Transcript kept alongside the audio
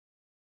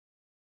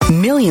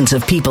Millions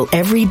of people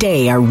every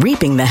day are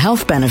reaping the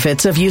health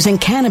benefits of using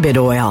cannabis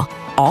oil,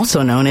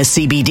 also known as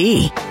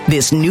CBD.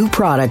 This new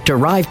product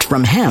derived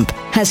from hemp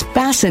has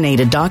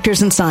fascinated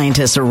doctors and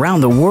scientists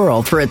around the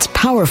world for its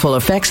powerful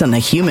effects on the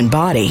human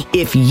body.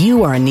 If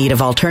you are in need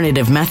of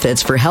alternative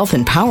methods for health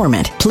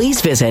empowerment, please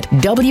visit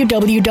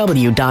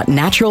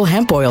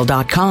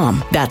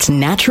www.naturalhempoil.com. That's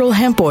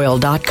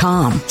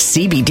naturalhempoil.com.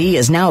 CBD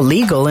is now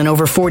legal in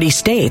over 40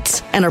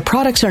 states, and our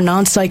products are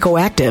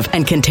non-psychoactive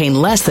and contain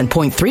less than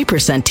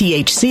 0.3%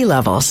 THC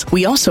levels.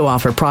 We also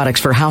offer products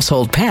for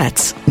household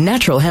pets.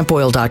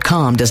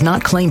 Naturalhempoil.com does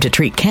not claim to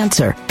treat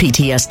cancer,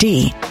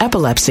 PTSD,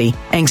 epilepsy,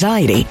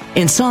 anxiety,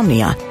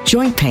 insomnia,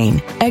 joint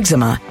pain,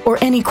 eczema, or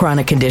any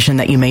chronic condition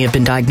that you may have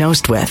been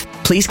diagnosed with.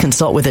 Please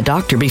consult with a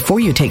doctor before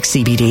you take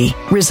CBD.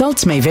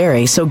 Results may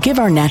vary, so give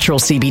our natural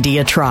CBD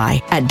a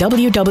try at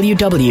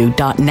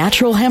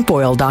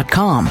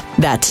www.naturalhempoil.com.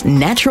 That's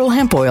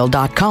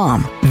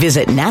naturalhempoil.com.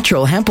 Visit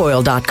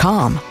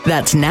naturalhempoil.com.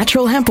 That's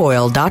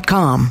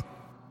naturalhempoil.com.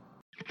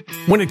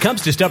 When it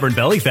comes to stubborn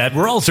belly fat,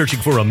 we're all searching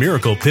for a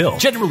miracle pill.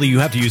 Generally, you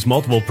have to use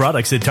multiple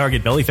products that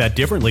target belly fat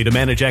differently to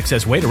manage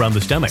excess weight around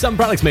the stomach. Some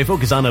products may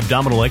focus on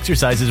abdominal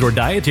exercises or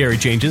dietary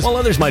changes, while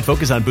others might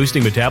focus on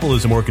boosting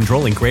metabolism or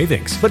controlling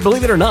cravings. But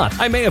believe it or not,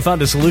 I may have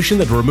found a solution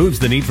that removes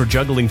the need for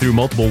juggling through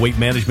multiple weight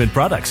management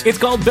products. It's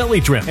called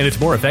Belly Trim, and it's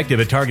more effective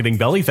at targeting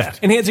belly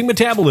fat, enhancing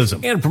metabolism,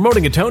 and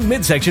promoting a toned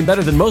midsection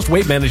better than most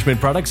weight management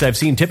products I've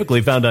seen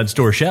typically found on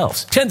store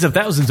shelves. Tens of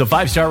thousands of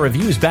 5-star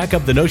reviews back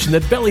up the notion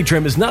that Belly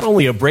Trim is not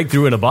only a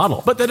breakthrough in a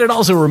bottle, but that it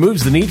also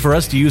removes the need for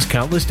us to use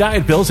countless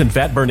diet pills and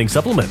fat-burning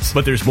supplements.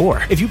 But there's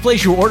more. If you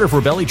place your order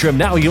for Belly Trim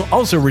now, you'll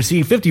also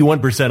receive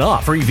 51%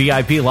 off, free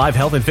VIP live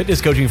health and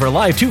fitness coaching for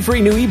life, 2 free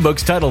new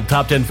ebooks titled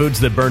Top 10 Foods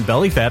That Burn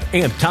Belly Fat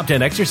and Top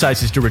 10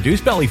 Exercises to Reduce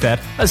Belly Fat,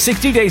 a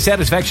 60-day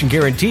satisfaction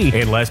guarantee,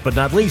 and last but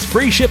not least,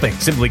 free shipping.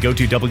 Simply go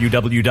to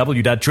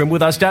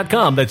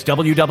www.trimwithus.com. That's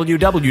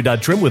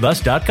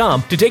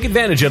www.trimwithus.com to take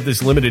advantage of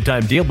this limited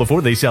time deal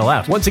before they sell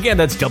out. Once again,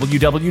 that's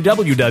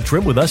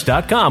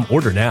www.trimwithus.com.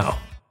 Order now.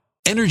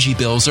 Energy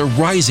bills are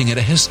rising at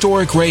a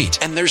historic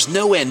rate, and there's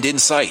no end in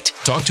sight.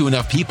 Talk to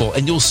enough people,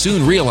 and you'll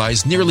soon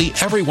realize nearly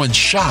everyone's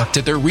shocked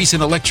at their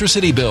recent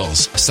electricity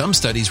bills. Some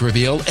studies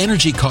reveal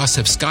energy costs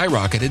have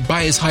skyrocketed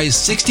by as high as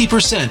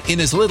 60%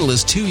 in as little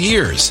as 2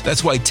 years.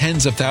 That's why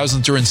tens of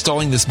thousands are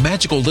installing this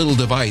magical little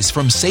device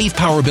from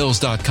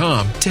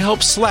SavePowerBills.com to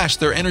help slash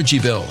their energy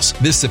bills.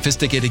 This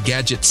sophisticated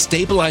gadget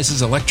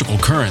stabilizes electrical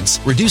currents,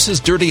 reduces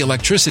dirty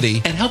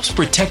electricity, and helps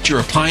protect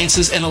your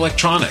appliances and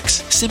electronics.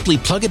 Simply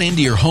plug it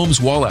into your home's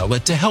wall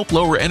outlet to help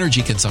lower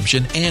energy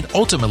consumption and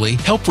ultimately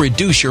help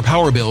reduce your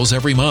power bills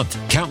every month.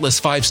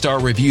 Countless 5-star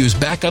reviews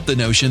back up the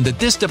notion that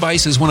this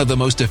device is one of the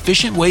most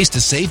efficient ways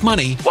to save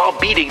money while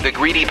beating the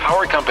greedy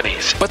power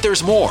companies. But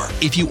there's more.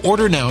 If you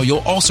order now, you'll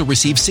also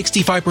receive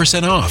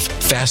 65% off,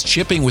 fast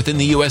shipping within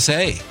the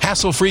USA,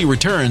 hassle-free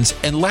returns,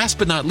 and last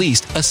but not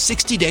least, a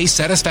 60-day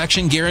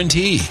satisfaction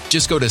guarantee.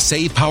 Just go to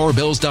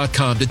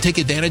SavePowerBills.com to take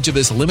advantage of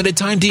this limited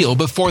time deal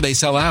before they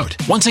sell out.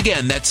 Once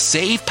again, that's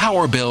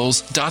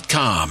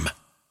SavePowerBills.com.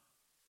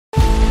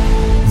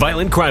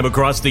 Violent crime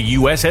across the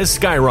U.S. has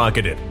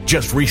skyrocketed.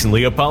 Just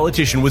recently, a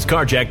politician was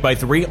carjacked by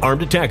 3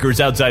 armed attackers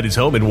outside his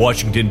home in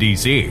Washington,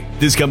 D.C.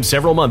 This comes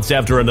several months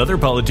after another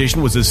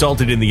politician was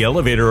assaulted in the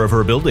elevator of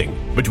her building.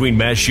 Between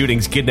mass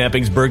shootings,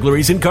 kidnappings,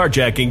 burglaries, and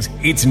carjackings,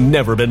 it's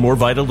never been more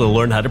vital to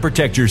learn how to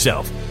protect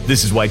yourself.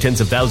 This is why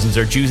tens of thousands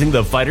are choosing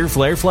the Fighter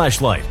Flare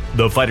flashlight.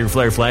 The Fighter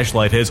Flare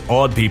flashlight has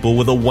awed people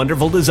with a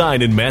wonderful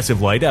design and massive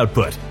light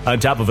output. On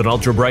top of an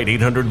ultra-bright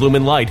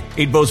 800-lumen light,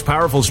 it boasts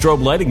powerful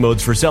strobe lighting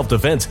modes for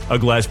self-defense, a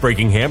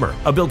glass-breaking hammer,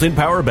 a built-in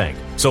power bank,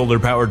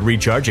 solar-powered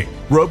recharging,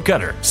 rope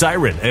cutter,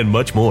 siren, and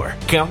much more.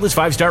 Countless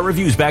 5-star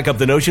reviews back up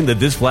the notion that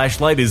this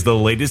flashlight is the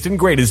latest and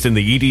greatest in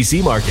the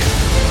EDC market.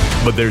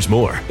 But there's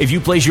more. If you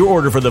place your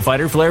order for the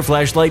Fighter Flare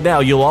flashlight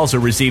now, you'll also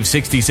receive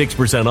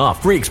 66%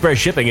 off, free express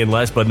shipping, and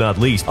last but not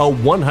least, a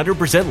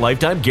 100%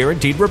 lifetime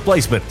guaranteed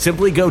replacement.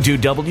 Simply go to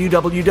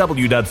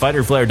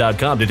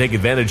www.fighterflare.com to take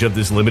advantage of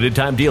this limited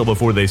time deal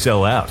before they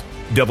sell out.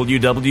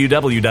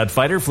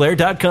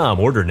 www.fighterflare.com.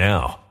 Order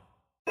now.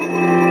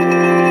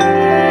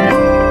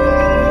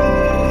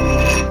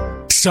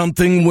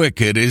 Something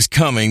wicked is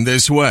coming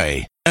this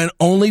way, and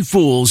only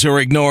fools are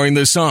ignoring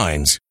the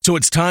signs. So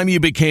it's time you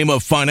became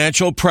a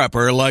financial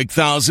prepper like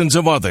thousands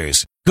of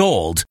others.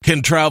 Gold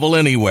can travel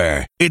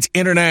anywhere. It's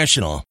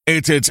international.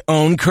 It's its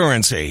own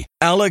currency.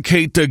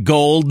 Allocate to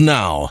gold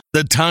now,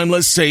 the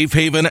timeless safe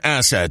haven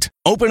asset.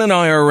 Open an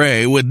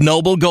IRA with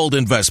Noble Gold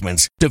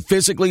Investments to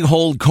physically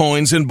hold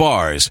coins and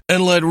bars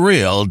and let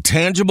real,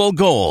 tangible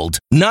gold,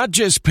 not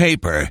just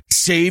paper,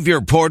 Save your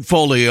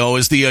portfolio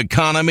as the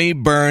economy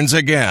burns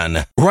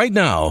again. Right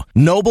now,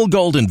 Noble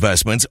Gold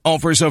Investments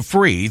offers a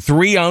free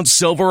 3-ounce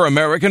silver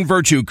American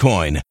Virtue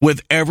coin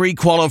with every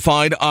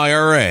qualified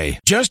IRA.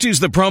 Just use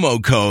the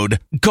promo code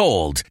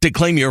GOLD to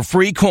claim your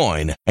free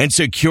coin and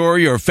secure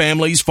your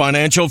family's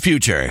financial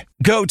future.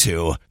 Go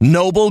to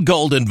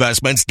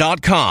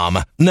noblegoldinvestments.com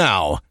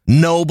now.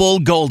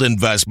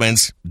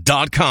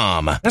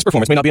 noblegoldinvestments.com. Past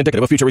performance may not be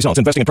indicative of future results.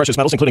 Investing in precious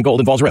metals, including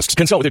gold, involves risks.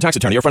 Consult with your tax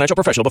attorney or financial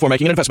professional before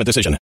making an investment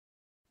decision.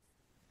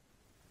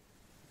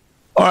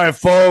 All right,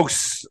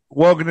 folks.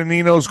 Welcome to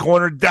Nino's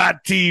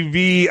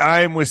Corner.tv.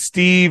 I'm with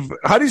Steve.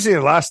 How do you say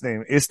your last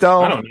name?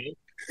 Isdall? I don't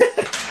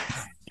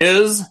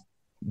know.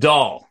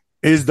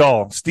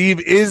 Isdall. Steve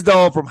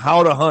Isdall from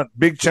How to Hunt.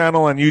 Big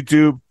channel on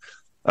YouTube.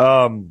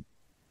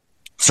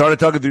 Started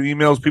talking through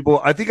emails. People,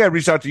 I think I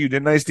reached out to you,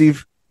 didn't I,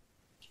 Steve?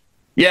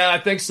 Yeah, I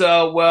think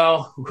so.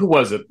 Well, who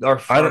was it?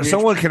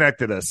 Someone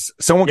connected us.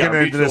 Someone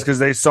connected us because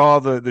they saw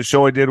the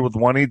show I did with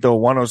Juanito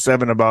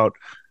 107 about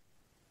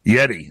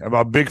Yeti,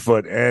 about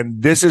Bigfoot.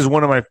 And this is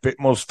one of my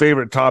most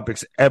favorite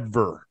topics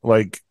ever.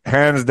 Like,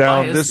 hands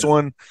down. This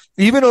one,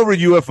 even over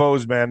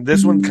UFOs, man,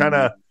 this one kind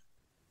of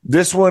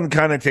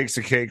takes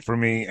the cake for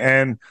me.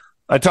 And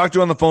I talked to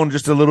you on the phone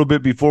just a little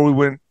bit before we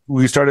were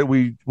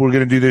going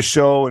to do this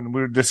show, and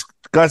we were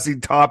discussing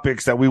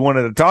topics that we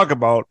wanted to talk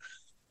about,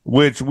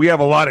 which we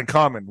have a lot in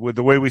common with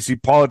the way we see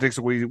politics,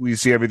 the way we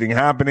see everything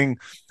happening.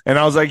 And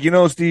I was like,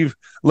 Steve,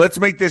 let's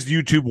make this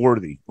YouTube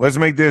worthy. Let's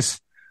make this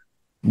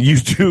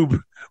YouTube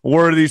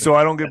worthy so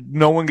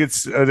no one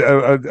gets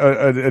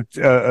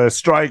a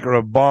strike or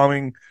a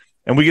bombing,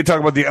 and we can talk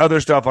about the other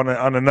stuff on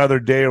another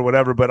day or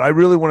whatever. But I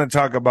really want to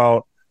talk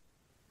about,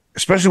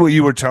 especially what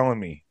you were telling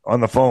me on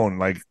the phone.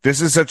 Like,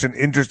 this is such an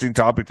interesting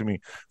topic to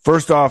me.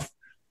 First off,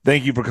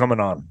 thank you for coming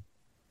on.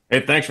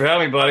 Hey, thanks for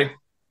having me, buddy.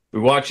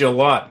 We watch you a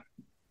lot.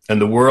 And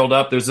the world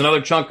up. There's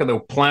another chunk of the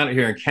planet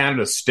here in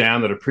Canada,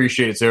 Stan, that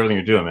appreciates everything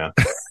you're doing, man.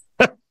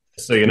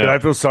 So you know. I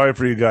feel sorry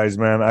for you guys,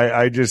 man.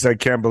 I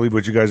can't believe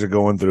what you guys are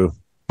going through.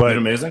 But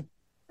isn't it amazing?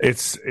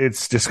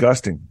 It's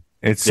disgusting.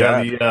 It's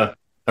sad.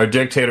 Our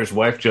dictator's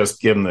wife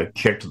just gave him the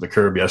kick to the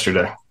curb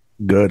yesterday.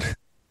 Good.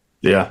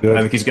 Yeah, good.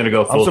 I think he's going to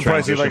go full. I'm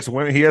surprised transition. he likes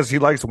women. He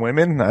likes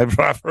women.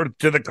 I've heard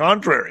to the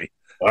contrary.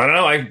 I don't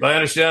know. I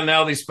understand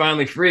now that he's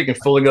finally free. He can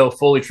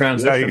fully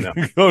transition now.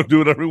 Now. Go do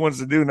whatever he wants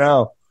to do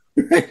now.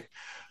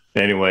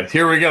 Anyway,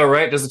 here we go,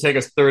 right? Does it take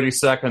us 30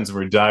 seconds and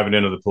we're diving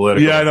into the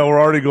political? Yeah, I know. We're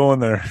already going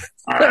there.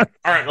 All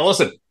right. Now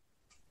listen.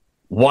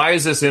 Why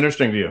is this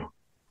interesting to you?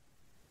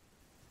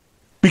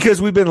 Because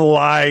we've been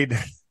lied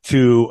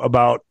to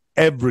about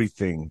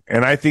everything,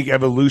 and I think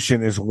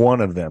evolution is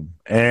one of them.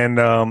 And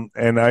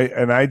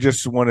I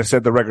just want to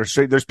set the record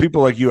straight. There's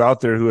people like you out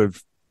there who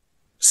have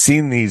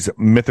seen these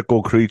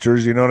mythical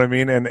creatures, you know what I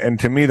mean? And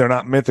to me, they're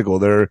not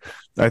mythical.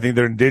 I think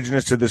they're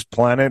indigenous to this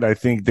planet. I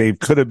think they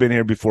could have been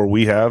here before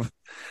we have.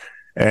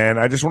 And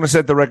I just want to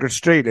set the record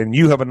straight. And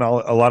you have a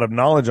lot of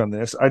knowledge on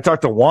this. I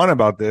talked to Juan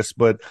about this,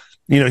 but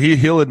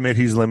he'll admit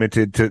he's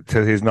limited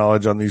to his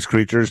knowledge on these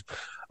creatures.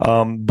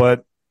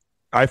 But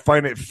I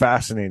find it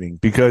fascinating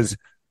because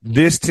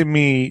this, to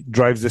me,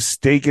 drives a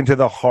stake into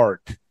the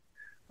heart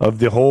of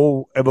the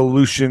whole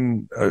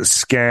evolution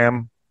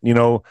scam,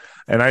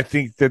 and I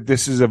think that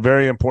this is a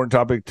very important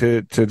topic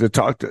to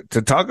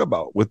talk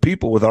about with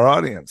people, with our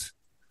audience.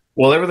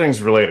 Well,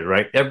 everything's related,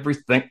 right?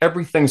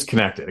 Everything's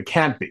connected. It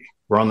can't be.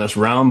 We're on this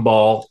round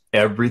ball.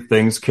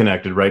 Everything's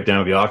connected right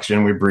down to the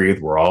oxygen we breathe.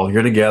 We're all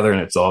here together,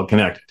 and it's all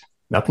connected.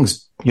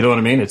 Nothing's, you know what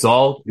I mean? It's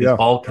all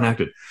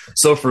connected.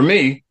 So for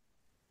me,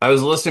 I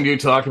was listening to you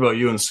talk about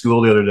you in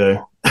school the other day.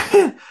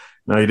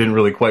 Now, you didn't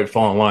really quite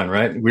fall in line,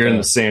 right? We were in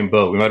the same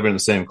boat. We might have been in the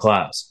same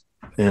class.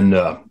 And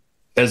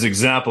as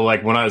example,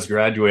 like when I was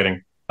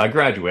graduating, I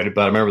graduated,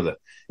 but I remember that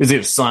it was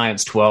either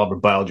science 12 or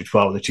biology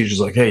 12. The teacher's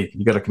like, hey,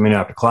 you got to come in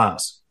after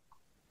class.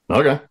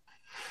 Okay.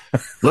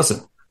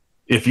 Listen,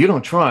 if you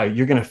don't try,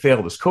 you're going to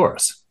fail this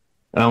course.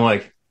 And I'm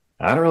like,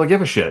 I don't really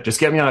give a shit. Just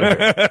get me out of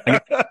here.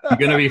 I'm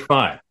going to be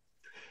fine.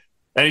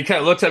 And he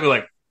kind of looks at me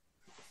like,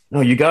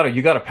 no, you got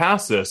to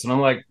pass this. And I'm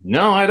like,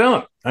 no, I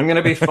don't. I'm going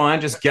to be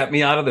fine. Just get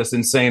me out of this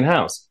insane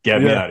house.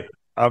 Get me out of here.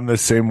 I'm the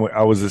same way.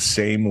 I was the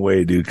same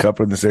way, dude. Cup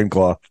in the same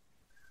cloth.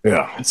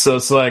 Yeah. So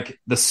it's like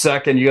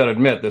you got to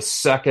admit, the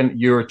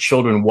second your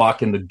children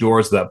walk in the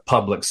doors of that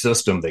public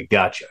system, they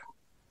got you.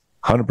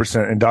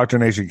 100%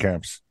 indoctrination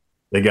camps.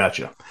 They got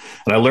you.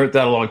 And I learned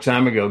that a long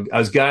time ago. I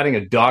was guiding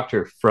a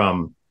doctor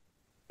from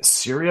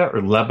Syria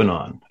or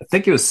Lebanon. I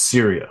think it was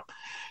Syria.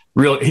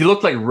 He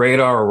looked like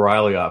Radar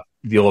O'Reilly off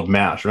the old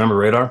MASH. Remember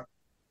Radar?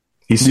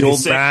 He's the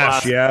old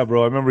MASH, yeah,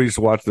 bro. I remember he used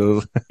to watch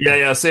those.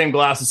 Yeah, same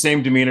glasses,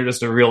 same demeanor,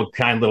 just a real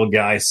kind little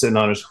guy sitting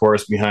on his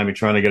horse behind me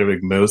trying to get a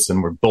big moose,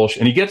 and we're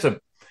bullshit. And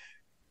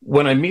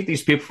when I meet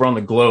these people around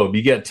the globe,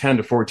 you get 10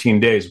 to 14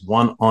 days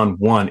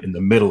one-on-one in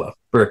the middle of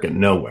frickin'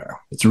 nowhere.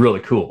 It's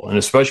really cool. And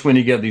especially when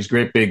you get these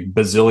great big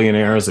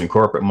bazillionaires and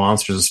corporate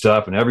monsters and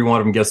stuff, and every one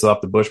of them gets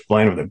off the bush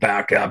plane with their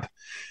back up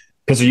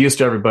because they're used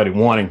to everybody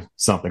wanting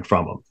something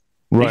from them.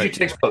 Right. It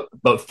usually takes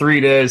about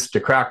 3 days to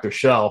crack their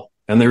shell,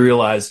 and they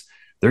realize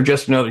they're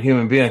just another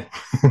human being.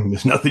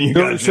 There's nothing you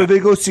got. So they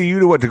go see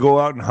you to go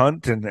out and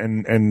hunt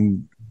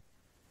and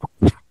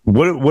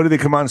what do they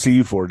come out and see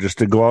you for? Just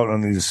to go out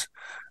on these?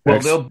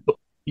 Well,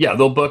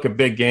 they'll book a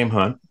big game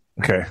hunt.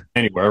 Okay.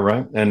 Anywhere,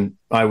 right? And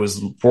I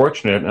was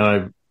fortunate,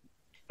 and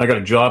I got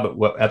a job at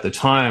what at the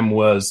time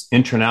was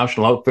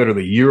International Outfitter of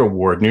the Year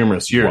award,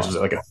 numerous years. Wow. It was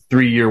like a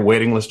 3-year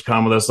waiting list to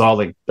come with us. All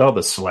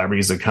the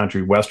celebrities, the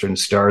country, Western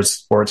stars,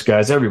 sports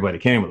guys, everybody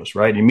came with us,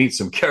 right? You meet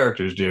some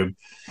characters, dude.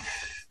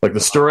 Like the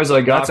stories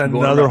I got. That's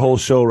another whole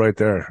show right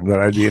there that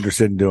I'd be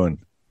interested in doing.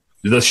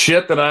 The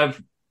shit that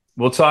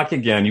we'll talk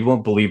again. You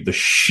won't believe the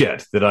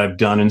shit that I've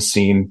done and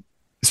seen,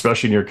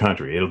 especially in your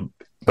country.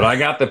 But I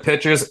got the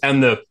pictures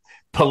and the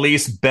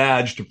police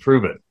badge to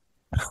prove it.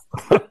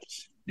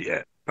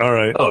 Yeah. All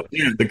right. Oh,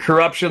 dude, the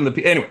corruption.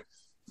 Anyway,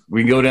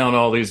 we go down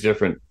all these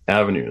different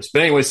avenues.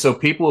 But anyway, so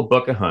people will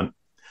book a hunt.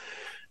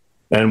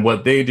 And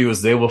what they do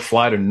is they will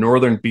fly to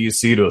northern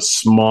BC to a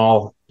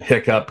small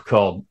hiccup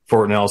called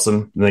Fort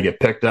Nelson. And they get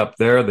picked up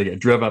there. They get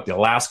driven up the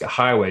Alaska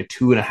Highway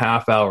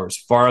 2.5 hours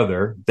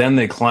farther. Then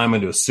they climb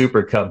into a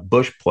Super Cub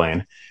bush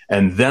plane.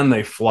 And then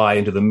they fly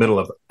into the middle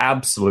of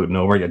absolute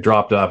nowhere, get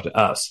dropped off to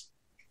us.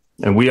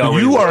 And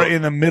you are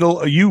in the middle.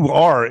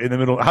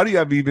 How do you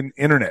have even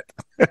internet?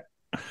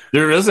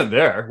 There isn't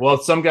there. Well,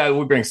 some guy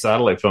will bring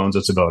satellite phones.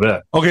 That's about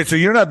it. Okay, so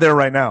you're not there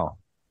right now.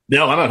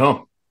 No, I'm at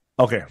home.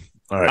 Okay,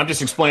 all right. I'm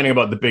just explaining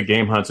about the big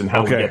game hunts and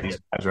how we get these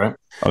guys, right?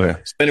 Okay.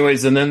 So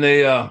anyways, and then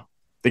they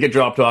get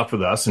dropped off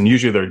with us, and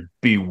usually they're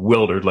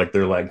bewildered, like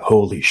they're like,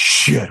 "Holy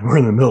shit, we're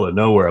in the middle of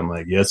nowhere." I'm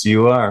like, "Yes,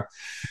 you are."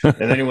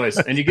 And anyways,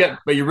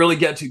 but you really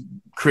get to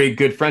create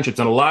good friendships.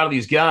 And a lot of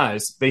these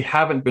guys, they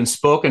haven't been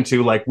spoken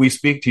to like we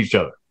speak to each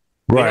other.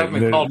 They haven't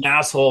been called an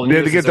asshole. They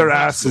have to get their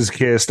asses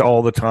kissed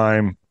all the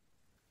time.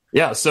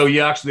 Yeah, so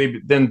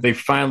they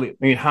finally, I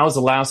mean, how's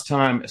the last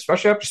time,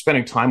 especially after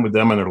spending time with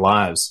them in their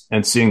lives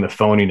and seeing the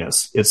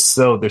phoniness,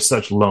 they're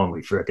such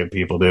lonely frickin'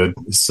 people, dude.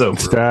 It's so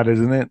sad,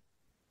 isn't it?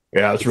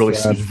 Yeah, it's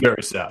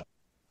very sad.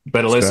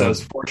 But at least I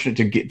was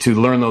fortunate to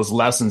learn those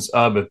lessons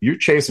of if you're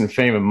chasing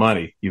fame and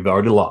money, you've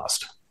already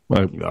lost.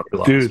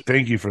 Dude,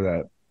 thank you for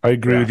that. I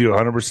agree with you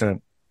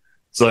 100%.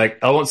 It's like,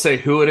 I won't say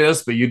who it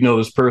is, but you'd know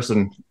this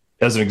person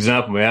as an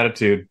example, my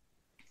attitude.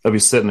 I'll be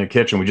sitting in the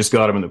kitchen. We just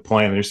got them in the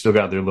plane. And they still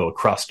got their little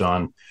crust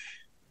on.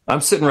 I'm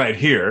sitting right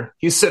here.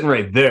 He's sitting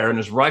right there, and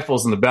his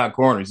rifle's in the back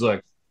corner. He's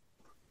like,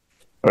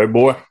 "Hey,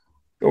 boy,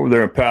 go over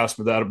there and pass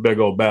me that big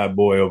old bad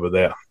boy over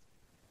there."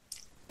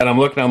 And I'm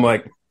looking. I'm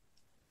like,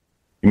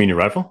 "You mean your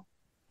rifle?"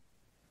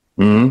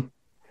 Mm-hmm.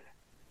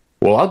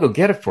 Well, I'll go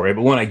get it for you.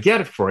 But when I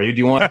get it for you, do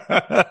you want?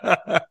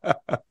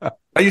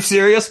 Are you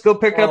serious? Go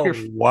pick up your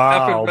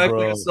rifle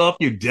yourself,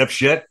 you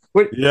dipshit.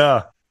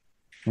 Yeah.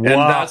 And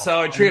that's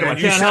how I treat him. I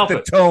can't help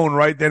it. The tone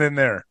right then and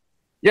there.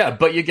 Yeah,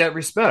 but you get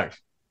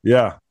respect.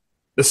 Yeah.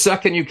 The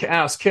second you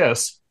ass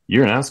kiss,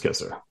 you're an ass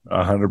kisser.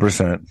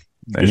 100%.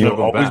 And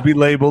you'll always be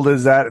labeled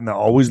as that, and they'll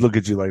always look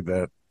at you like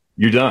that.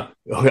 You're done.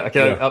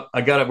 Okay,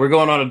 I got it. We're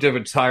going on a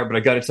different tire, but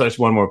I got to touch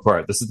one more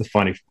part. This is the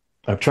funny.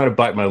 I'm trying to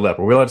bite my lip.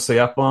 Are we allowed to say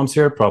F-bombs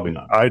here? Probably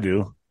not. I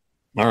do.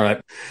 All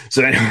right.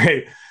 So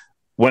anyway,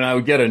 when I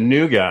would get a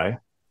new guy,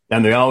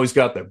 and they always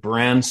got the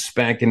brand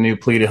spanking new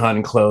pleated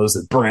hunting clothes,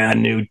 the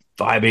brand new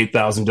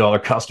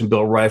 $8,000 custom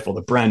built rifle,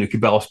 the brand new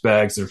Cabela's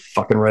bags. They're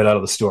fucking right out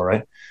of the store,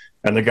 right?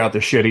 And they got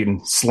their shit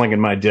eating, slinging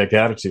my dick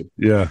attitude.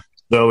 Yeah.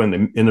 So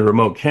in the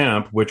remote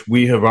camp, which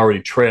we have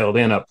already trailed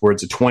in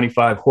upwards of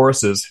 25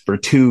 horses for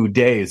 2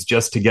 days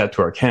just to get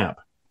to our camp,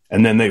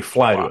 and then they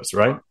fly to us,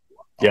 right?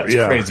 Yeah, it's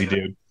crazy,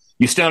 dude.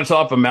 You stand on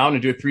top of a mountain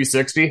and do a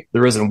 360.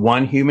 There isn't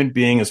one human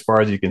being as far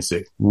as you can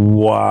see.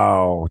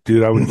 Wow,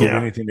 dude! I would give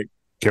anything to.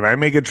 Can I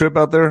make a trip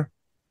out there?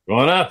 Go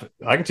on up.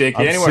 I can take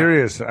you anywhere. I'm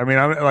serious. I mean,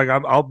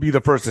 I'll be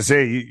the first to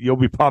say you'll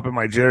be popping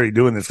my Jerry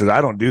doing this because I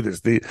don't do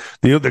this.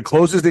 The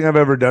closest thing I've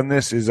ever done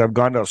this is I've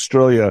gone to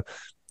Australia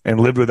and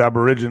lived with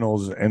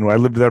Aboriginals, and I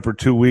lived there for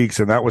 2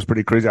 weeks, and that was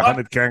pretty crazy. I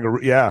hunted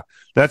kangaroo. Yeah,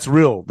 that's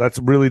real. That's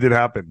really did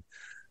happen.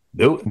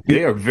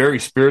 They are very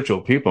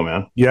spiritual people,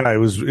 man. Yeah, it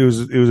was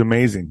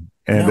amazing.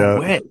 And no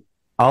way.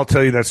 I'll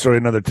tell you that story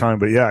another time,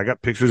 but yeah, I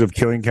got pictures of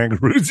killing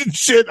kangaroos and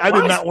shit. I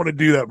did not want to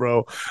do that,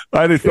 bro.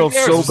 I just felt so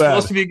bad. It's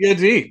supposed to be good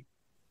to eat.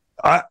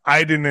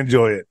 I didn't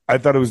enjoy it. I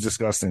thought it was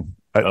disgusting.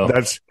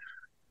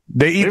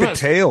 They eat the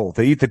tail.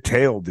 They eat the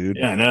tail, dude.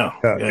 Yeah, I know.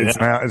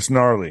 It's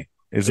gnarly.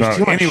 There's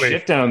too much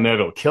shit down there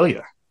that'll kill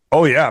you.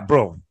 Oh yeah,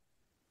 bro.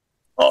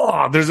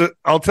 Oh,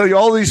 I'll tell you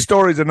all these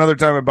stories another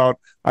time about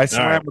I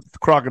swam with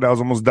crocodiles,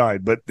 almost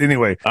died. But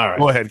anyway,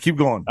 go ahead, keep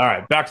going. All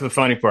right, back to the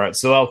funny part.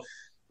 So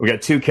we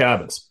got 2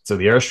 cabins. So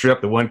the airstrip,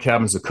 the one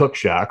cabin's a cook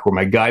shack where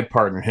my guide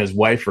partner and his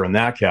wife are in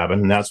that cabin,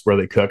 and that's where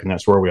they cook, and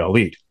that's where we all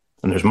eat.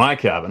 And there's my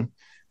cabin,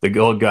 the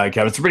old guide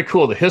cabin. It's pretty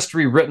cool. The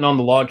history written on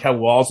the log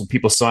cabin walls with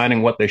people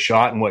signing what they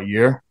shot and what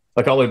year,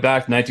 like all the way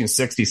back to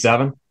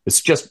 1967. It's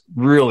just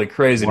really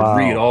crazy to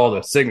read all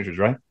the signatures,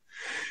 right?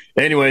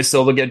 Anyway,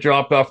 so they'll get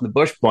dropped off in the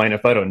bush plane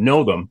if I don't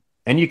know them.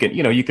 And you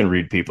can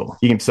read people.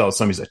 You can tell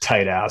somebody's a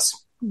tight ass.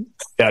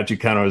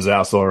 Attitude kind of his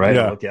asshole, right?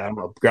 Yeah. I'll look at him,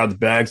 I'll grab the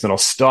bags, and I'll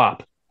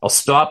stop. I'll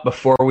stop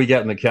before we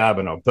get in the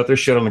cabin. I'll put their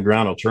shit on the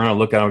ground. I'll turn around,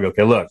 look at them, and go,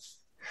 okay, look,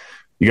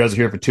 you guys are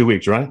here for 2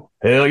 weeks, right?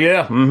 Hell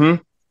yeah.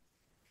 Mm-hmm.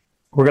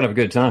 We're going to have a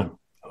good time.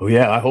 Oh,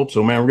 yeah, I hope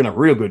so, man. We're going to have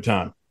a real good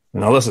time.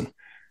 Now, listen,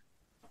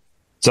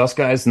 it's us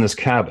guys in this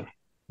cabin,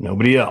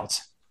 nobody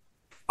else.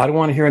 I don't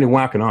want to hear any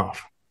whacking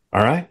off,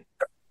 all right?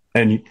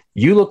 And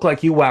you look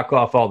like you whack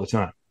off all the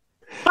time.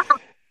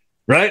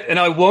 Right? And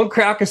I won't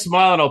crack a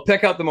smile, and I'll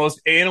pick out the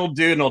most anal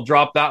dude, and I'll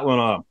drop that one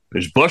on.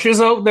 There's bushes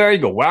out there. You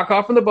go whack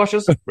off in the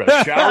bushes.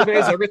 Shower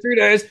days every 3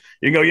 days.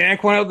 You go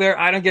yank one out there.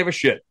 I don't give a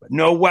shit. But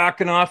no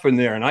whacking off in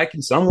there. And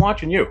I'm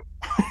watching you.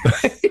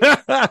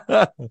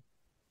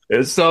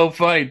 It's so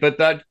funny, but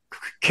that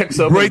kicks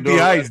over. Break the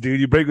ice, dude.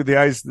 You break with the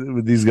ice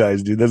with these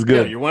guys, dude. That's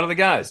good. Yeah, you're one of the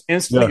guys.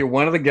 Instantly, you're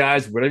one of the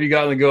guys. Whatever you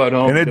got on the go at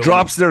home. And it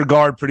drops their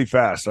guard pretty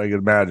fast, I can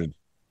imagine.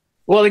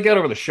 Well, they get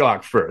over the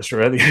shock first,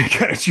 right? They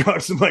kind of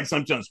shocks them like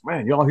sometimes,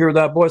 man, y'all hear what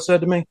that boy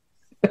said to me?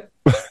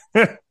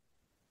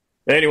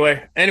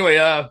 Anyway,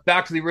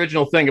 back to the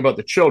original thing about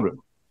the children.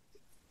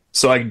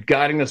 So I'm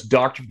guiding this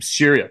doctor from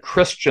Syria,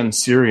 Christian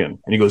Syrian.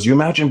 And he goes, you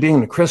imagine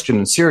being a Christian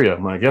in Syria?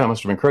 I'm like, yeah, it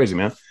must have been crazy,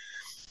 man.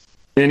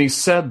 And he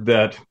said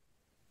that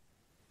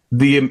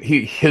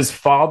his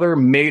father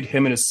made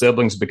him and his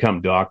siblings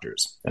become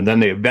doctors. And then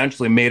they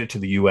eventually made it to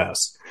the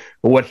U.S.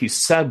 But what he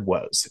said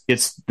was,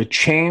 it's the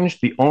change.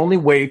 The only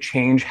way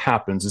change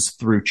happens is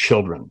through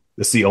children.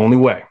 It's the only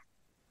way.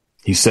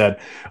 He said,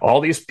 all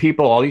these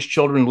people, all these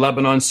children in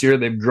Lebanon, Syria,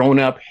 they've grown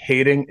up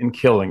hating and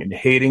killing and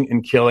hating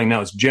and killing.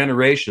 Now it's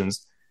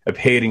generations of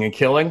hating and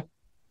killing.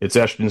 It's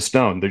etched in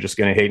stone. They're just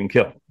going to hate and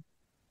kill.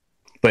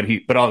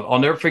 But I'll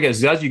never forget,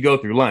 as you go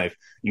through life,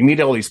 you meet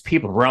all these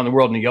people around the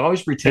world, and you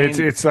always retain.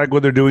 It's like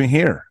what they're doing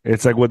here.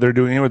 It's like what they're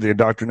doing here with the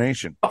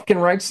indoctrination. Fucking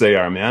rights they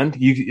are, man.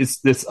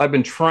 I've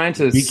been trying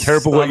to be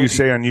careful what you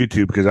say on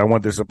YouTube, because I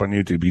want this up on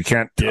YouTube. You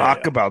can't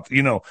talk about.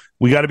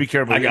 We got to be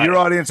careful. Your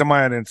audience and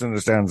my audience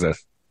understands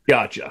this.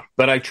 Gotcha.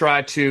 But I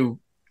try to,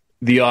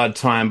 the odd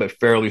time, but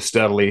fairly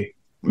steadily,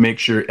 make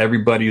sure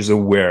everybody's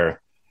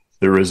aware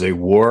there is a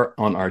war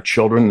on our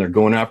children. They're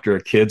going after our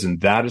kids, and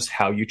that is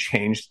how you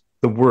change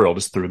the world,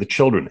 is through the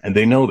children. And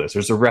they know this.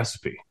 There's a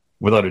recipe,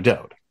 without a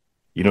doubt.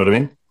 You know what I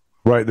mean?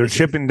 Right. They're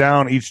chipping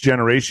down each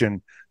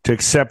generation to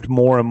accept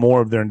more and more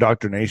of their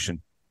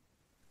indoctrination.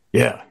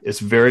 Yeah. It's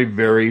very,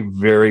 very,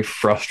 very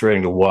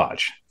frustrating to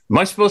watch.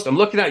 I'm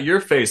looking at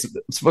your face.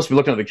 I'm supposed to be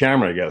looking at the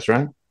camera, I guess,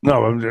 right?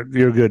 No,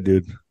 you're good,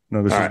 dude.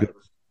 No, this is good.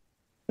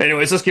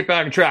 Anyways, let's get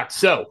back on track.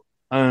 So,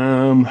 I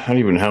don't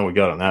even know how we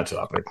got on that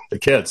topic. The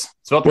kids.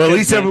 At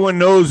least everyone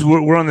knows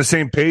we're on the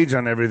same page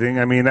on everything.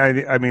 I mean,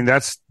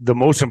 that's the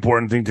most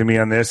important thing to me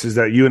on this, is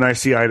that you and I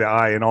see eye to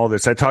eye in all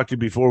this. I talked to you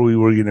before we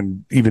were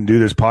going to even do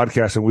this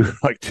podcast, and we were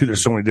like, dude,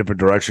 there's so many different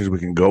directions we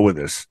can go with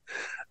this.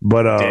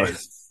 But all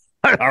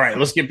right,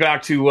 let's get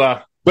back to.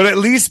 But at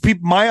least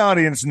my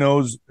audience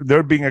knows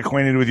they're being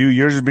acquainted with you.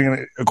 Yours is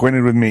being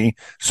acquainted with me.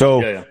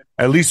 So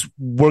at least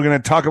we're going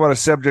to talk about a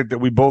subject that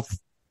we both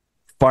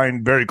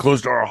find very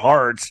close to our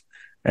hearts.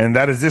 And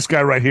that is this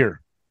guy right here.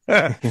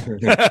 Okay,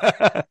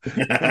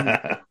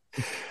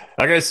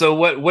 so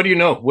what do you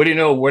know? What do you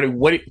know?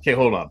 Okay,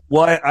 hold on.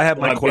 Well, I have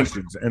my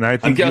questions, and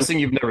I'm guessing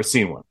you've never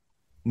seen one.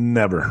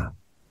 Never.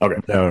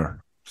 Okay.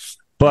 Never.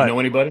 But you know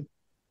anybody?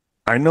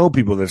 I know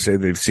people that say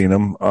they've seen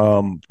them,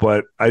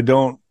 but I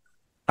don't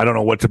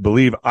know what to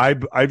believe. I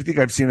think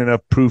I've seen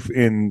enough proof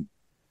in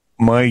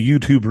my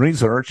YouTube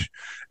research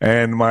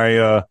and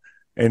my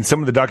and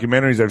some of the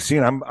documentaries I've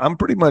seen. I'm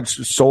pretty much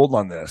sold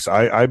on this.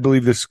 I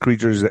believe this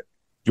creature is,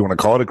 you want to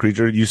call it a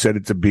creature? You said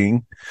it's a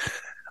being.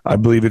 I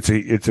believe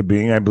it's a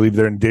being. I believe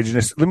they're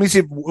indigenous. Let me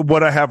see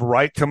what I have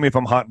right. Tell me if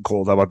I'm hot and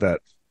cold. How about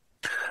that?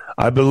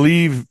 I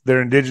believe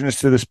they're indigenous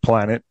to this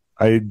planet.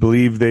 I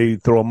believe they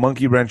throw a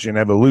monkey wrench in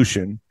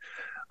evolution.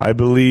 I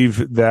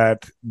believe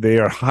that they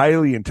are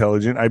highly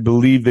intelligent. I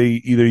believe they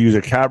either use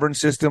a cavern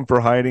system for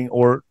hiding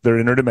or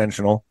they're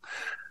interdimensional.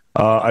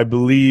 I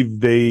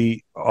believe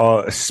they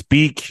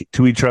speak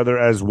to each other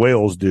as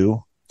whales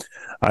do.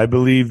 I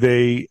believe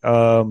they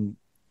are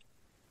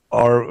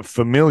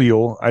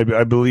familial.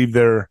 I believe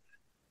they're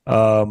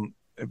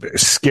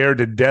scared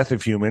to death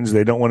of humans.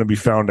 They don't want to be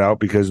found out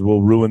because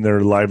we'll ruin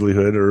their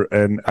livelihood.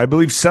 And I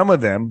believe some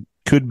of them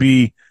could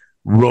be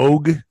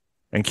rogue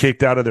and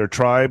kicked out of their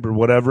tribe or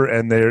whatever,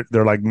 and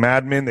they're like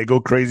madmen. They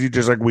go crazy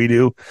just like we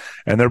do,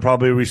 and they're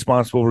probably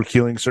responsible for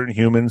killing certain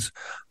humans.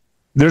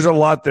 There's a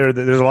lot there.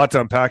 There's a lot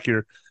to unpack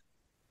here,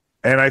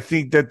 and I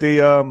think that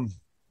they.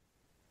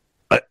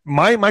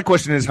 My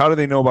question is, how do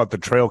they know about the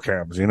trail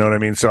cams? You know what I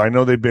mean? So I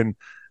know they've been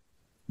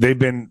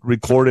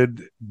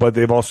recorded, but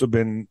they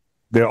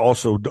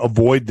also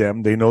avoid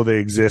them. They know they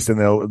exist, and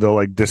they'll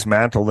like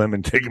dismantle them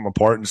and take them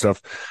apart and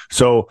stuff.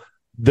 So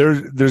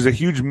there's a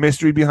huge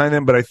mystery behind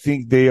them, but I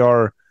think they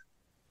are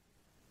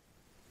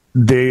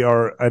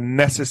a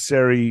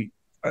necessary.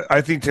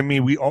 I think to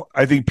me,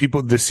 I think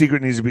people, the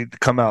secret needs to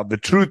come out. The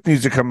truth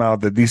needs to come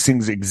out that these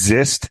things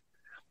exist.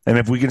 And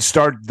if we can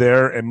start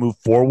there and move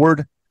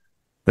forward,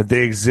 that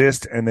they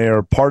exist and they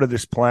are part of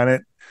this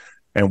planet,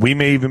 and we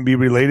may even be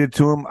related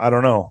to them. I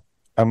don't know.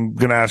 I'm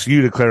going to ask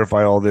you to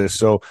clarify all this.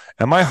 So,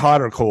 am I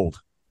hot or cold?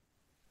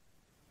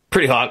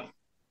 Pretty hot.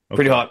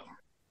 Pretty hot.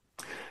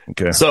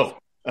 Okay. So,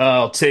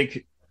 I'll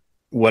take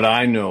what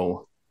I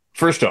know.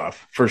 First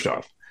off,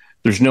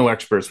 there's no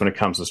experts when it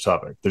comes to this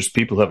topic. There's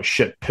people who have a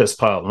shit piss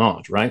pile of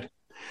knowledge, right?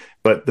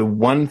 But the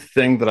one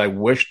thing that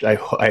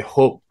I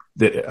hope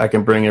that I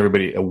can bring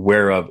everybody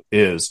aware of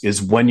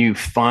is when you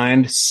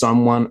find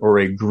someone or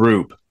a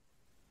group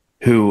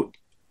who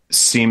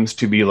seems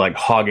to be like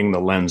hogging the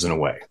lens in a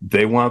way.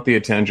 They want the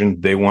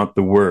attention, they want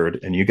the word,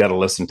 and you got to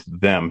listen to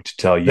them to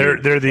tell you.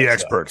 They're the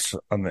experts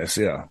on this,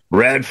 yeah.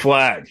 Red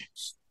flag.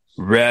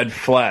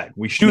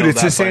 We should. Dude,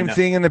 it's the same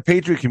thing in the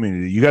Patriot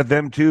community. You got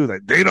them too.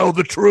 Like, they know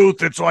the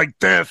truth. It's like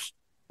this.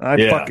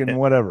 Fucking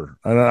whatever.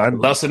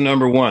 Lesson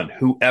number 1: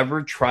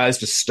 whoever tries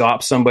to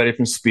stop somebody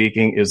from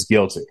speaking is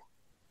guilty.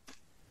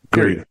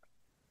 Period.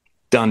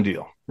 Done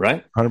deal.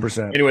 Right?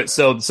 100%. Anyway,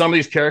 so some of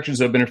these characters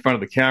have been in front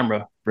of the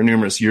camera for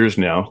numerous years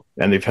now,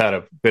 and they've had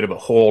a bit of a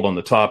hold on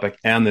the topic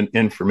and the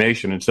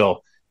information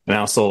until an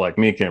asshole like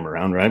me came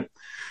around, right?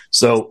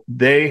 So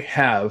they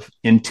have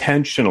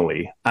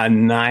intentionally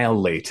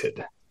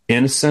annihilated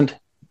innocent,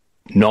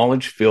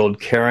 knowledge-filled,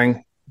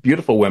 caring,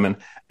 beautiful women,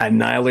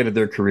 annihilated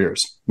their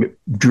careers,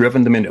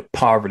 driven them into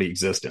poverty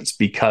existence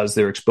because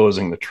they're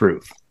exposing the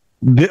truth.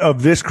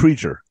 Of this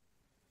creature.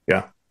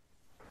 Yeah.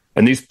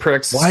 And these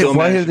pricks...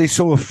 Why are they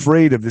so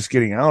afraid of this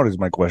getting out is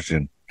my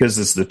question. Because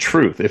it's the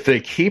truth. If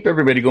they keep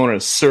everybody going in a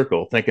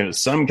circle, thinking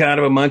it's some kind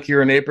of a monkey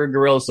or an ape or a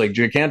gorilla, it's like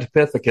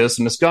Gigantopithecus,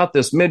 and it's got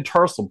this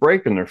mid-tarsal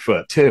break in their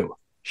foot, too.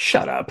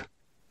 Shut up.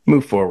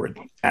 Move forward,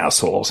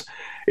 assholes.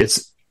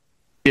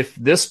 If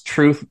this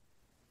truth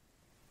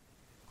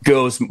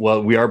goes,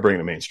 well, we are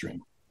bringing it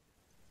mainstream.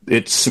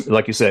 It's,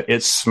 like you said,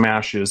 it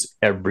smashes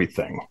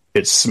everything.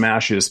 It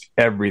smashes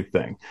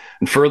everything.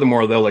 And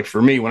furthermore, though, like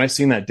for me, when I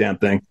seen that damn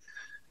thing,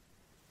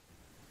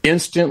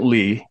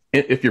 instantly,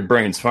 if your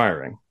brain's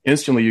firing,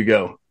 instantly you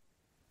go,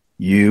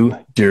 you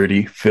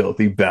dirty,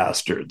 filthy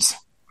bastards.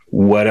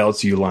 What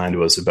else are you lying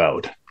to us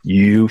about?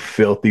 You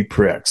filthy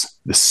pricks.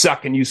 The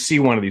second you see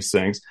one of these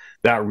things,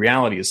 that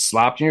reality is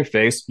slapped in your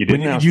face. You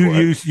didn't ask for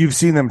it. You've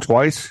seen them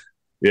twice?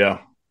 Yeah.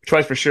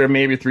 Twice for sure,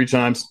 maybe 3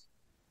 times.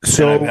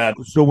 So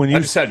when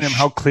you saw them,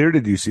 how clear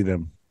did you see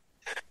them?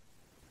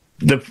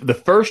 The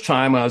first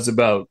time I was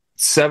about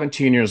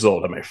 17 years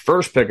old. I had my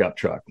first pickup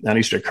truck. And I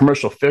used to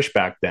commercial fish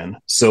back then.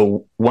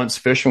 So once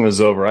fishing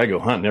was over, I go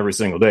hunting every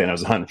single day. And I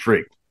was a hunting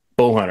freak,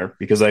 bow hunter,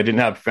 because I didn't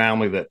have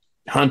family that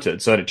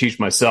hunted. So I had to teach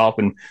myself.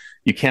 And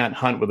you can't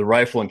hunt with a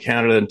rifle in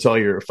Canada until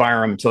you're a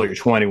firearm until you're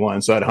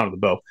 21. So I had to hunt with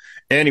a bow.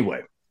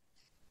 Anyway,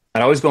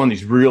 I'd always go on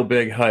these real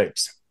big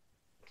hikes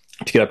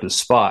to get up to the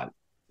spot.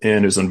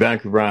 And it was on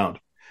Vancouver Island.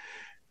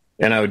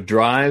 And I would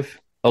drive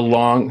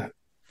along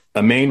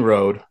a main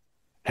road,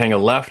 hang a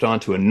left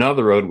onto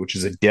another road, which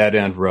is a dead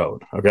end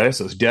road. Okay.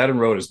 So this dead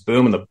end road is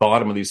boom in the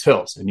bottom of these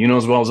hills. And you know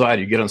as well as I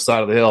do, you get on the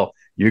side of the hill,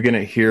 you're going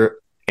to hear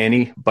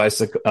any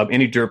bicycle,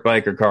 any dirt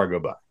bike or car go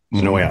by.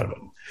 There's no way out of it.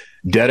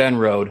 Dead end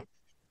road,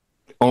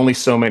 only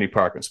so many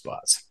parking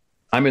spots.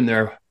 I'm in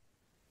there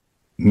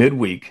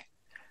midweek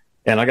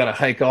and I got to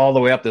hike all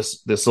the way up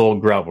this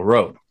old gravel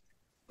road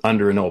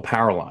under an old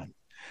power line.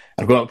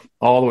 I go up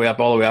all the way up.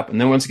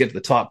 And then once I get to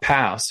the top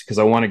pass, because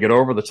I want to get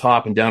over the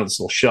top and down to this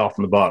little shelf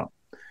on the bottom.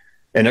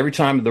 And every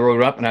time the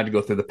road up and I had to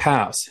go through the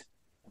pass,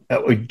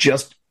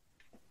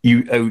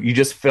 you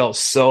just felt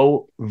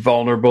so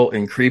vulnerable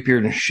and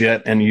creepier than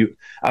shit. And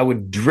I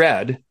would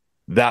dread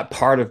that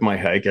part of my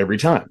hike every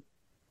time.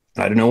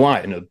 I don't know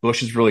why. And the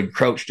bushes really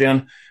crouched in.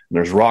 And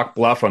there's rock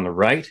bluff on the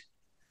right,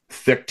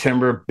 thick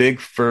timber, big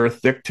fir,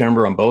 thick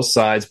timber on both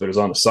sides, but it was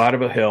on the side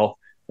of a hill.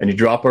 And you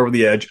drop over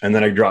the edge, and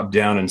then I drop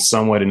down and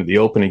somewhat into the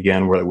open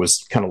again where it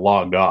was kind of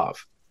logged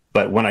off.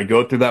 But when I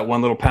go through that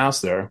one little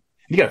pass there,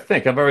 you got to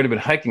think, I've already been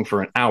hiking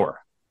for an hour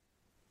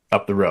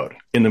up the road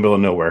in the middle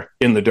of nowhere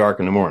in the dark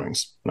in the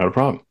mornings. Not a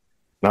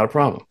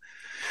problem.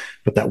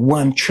 But that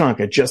one chunk,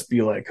 I'd just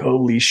be like,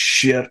 holy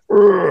shit.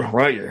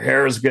 Right. Your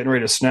hair is getting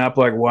ready to snap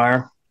like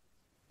wire.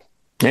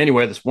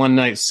 Anyway, this one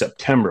night,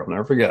 September, I'll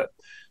never forget.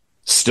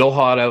 Still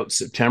hot out,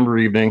 September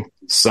evening,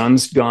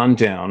 sun's gone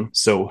down.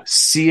 So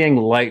seeing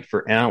light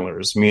for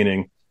antlers,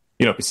 meaning,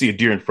 if you see a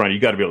deer in front,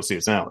 you got to be able to see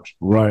its antlers.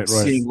 Right.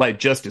 Seeing light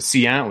just to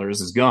see antlers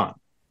is gone.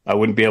 I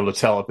wouldn't be able to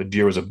tell if the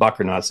deer was a buck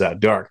or not. It's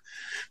that dark.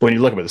 When you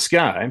look up at the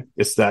sky,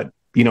 it's that,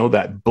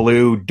 that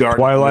blue, dark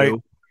twilight.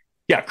 Blue.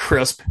 Yeah,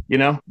 crisp,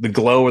 the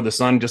glow where the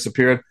sun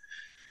disappeared.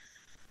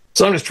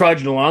 So I'm just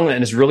trudging along,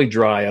 and it's really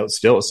dry out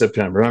still. It's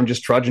September. I'm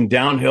just trudging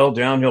downhill,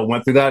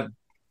 went through that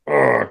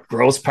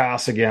gross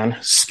pass again,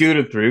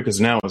 scooted through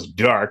because now it's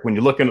dark. When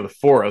you look into the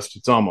forest,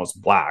 it's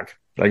almost black,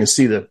 but I can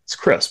see that it's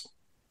crisp.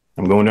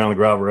 I'm going down the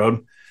gravel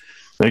road,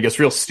 and it gets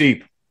real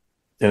steep.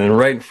 And then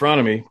right in front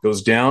of me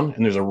goes down,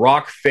 and there's a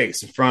rock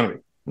face in front of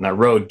me. And that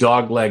road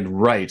dog-legged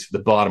right to the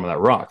bottom of that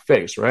rock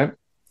face, right?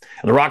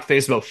 And the rock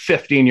face is about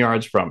 15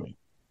 yards from me.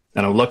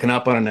 And I'm looking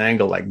up on an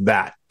angle like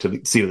that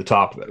to see the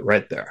top of it,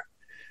 right there.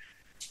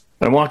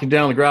 And I'm walking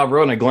down the gravel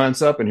road, and I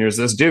glance up, and here's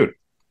this dude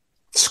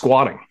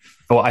squatting.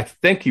 Oh, I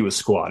think he was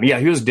squatting. Yeah,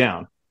 he was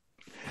down.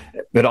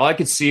 But all I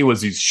could see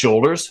was these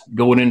shoulders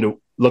going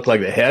into look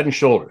like the head and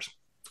shoulders.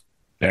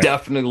 Yeah.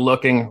 Definitely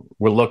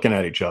we're looking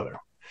at each other.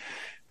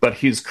 But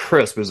he's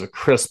crisp as a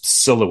crisp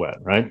silhouette,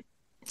 right?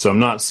 So I'm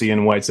not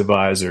seeing whites of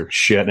eyes or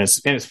shit. And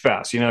it's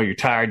fast. You're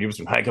tired. You've just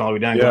been hiking all the way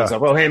down. Yeah.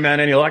 Oh, hey, man,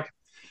 any luck?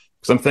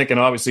 Because I'm thinking,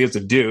 obviously, it's a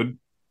dude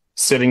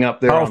sitting up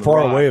there. How far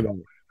away about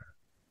it?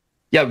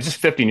 Yeah, it was just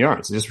 15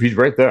 yards. He's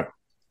right there.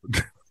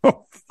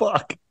 Oh,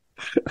 fuck.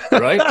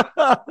 Right?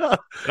 And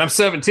I'm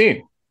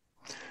 17.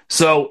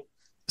 So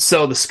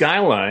the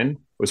skyline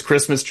was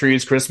Christmas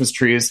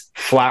trees,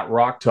 flat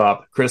rock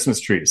top, Christmas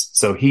trees.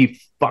 So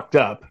he fucked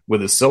up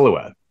with his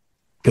silhouette.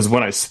 Because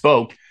when I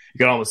spoke, you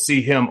could almost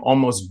see him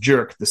almost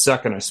jerk the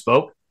second I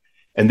spoke.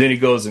 And then he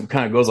goes and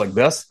kind of goes like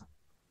this.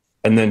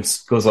 And then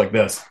goes like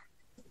this.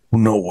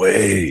 No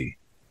way.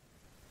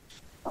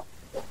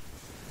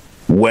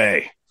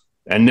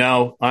 And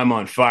now I'm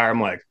on fire.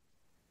 I'm like,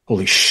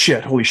 holy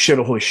shit.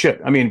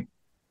 I mean,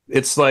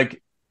 it's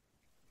like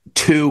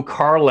 2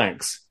 car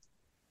lengths.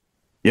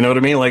 You know what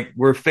I mean? Like,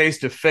 we're face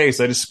to face.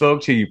 I just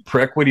spoke to you,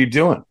 prick. What are you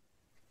doing?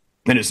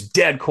 And it's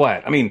dead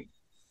quiet. I mean,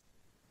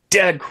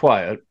 dead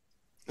quiet.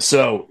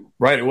 So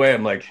right away,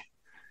 I'm like,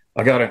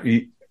 I got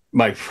to,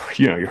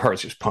 your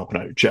heart's just pumping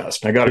out your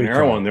chest. And I got an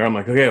arrow on there. I'm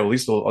like, okay, well, at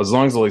least as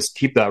long as I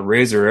keep that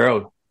razor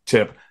arrow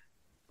tip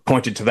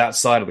pointed to that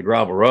side of the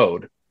gravel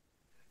road.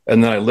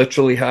 And then I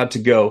literally had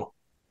to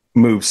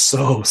move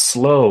so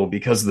slow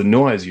because of the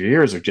noise. Your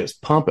ears are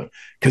just pumping.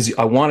 Because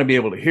I want to be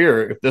able to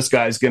hear if this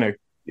guy's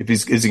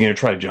is he going to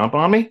try to jump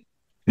on me?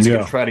 Is he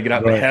going to try to get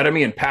up ahead of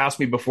me and pass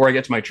me before I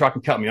get to my truck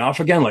and cut me off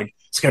again? Like,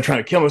 this guy trying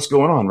to kill me. What's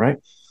going on, right?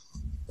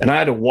 And I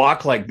had to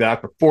walk like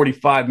that for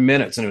 45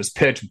 minutes, and it was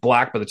pitch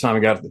black by the time I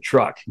got to the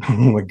truck. Oh,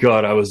 my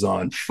God, I was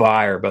on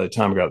fire by the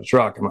time I got to the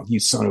truck. I'm like, you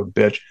son of a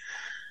bitch.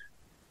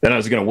 Then I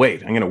was going to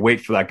wait. I'm going to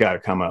wait for that guy to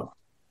come out.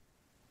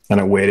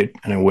 And I waited,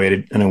 and I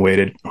waited, and I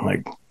waited. I'm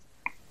like,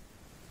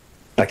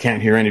 I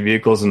can't hear any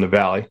vehicles in the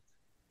valley,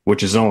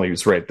 which is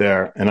it's right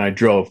there. And I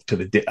drove to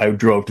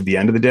the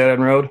end of the dead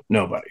end road.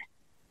 Nobody.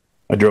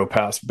 I drove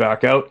past,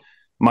 back out.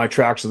 My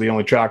tracks are the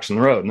only tracks on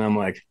the road. And I'm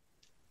like,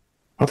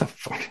 what the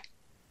fuck?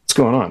 What's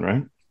going on,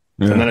 right?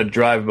 Yeah. And then I'd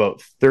drive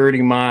about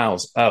 30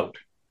 miles out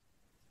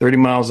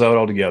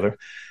altogether.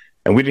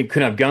 And we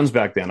couldn't have guns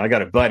back then. I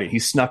got a buddy. He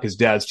snuck his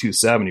dad's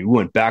 270. We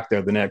went back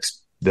there the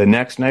next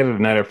night or the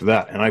night after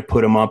that. And I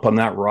put him up on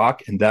that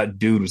rock. And that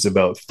dude was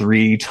about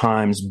 3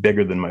 times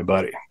bigger than my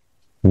buddy.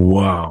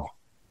 Wow.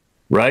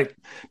 Right?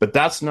 But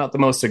that's not the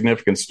most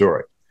significant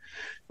story.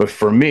 But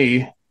for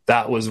me,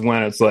 that was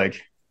when it's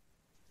like,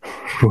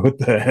 what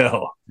the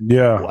hell?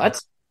 Yeah.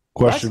 What?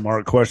 Question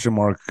mark.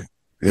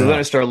 Yeah. So then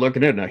I started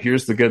looking at it. Now,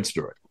 here's the good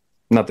story.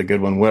 Not the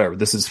good one, whatever.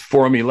 This is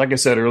for me. Like I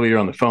said earlier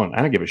on the phone,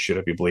 I don't give a shit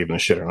if you believe in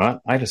this shit or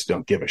not. I just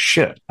don't give a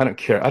shit. I don't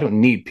care. I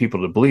don't need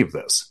people to believe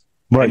this.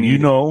 Right. You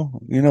know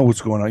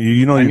what's going on.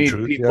 You know your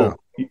truth. People,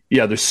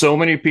 yeah, there's so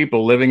many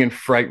people living in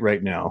fright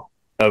right now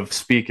of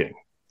speaking.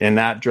 And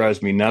that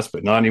drives me nuts,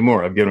 but not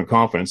anymore. I've given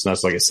confidence. And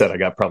that's, like I said, I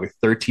got probably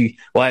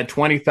I had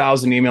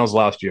 20,000 emails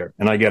last year,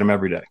 and I get them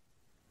every day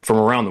from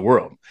around the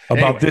world.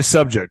 About this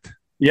subject.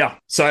 Yeah.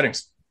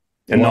 Sightings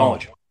and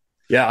knowledge.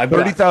 Yeah. I've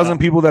 30,000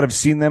 people that have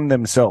seen them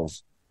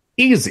themselves.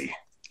 Easy.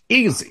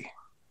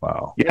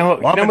 Wow.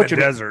 I'm in the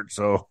desert,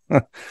 so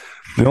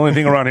the only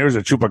thing around here is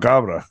a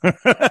chupacabra.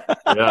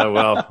 Yeah,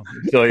 well, I'll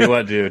tell you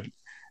what, dude.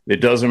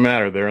 It doesn't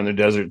matter. They're in the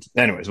desert.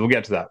 Anyways, we'll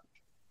get to that.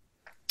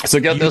 So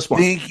get this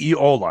one.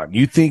 Hold on.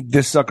 You think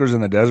this sucker's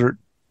in the desert?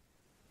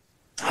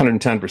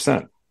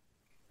 110%.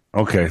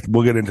 Okay,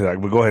 we'll get into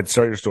that. But go ahead.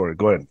 Start your story.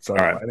 Go ahead. Sorry,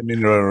 all right. I didn't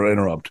mean to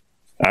interrupt.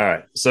 All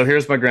right. So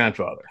here's my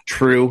grandfather.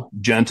 True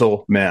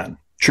gentleman.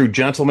 True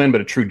gentleman,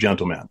 but a true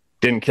gentleman.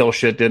 Didn't kill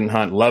shit, didn't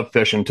hunt, loved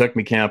fishing, took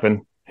me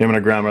camping. Him and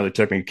a grandmother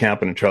took me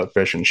camping and trout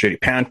fishing. Shit, he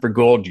panned for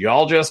gold,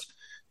 geologist.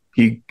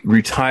 He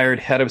retired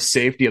head of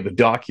safety at the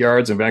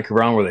dockyards in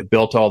Vancouver Island where they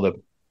built all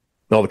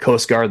the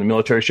Coast Guard and the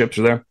military ships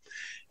are there.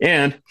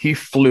 And he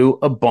flew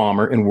a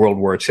bomber in World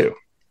War II,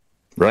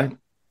 right?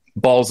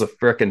 Balls of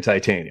frickin'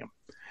 titanium.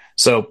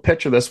 So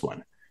picture this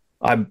one.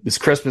 It's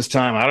Christmas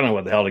time. I don't know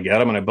what the hell to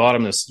get him. And I bought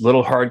him this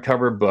little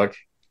hardcover book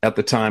at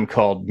the time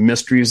called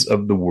Mysteries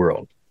of the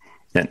World.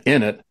 And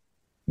in it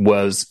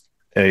was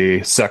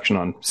a section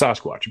on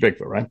Sasquatch,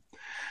 Bigfoot, right?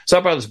 So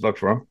I bought this book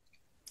for him.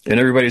 And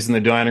everybody's in the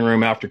dining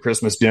room after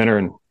Christmas dinner.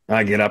 And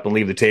I get up and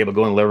leave the table,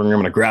 go in the living room,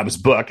 and I grab his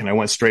book. And I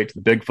went straight to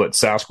the Bigfoot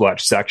Sasquatch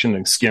section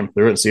and skimmed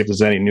through it and see if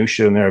there's any new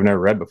shit in there I've never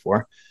read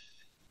before.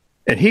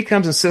 And he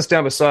comes and sits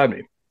down beside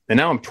me. And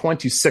now I'm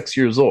 26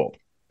 years old.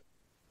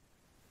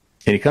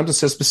 And he comes and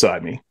sits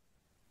beside me.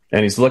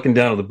 And he's looking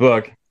down at the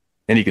book.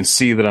 And you can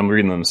see that I'm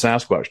reading on the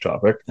Sasquatch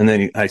topic. And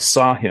then I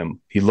saw him.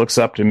 He looks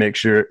up to make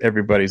sure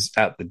everybody's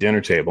at the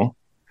dinner table.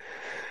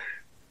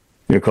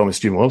 You call me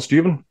Stephen. Well,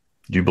 Stephen,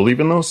 do you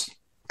believe in those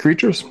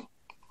creatures?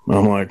 And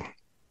I'm like,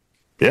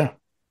 yeah,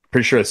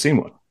 pretty sure I've seen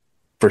one.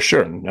 For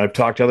sure. And I've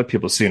talked to other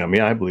people who've seen them.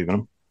 Yeah, I believe in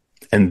them.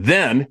 And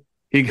then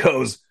he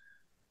goes,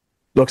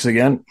 looks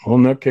again. Well,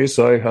 in that case,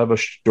 I have a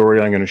story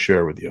I'm going to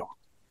share with you.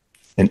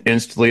 And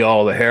instantly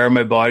all the hair on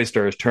my body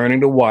starts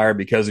turning to wire,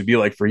 because it'd be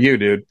like, for you,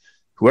 dude,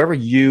 whoever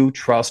you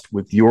trust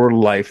with your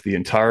life the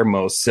entire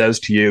most says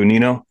to you,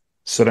 Nino,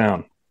 sit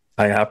down.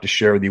 I have to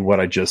share with you what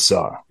I just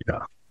saw.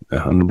 Yeah,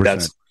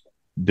 100%.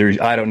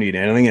 I don't need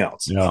anything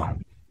else. Yeah.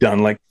 Done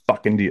like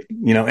fucking deal.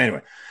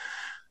 Anyway.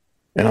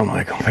 And I'm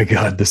like, oh my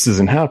God, this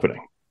isn't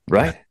happening.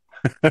 Right?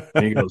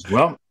 And he goes,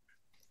 well,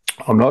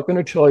 I'm not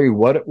going to tell you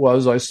what it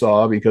was I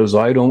saw because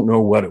I don't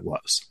know what it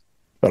was,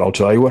 but I'll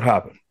tell you what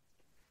happened.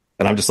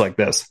 And I'm just like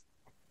this.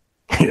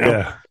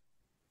 Yeah.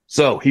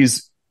 So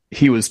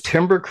he was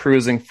timber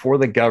cruising for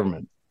the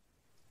government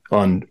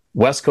on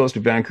west coast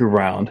of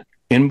Vancouver Island,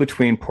 in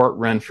between Port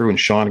Renfrew and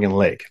Shawnigan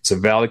Lake. It's a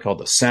valley called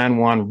the San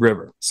Juan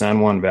River, San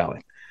Juan Valley.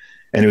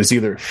 And it was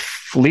either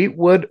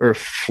Fleetwood or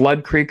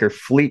Flood Creek or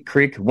Fleet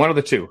Creek, one of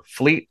the two.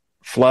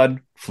 Fleetwood,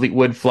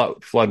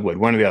 Floodwood,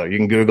 one or the other. You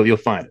can Google, you'll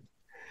find it.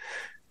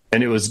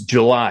 And it was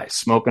July,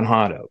 smoking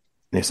hot out.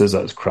 And he says,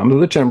 I was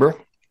crumbling the timber.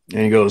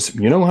 And he goes,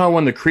 you know how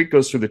when the creek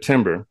goes through the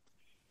timber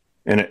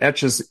and it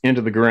etches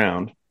into the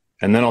ground,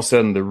 and then all of a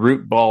sudden the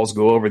root balls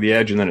go over the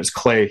edge, and then it's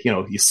clay,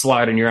 you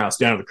slide in your ass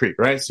down to the creek,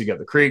 right? So you got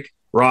the creek,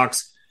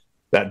 rocks,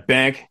 that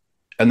bank,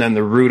 and then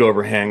the root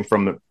overhang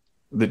from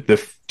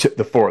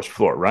the forest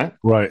floor, right?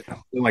 Right.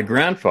 So my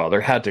grandfather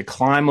had to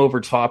climb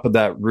over top of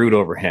that root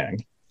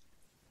overhang,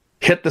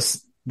 hit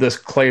this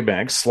clay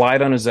bank,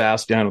 slide on his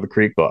ass down to the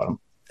creek bottom.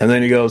 And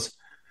then he goes,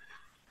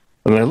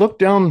 and I look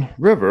down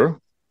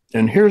river,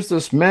 and here's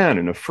this man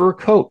in a fur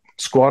coat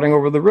squatting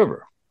over the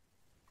river.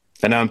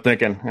 And I'm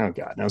thinking, oh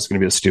God, now it's going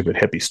to be a stupid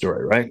hippie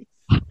story, right?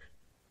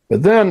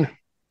 But then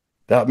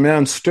that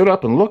man stood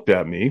up and looked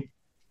at me,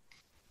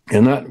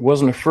 and that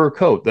wasn't a fur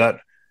coat. That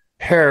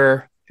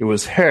hair, it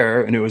was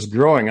hair, and it was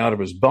growing out of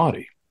his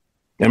body.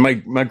 And my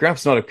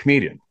grandpa's not a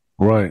comedian.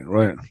 Right,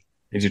 right.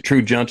 He's a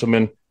true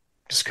gentleman,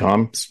 just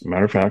calm, as a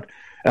matter of fact.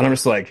 And I'm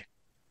just like,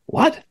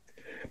 what?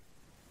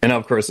 And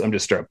of course, I'm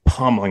just start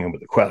pummeling him with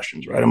the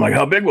questions, right? I'm like,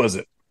 how big was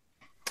it?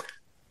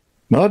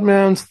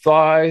 Mudman's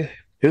thigh,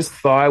 his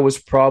thigh was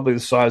probably the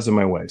size of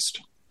my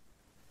waist.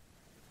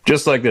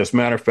 Just like this.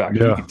 Matter of fact,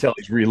 you can tell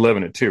he's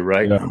reliving it too,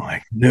 right? Yeah. I'm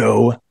like,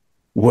 no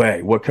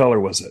way. What color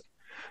was it?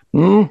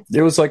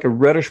 It was like a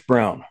reddish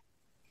brown.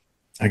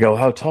 I go,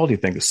 how tall do you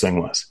think this thing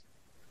was?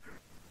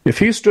 If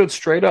he stood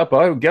straight up,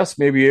 I would guess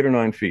maybe 8 or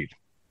 9 feet.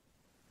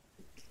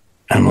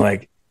 I'm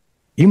like,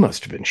 you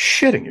must have been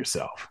shitting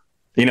yourself.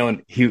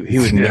 And he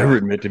would never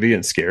admit to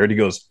being scared. He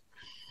goes,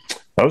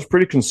 I was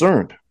pretty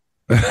concerned.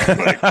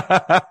 Like,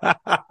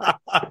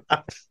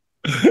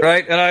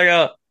 right? And I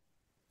go,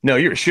 no,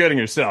 you were shitting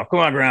yourself. Come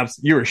on, Gramps.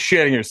 You were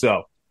shitting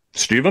yourself.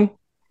 Stephen,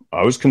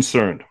 I was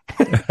concerned.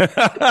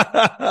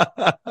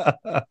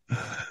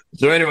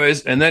 So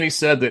anyways, and then he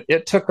said that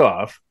it took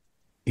off.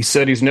 He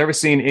said he's never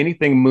seen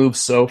anything move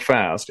so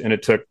fast, and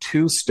it took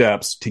 2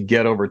 steps to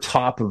get over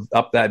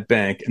up that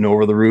bank and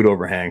over the root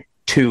overhang.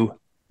 2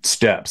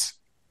 steps,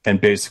 and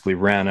basically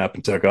ran up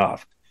and took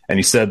off. And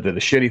he said that the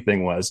shitty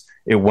thing was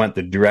it went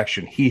the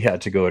direction he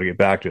had to go to get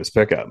back to his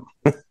pickup.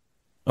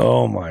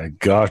 Oh my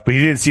gosh. But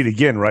he didn't see it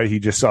again, right? He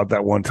just saw it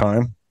that one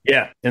time.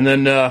 Yeah. And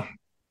then that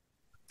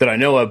I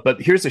know of,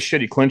 but here's a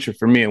shitty clincher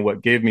for me and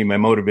what gave me my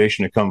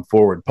motivation to come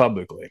forward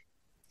publicly.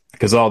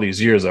 Because all these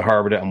years at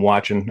Harvard, I'm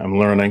watching, I'm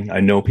learning. I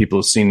know people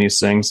have seen these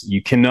things.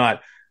 You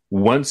cannot,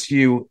 once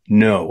you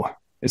know,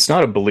 it's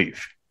not a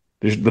belief.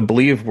 There's the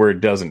belief where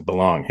it doesn't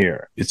belong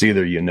here. It's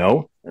either you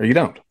know or you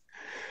don't.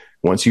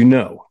 Once you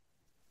know,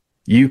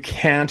 you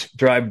can't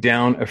drive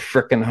down a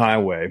frickin'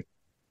 highway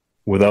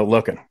without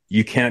looking.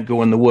 You can't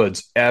go in the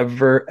woods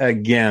ever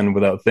again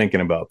without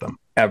thinking about them.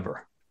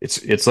 Ever.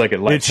 It's like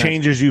it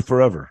changes you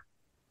forever.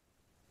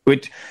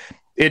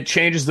 It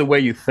changes the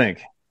way you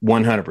think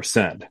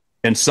 100%.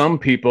 And some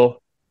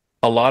people,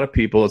 a lot of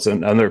people, it's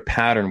another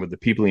pattern with the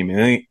people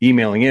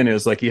emailing in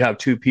is like you have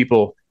 2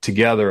 people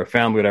together, a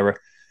family, whatever,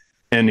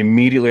 and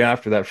immediately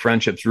after that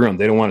friendship's ruined.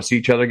 They don't want to see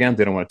each other again.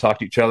 They don't want to talk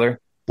to each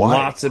other. Why?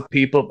 Lots of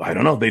people, I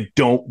don't know, they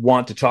don't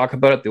want to talk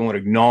about it. They want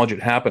to acknowledge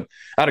it happened.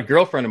 I had a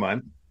girlfriend of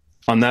mine,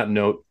 on that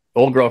note,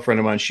 old girlfriend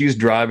of mine, she's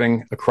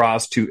driving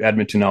across to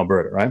Edmonton,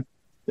 Alberta, right?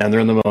 And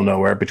they're in the middle of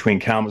nowhere between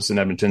Kamloops and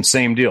Edmonton.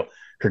 Same deal.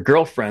 Her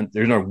girlfriend,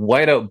 there's a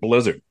whiteout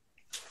blizzard.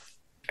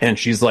 And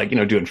she's like,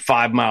 doing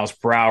 5 miles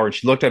per hour. And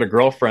she looked at her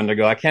girlfriend and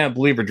go, I can't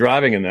believe we're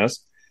driving in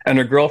this. And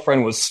her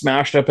girlfriend was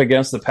smashed up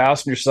against the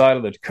passenger side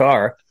of the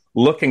car,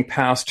 looking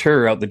past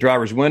her out the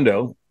driver's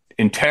window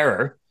in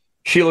terror.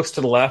 She looks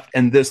to the left,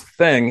 and this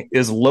thing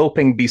is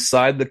loping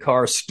beside the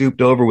car,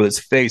 stooped over with its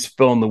face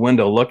filling the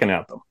window, looking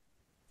at them.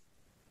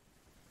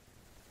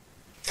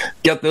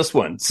 Get this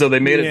one. So they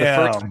made it the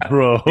first,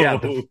 bro.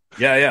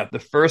 Yeah. The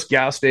first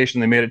gas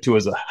station they made it to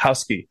was a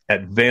Husky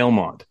at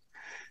Valemont.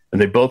 And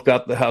they both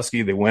got the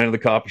Husky. They went to the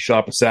coffee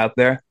shop and sat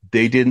there.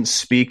 They didn't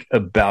speak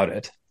about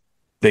it.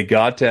 They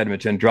got to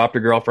Edmonton, dropped her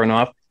girlfriend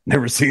off,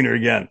 never seen her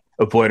again.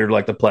 Avoided her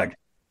like the plague.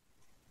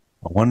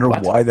 I wonder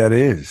why that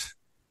is.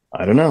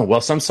 I don't know.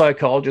 Well, some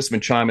psychologists have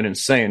been chiming in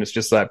saying it's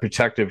just that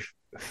protective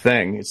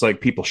thing. It's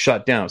like people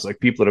shut down. It's like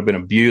people that have been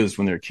abused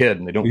when they're a kid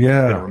and they don't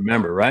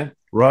remember, right?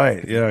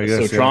 Right. Yeah. I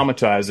guess, so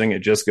traumatizing. It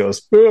just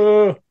goes,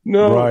 no.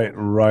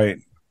 Right.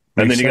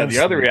 And then you got the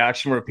other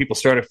reaction where people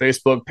start a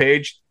Facebook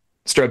page,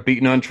 start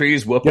beating on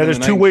trees, whooping. Yeah, there's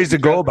two ways to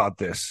go about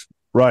this.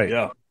 Right.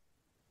 Yeah.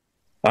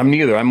 I'm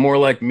neither. I'm more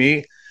like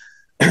me.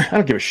 I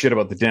don't give a shit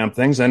about the damn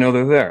things. I know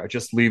they're there.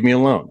 Just leave me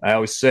alone. I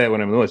always say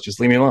when I'm in the woods,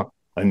 just leave me alone.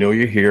 I know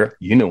you're here.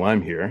 You know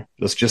I'm here.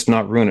 Let's just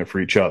not ruin it for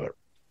each other.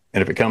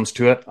 And if it comes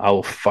to it, I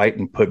will fight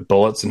and put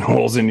bullets and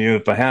holes in you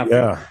if I have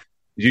to.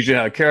 Usually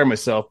I care of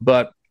myself,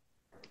 but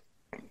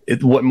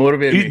what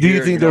motivated me. Do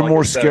you think they're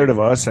more scared of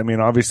us? I mean,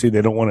 obviously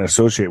they don't want to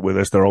associate with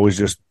us. They're always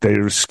just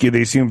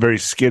they seem very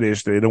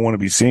skittish. They don't want to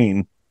be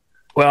seen.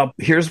 Well,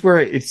 here's where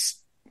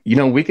it's,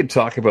 we could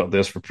talk about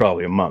this for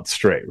probably a month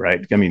straight,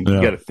 right? I mean,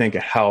 you got to think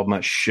of how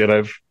much shit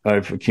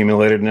I've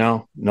accumulated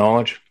now,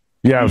 knowledge.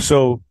 Yeah.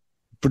 So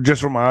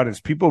just for my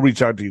audience, people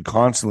reach out to you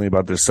constantly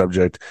about this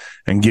subject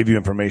and give you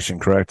information,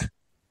 correct?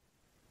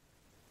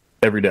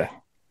 Every day.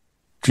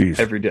 Jeez.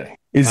 Every day.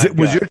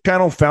 Was your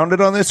channel founded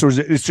on this, or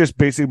it's just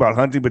basically about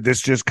hunting, but this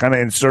just kind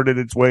of inserted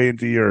its way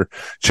into your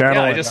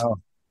channel? I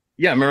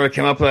remember I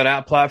came up with that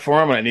app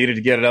platform and I needed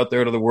to get it out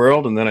there to the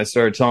world. And then I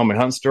started telling my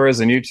hunt stories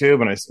on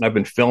YouTube, and I've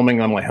been filming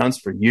on my hunts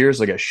for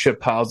years. I got shit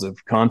piles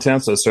of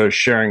content. So I started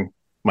sharing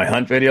my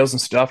hunt videos and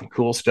stuff and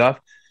cool stuff.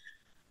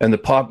 And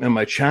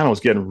my channel was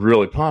getting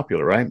really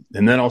popular, right?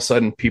 And then all of a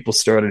sudden people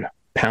started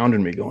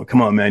pounding me going,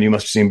 come on, man, you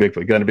must have seen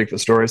Bigfoot. You got any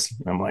Bigfoot stories?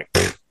 And I'm like,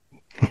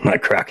 I'm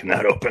not cracking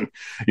that open.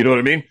 You know what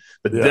I mean?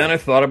 But then I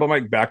thought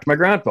about back to my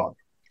grandfather.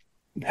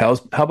 How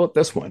about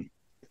this one?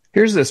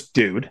 Here's this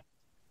dude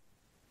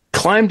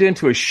climbed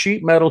into a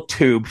sheet metal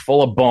tube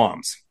full of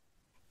bombs,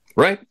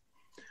 right?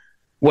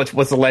 What's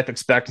the life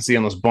expectancy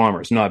on those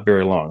bombers? Not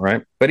very long,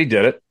 right? But he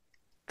did it.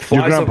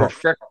 You're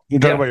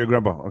talking about your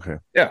grandpa. Okay.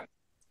 Yeah.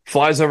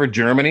 Flies over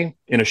Germany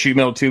in a sheet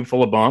metal tube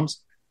full of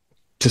bombs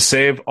to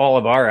save all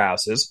of our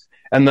asses.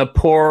 And the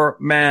poor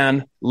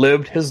man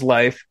lived his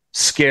life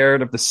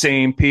scared of the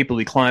same people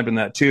he climbed in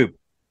that tube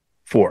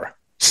for.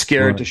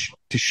 Scared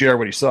to share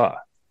what he saw.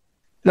 Doesn't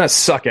that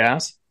suck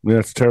ass? Yeah,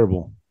 it's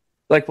terrible.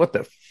 Like, what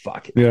the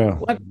fuck? Yeah.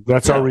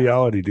 That's our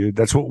reality, dude.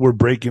 That's what we're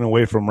breaking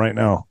away from right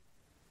now.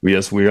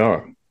 Yes, we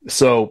are.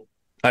 So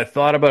I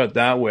thought about it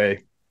that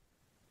way.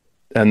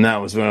 And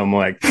that was when I'm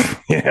like,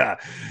 yeah,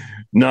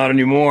 not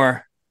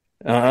anymore.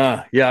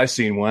 Yeah, I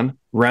seen one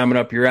ramming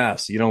up your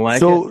ass. You don't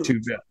like it?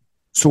 Too bad.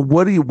 So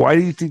why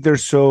do you think they're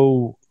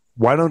so,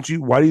 why do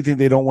you think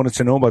they don't want us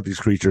to know about these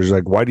creatures?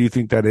 Like, why do you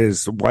think that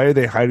is? Why are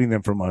they hiding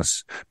them from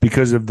us?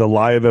 Because of the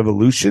lie of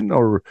evolution,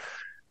 or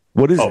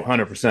what is it?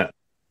 100%.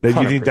 That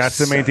you think that's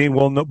the main thing?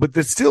 Well, no, but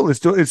it's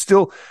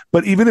still,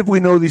 but even if we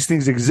know these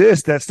things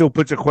exist, that still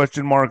puts a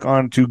question mark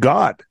onto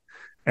God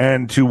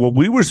and to what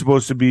we were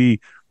supposed to be,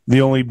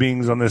 the only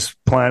beings on this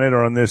planet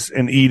or on this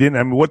in Eden.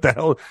 I mean, what the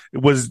hell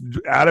was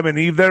Adam and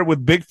Eve there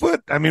with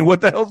Bigfoot? I mean, what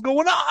the hell's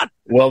going on?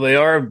 Well, they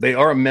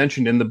are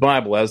mentioned in the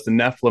Bible as the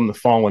Nephilim, the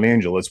fallen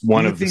angel. It's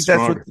one of the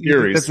stronger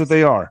theories. That's what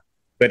they are.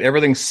 But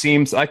everything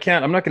seems,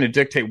 I'm not going to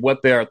dictate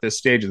what they are at this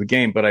stage of the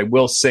game, but I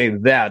will say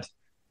that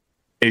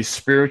a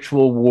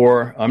spiritual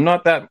war, I'm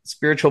not that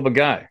spiritual of a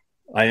guy.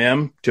 I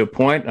am to a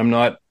point. I'm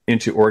not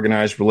into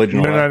organized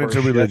religion. You're not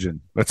into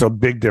religion. That's a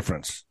big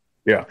difference.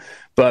 Yeah.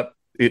 But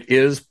it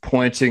is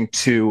pointing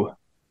to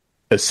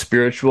a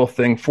spiritual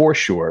thing for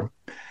sure.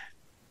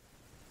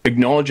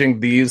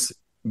 Acknowledging these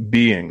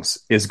beings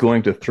is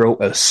going to throw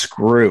a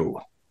screw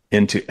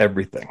into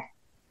everything.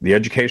 The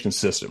education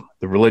system,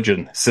 the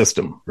religion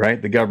system,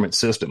 right? The government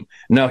system.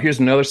 Now, here's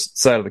another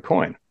side of the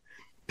coin.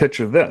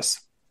 Picture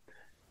this.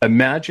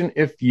 Imagine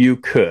if you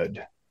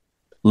could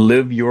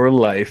live your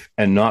life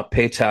and not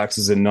pay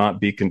taxes and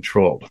not be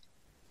controlled.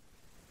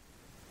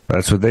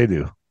 That's what they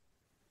do.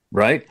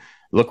 Right?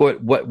 Look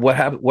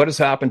what has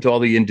happened to all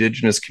the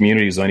indigenous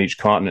communities on each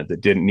continent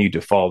that didn't need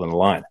to fall in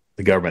line.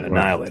 The government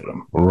annihilated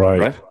them.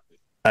 Right?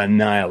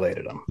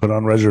 Annihilated them. Put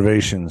on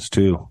reservations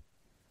too.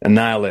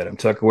 Annihilate them.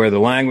 Took away their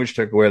language,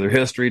 took away their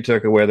history,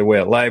 took away their way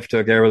of life,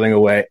 took everything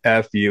away.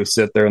 F you,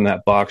 sit there in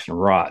that box and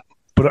rot.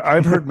 But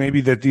I've heard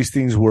maybe that these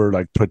things were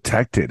like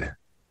protected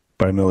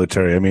by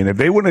military. I mean, if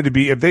they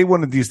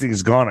wanted these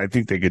things gone, I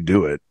think they could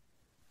do it.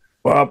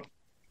 Well,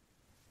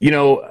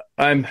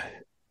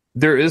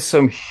 there is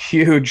some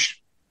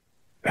huge,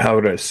 how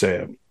would I say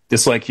it?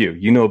 It's like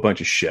you know a bunch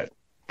of shit,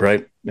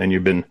 right?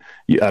 And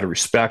out of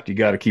respect, you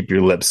got to keep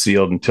your lips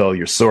sealed until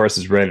your source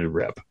is ready to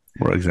rip.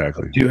 Well,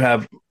 exactly. You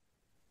have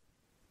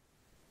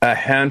a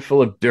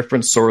handful of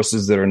different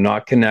sources that are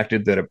not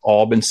connected that have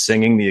all been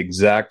singing the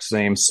exact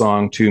same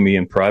song to me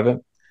in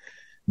private.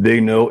 They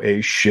know a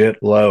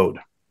shitload,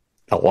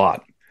 a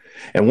lot.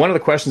 And one of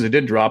the questions I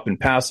did drop in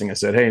passing, I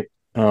said, hey,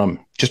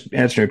 just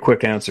answering a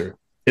quick answer.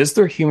 Is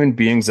there human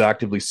beings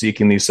actively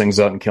seeking these things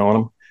out and killing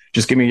them?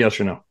 Just give me a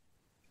yes or no.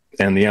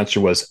 And the answer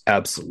was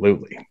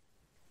absolutely.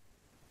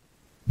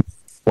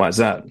 Why is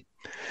that?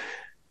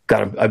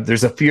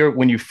 There's a fear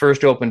when you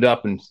first opened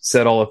up and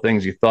said all the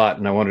things you thought,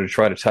 and I wanted to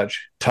try to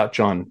touch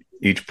on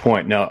each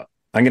point. Now,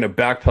 I'm going to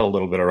backpedal a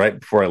little bit, all right,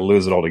 before I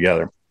lose it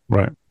altogether.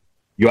 Right.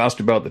 You asked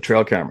about the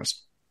trail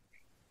cameras,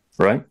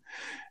 right?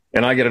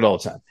 And I get it all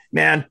the time.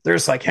 Man,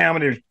 there's like how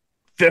many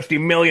 50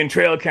 million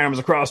trail cameras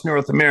across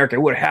North America? I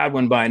would have had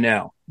one by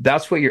now.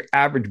 That's what your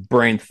average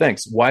brain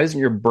thinks. Why isn't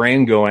your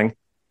brain going,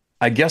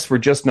 I guess we're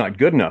just not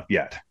good enough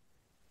yet?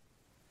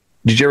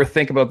 Did you ever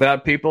think about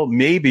that, people?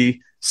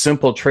 Maybe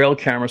simple trail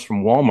cameras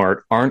from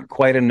Walmart aren't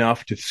quite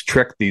enough to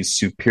trick these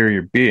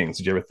superior beings.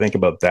 Did you ever think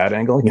about that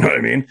angle? You know what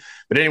I mean?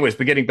 But anyways,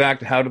 but getting back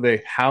to how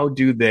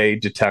do they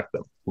detect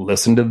them?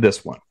 Listen to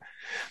this one.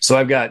 So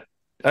I've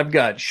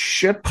got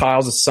shit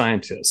piles of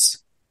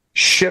scientists,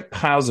 shit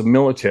piles of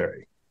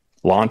military,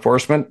 law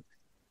enforcement.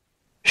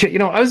 Shit, you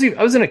know, I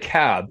was in a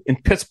cab in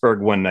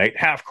Pittsburgh one night,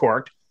 half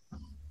corked,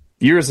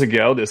 years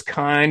ago. This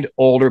kind,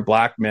 older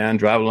black man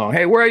driving along.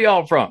 Hey, where are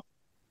y'all from?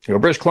 I go,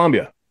 British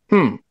Columbia.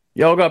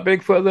 Y'all got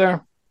Bigfoot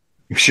there?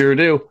 You sure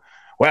do.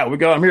 Wow, we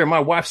got him here. My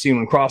wife's seen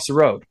him cross the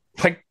road.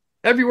 Like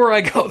everywhere I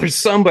go, there's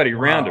somebody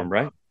random,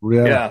 right?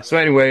 Yeah. So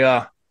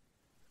anyway,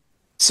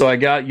 so I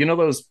got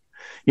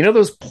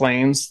those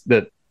planes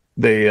that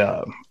they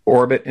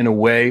orbit in a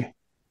way,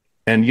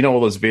 and you know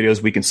all those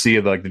videos we can see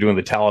of like they're doing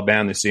the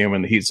Taliban. They see them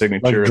in the heat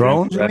signature. Like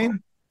drones, you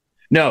mean?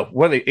 No,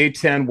 what are they?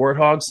 A-10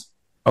 Warthogs.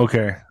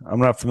 Okay, I'm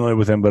not familiar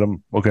with them, but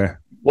I'm okay.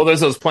 Well, there's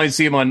those planes.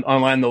 See them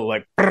online. They'll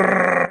like.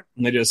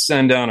 And they just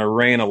send down a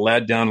rain of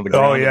lead down to the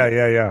ground. Oh,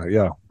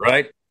 yeah.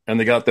 Right? And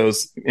they got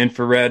those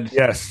infrared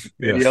videos.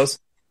 Yes.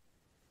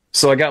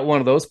 So I got one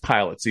of those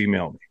pilots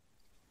email me.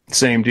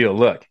 Same deal.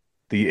 Look,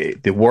 the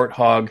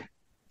Warthog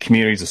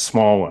community is a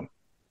small one.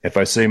 If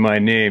I say my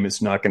name,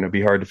 it's not going to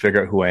be hard to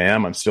figure out who I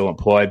am. I'm still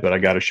employed, but I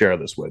got to share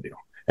this with you.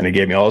 And he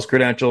gave me all his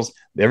credentials.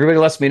 Everybody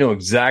lets me know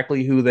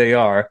exactly who they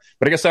are.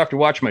 But I guess after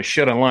watching my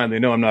shit online, they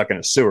know I'm not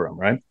going to sue them,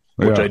 right?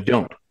 Which I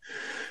don't.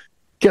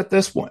 Get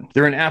this one.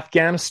 They're in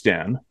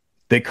Afghanistan.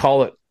 They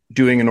call it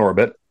doing an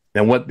orbit.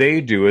 And what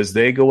they do is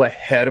they go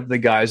ahead of the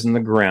guys in the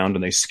ground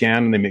and they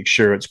scan and they make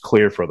sure it's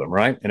clear for them,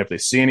 right? And if they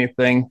see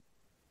anything,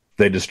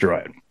 they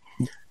destroy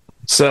it.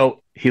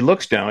 So he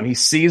looks down, he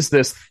sees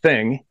this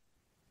thing,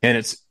 and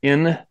it's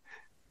in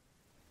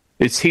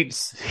its heat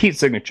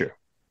signature.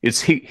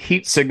 It's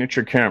heat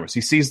signature cameras.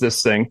 He sees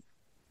this thing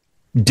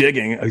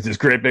digging this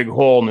great big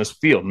hole in this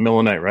field in the middle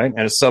of the night, right?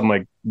 And it's something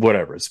like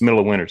whatever. It's middle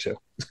of winter too.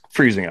 It's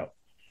freezing out.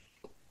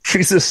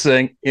 Sees this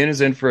thing in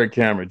his infrared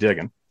camera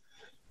digging,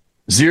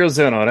 zeroes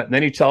in on it, and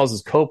then he tells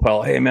his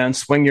co-pilot, hey man,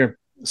 swing your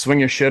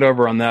shit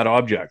over on that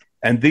object.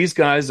 And these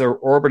guys are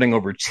orbiting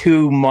over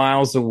 2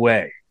 miles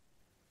away.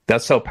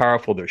 That's how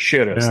powerful their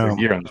shit is. Their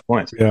gear on these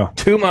planes. Yeah.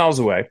 2 miles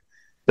away.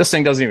 This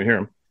thing doesn't even hear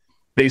him.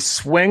 They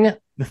swing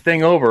the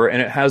thing over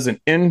and it has an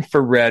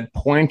infrared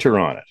pointer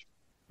on it,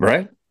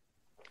 right?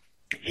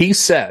 He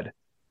said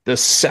the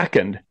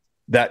second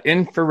that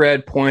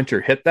infrared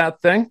pointer hit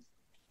that thing,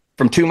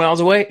 from 2 miles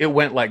away, it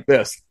went like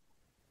this.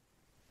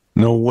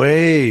 No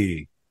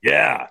way.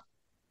 Yeah.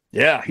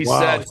 He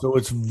said. So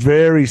it's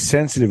very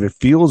sensitive. It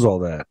feels all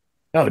that.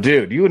 Oh,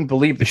 dude, you wouldn't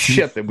believe the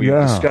shit that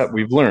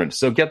we've learned.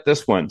 So get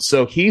this one.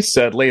 So he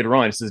said later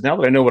on, he says, now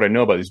that I know what I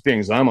know about these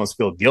beings, I almost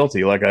feel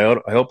guilty. Like I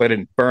hope I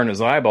didn't burn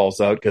his eyeballs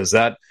out because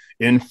that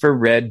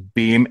infrared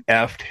beam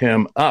effed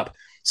him up.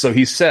 So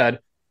he said,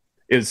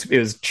 he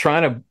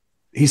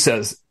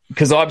says,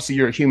 because obviously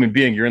you're a human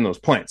being, you're in those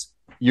planes.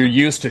 You're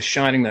used to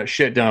shining that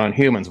shit down on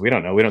humans. We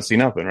don't know. We don't see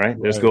nothing,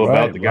 right? They just go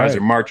about. The guys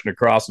are marching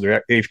across with their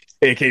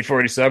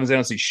AK-47s. They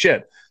don't see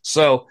shit.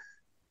 So,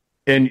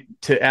 and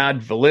to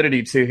add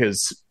validity to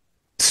his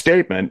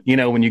statement, you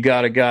know, when you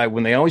got a guy,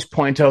 when they always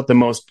point out the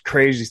most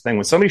crazy thing,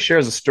 when somebody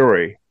shares a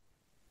story,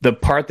 the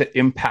part that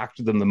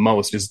impacted them the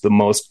most is the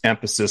most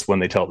emphasis when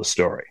they tell the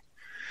story.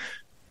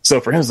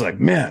 So for him, it's like,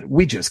 man,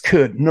 we just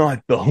could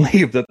not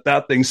believe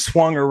that thing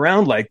swung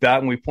around like that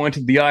when we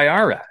pointed the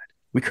IR at it.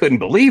 We couldn't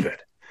believe it.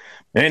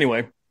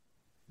 Anyway,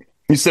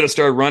 he said it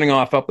started running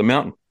off up the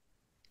mountain.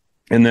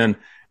 And then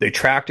they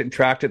tracked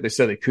it. They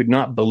said they could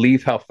not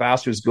believe how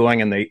fast it was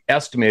going, and they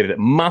estimated it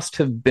must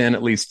have been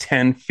at least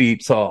 10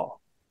 feet tall.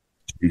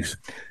 Jeez.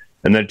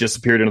 And then it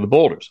disappeared into the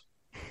boulders.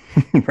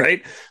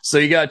 Right? So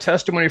you got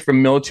testimony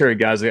from military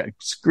guys,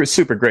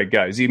 super great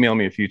guys. Emailed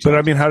me a few times. But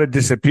I mean, how did it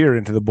disappear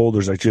into the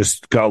boulders? Like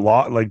just got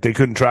lost? Like they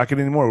couldn't track it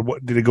anymore?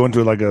 What, did it go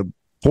into like a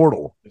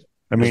portal?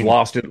 I mean,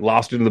 lost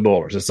into the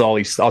boulders. That's all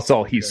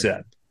he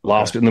said.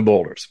 Lost it in the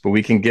boulders, but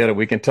we can get it.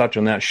 We can touch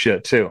on that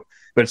shit too.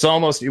 But it's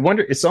almost,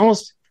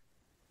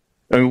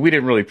 I mean, we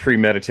didn't really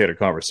premeditate a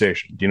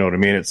conversation. Do you know what I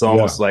mean? It's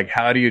almost like,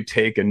 how do you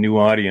take a new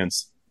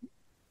audience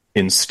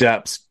in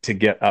steps to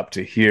get up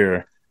to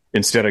here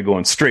instead of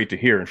going straight to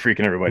here and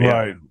freaking everybody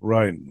out?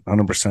 Right.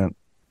 100%.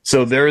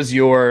 So there's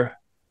your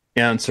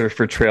answer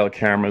for trail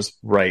cameras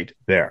right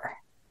there.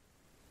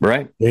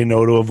 Right? They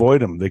know to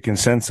avoid them. They can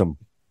sense them.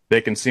 They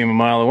can see them a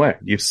mile away.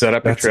 You've set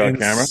up a trail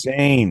camera.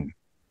 Insane.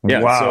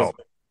 Yeah. Wow.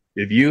 So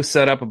if you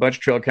set up a bunch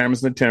of trail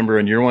cameras in the timber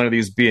and you're one of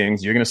these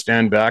beings, you're going to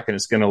stand back and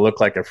it's going to look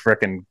like a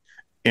freaking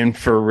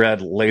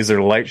infrared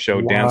laser light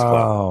show dance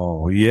club.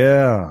 Oh,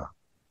 yeah.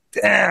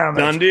 Damn.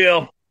 Done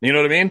deal. You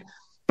know what I mean?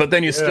 But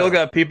then you still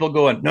got people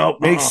going, no.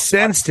 Makes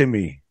sense to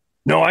me.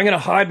 No, I'm going to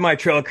hide my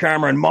trail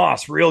camera in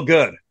moss real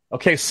good.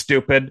 Okay,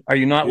 stupid. Are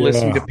you not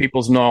listening to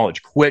people's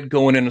knowledge? Quit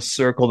going in a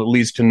circle that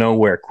leads to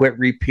nowhere. Quit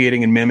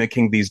repeating and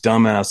mimicking these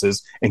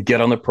dumbasses and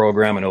get on the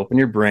program and open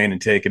your brain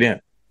and take it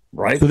in.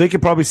 Right? So they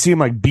could probably see them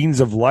like beams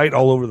of light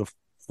all over the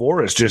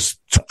forest, just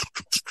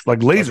like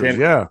lasers.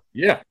 Okay.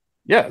 Yeah.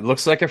 It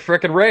looks like a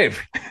freaking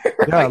rave.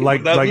 Yeah,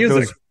 like music.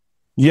 those.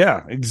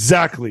 Yeah,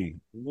 exactly.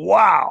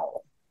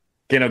 Wow.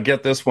 Okay, now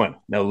get this one.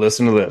 Now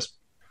listen to this.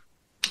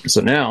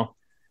 So now,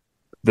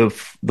 the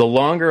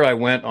longer I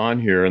went on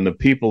here, and the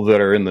people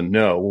that are in the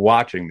know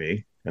watching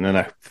me, and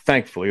then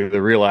thankfully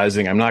they're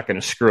realizing I'm not going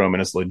to screw them,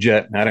 and it's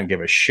legit, and I don't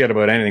give a shit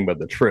about anything but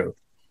the truth.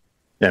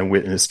 And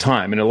witness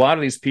time, and a lot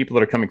of these people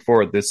that are coming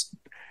forward,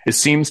 it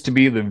seems to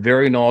be the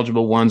very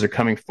knowledgeable ones are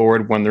coming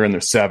forward when they're in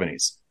their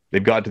 70s.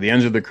 They've got to the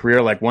end of their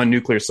career. Like one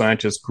nuclear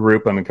scientist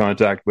group I'm in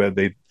contact with,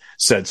 they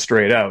said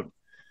straight out,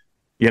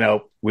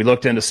 we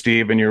looked into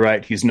Steve, and you're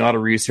right, he's not a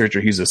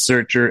researcher, he's a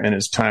searcher, and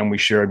it's time we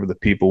shared with the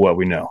people what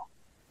we know.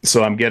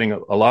 So I'm getting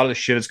a lot of the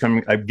shit is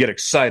coming. I get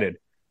excited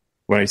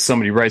when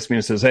somebody writes me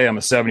and says, hey, I'm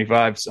a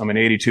 75, I'm an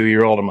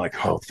 82-year-old. I'm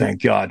like, oh,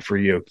 thank God for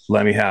you.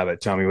 Let me have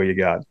it. Tell me what you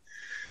got.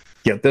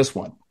 Get this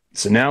one.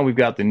 So now we've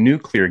got the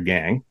nuclear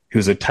gang,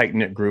 who's a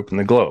tight-knit group in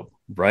the globe,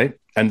 right?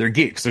 And they're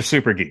geeks. They're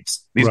super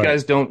geeks. These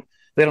guys don't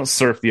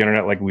surf the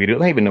internet like we do. They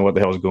don't even know what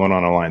the hell is going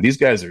on online. These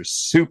guys are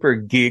super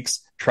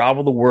geeks,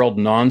 travel the world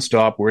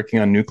nonstop, working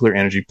on nuclear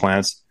energy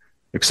plants,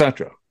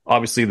 etc.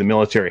 Obviously, the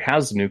military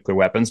has nuclear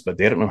weapons, but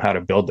they don't know how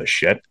to build this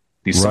shit.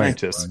 These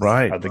scientists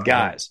are the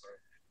guys.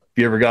 If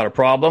you ever got a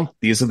problem,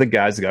 these are the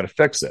guys that got to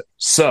fix it.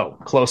 So,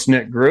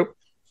 close-knit group,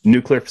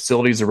 nuclear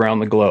facilities around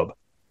the globe.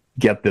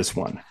 Get this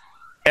one.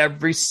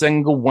 Every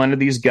single one of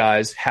these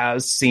guys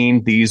has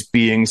seen these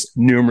beings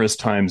numerous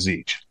times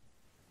each.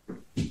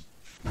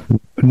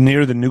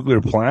 Near the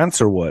nuclear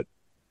plants or what?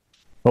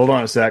 Hold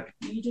on a sec.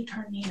 You need to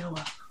turn Nino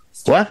up.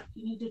 What?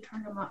 You need to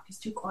turn him up. He's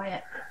too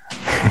quiet.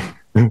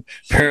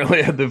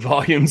 Apparently the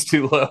volume's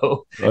too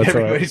low. That's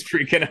everybody's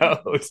freaking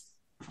out.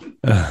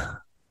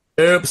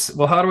 Oops.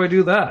 Well, how do I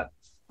do that?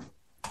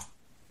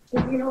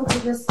 You know, to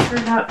just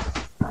turn up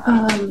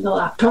the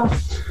laptop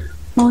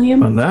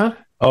volume. On that?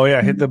 Oh,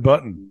 yeah. Hit the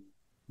button.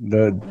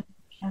 I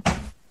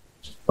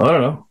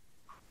don't know.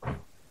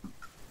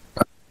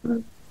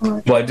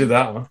 Well, I did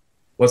that one.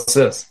 What's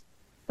this?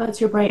 That's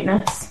your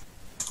brightness.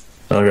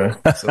 Okay.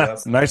 So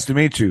that's nice to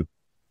meet you.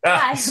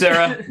 Hi.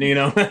 Sarah,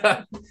 Nino.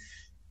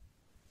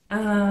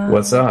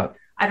 What's that?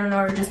 I don't know,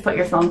 or just put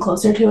your phone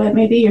closer to it,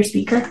 maybe, your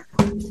speaker.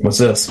 What's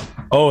this?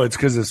 Oh, it's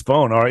because it's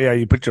phone. All right, yeah,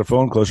 you put your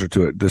phone closer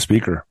to it, the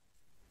speaker.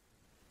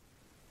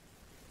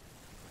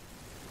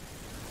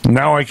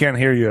 Now I can't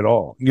hear you at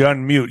all. You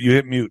unmute. You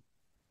hit mute.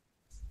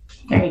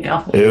 There you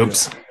go.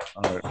 Oops.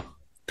 All right.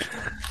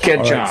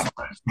 Good job.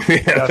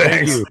 Right. Yeah,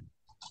 thank you.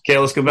 Okay,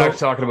 let's go back to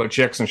talking about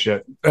chicks and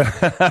shit.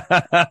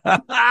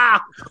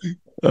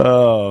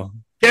 Oh.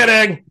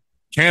 Kidding.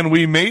 Can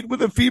we mate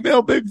with a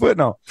female Bigfoot?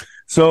 No.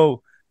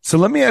 So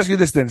let me ask you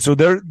this then. So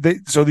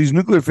so these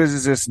nuclear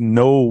physicists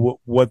know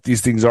what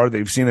these things are.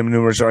 They've seen them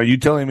numerous. Are you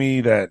telling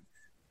me that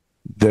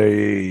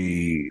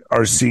they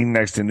are seen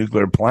next to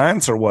nuclear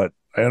plants or what?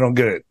 I don't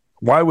get it.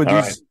 Why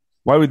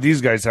would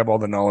these guys have all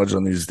the knowledge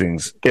on these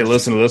things? Okay,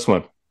 listen to this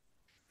one.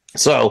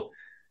 So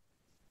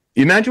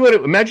imagine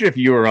if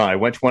you or I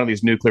went to one of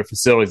these nuclear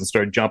facilities and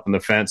started jumping the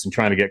fence and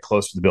trying to get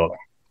close to the building.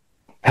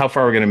 How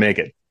far are we going to make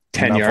it?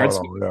 10 yards?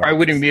 I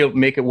wouldn't be able to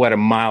make it, a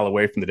mile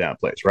away from the damn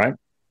place, right?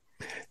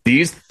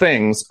 These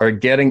things are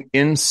getting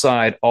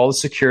inside all the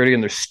security,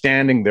 and they're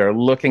standing there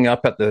looking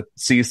up at the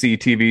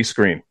CCTV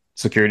screen,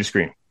 security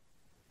screen,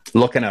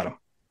 looking at them.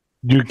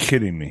 You're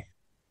kidding me.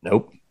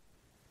 Nope.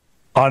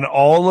 On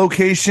all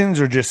locations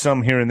or just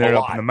some here and there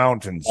up in the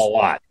mountains? A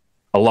lot.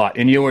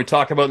 And we're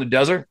talking about in the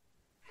desert?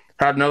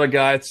 Had another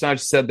guy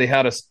said they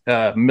had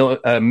a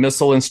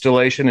missile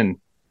installation in,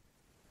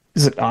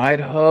 is it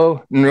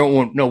Idaho? No,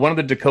 one of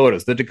the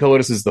Dakotas. The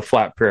Dakotas is the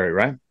flat prairie,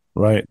 right?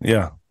 Right,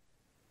 yeah.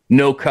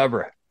 No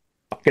cover.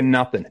 Fucking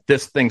nothing.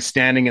 This thing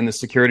standing in the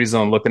security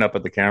zone looking up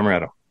at the camera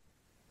at him.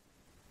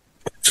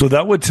 So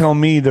that would tell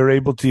me they're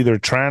able to either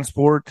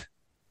transport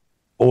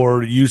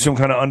or use some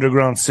kind of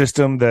underground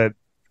system that,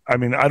 I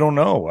don't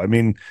know.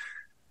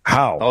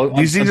 How?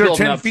 These things are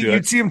 10 feet.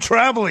 You'd see them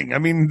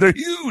traveling. They're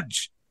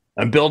huge.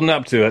 I'm building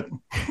up to it.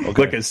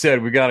 Okay. Like I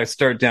said, we got to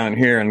start down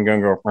here and go.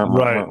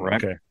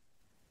 Right. Okay.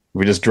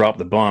 We just drop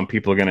the bomb.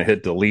 People are going to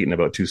hit delete in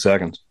about 2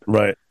 seconds.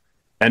 Right.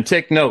 And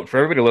take note, for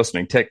everybody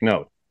listening, take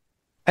note.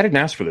 I didn't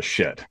ask for this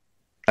shit.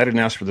 I didn't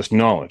ask for this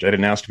knowledge. I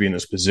didn't ask to be in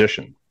this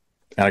position.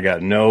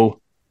 And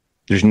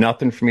there's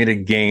nothing for me to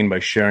gain by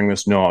sharing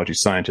this knowledge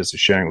these scientists are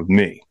sharing with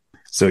me.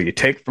 So you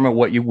take from it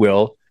what you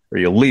will, or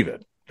you leave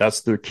it.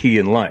 That's the key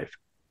in life.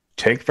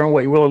 Take from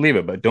what you will or leave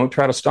it, but don't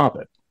try to stop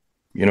it.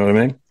 You know what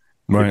I mean?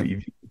 Right.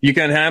 If you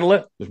can handle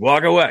it, just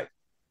walk away.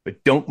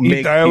 But don't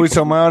make I always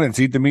tell my audience,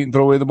 eat the meat and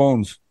throw away the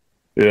bones.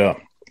 Yeah.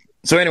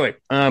 So anyway,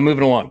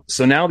 moving along.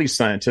 So now these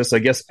scientists, I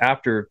guess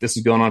after this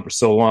has gone on for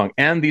so long,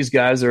 and these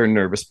guys are a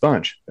nervous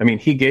bunch.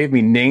 He gave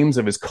me names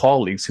of his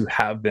colleagues who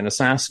have been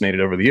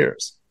assassinated over the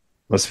years.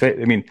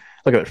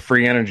 look at it,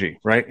 free energy,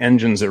 right?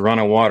 Engines that run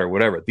on water,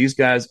 whatever. These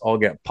guys all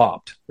get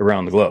popped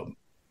around the globe.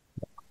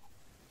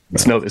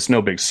 It's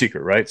no big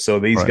secret, right? So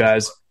these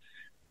guys,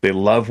 they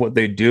love what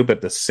they do, but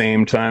at the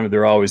same time,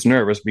 they're always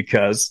nervous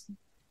because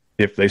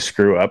if they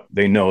screw up,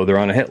 they know they're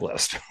on a hit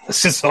list.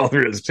 That's just all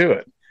there is to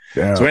it.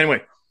 Yeah. So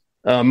anyway,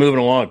 moving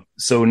along.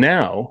 So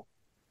now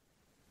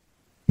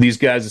these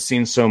guys have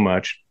seen so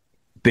much.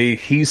 So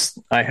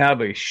one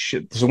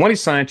of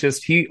these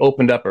scientists, he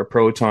opened up a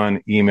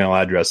Proton email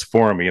address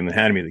for me and then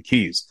handed me the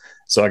keys.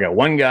 So I got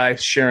one guy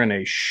sharing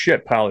a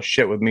shit pile of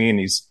shit with me, and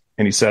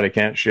he said I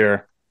can't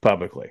share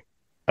publicly.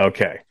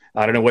 Okay.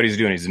 I don't know what he's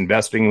doing. He's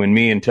investing in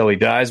me until he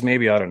dies,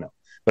 maybe. I don't know.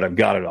 But I've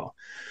got it all.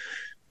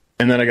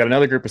 And then I got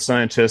another group of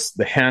scientists.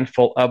 The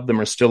handful of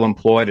them are still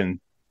employed, and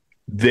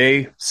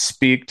they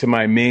speak to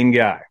my main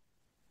guy.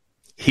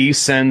 He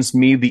sends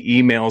me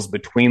the emails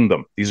between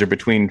them. These are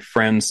between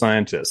friend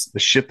scientists. The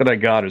shit that I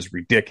got is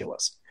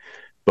ridiculous.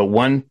 But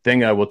one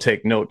thing I will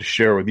take note to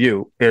share with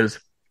you is,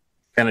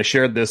 and I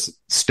shared this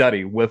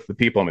study with the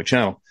people on my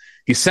channel,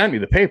 he sent me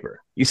the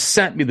paper. He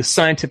sent me the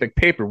scientific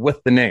paper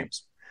with the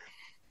names.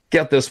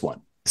 Get this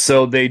one.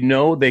 So they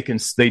know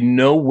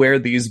where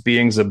these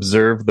beings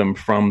observe them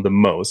from the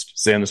most,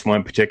 say in this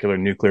one particular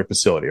nuclear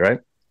facility, right?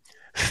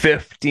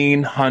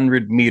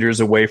 1,500 meters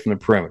away from the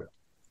perimeter.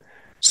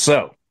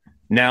 So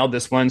now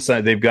this one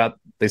side, they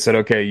said,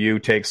 okay, you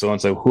take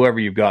so-and-so, whoever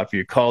you've got for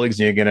your colleagues,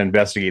 and you're going to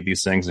investigate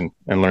these things and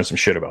learn some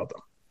shit about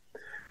them.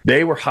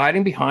 They were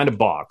hiding behind a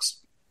box.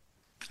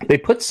 They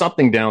put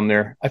something down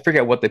there. I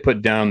forget what they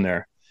put down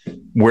there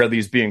where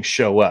these beings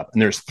show up.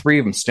 And there's 3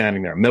 of them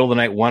standing there, middle of the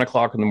night, 1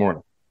 o'clock in the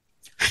morning,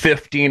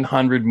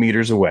 1,500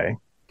 meters away.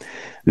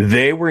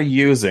 They were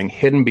using,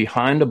 hidden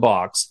behind a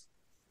box,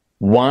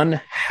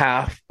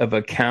 1/2 of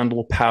a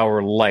candle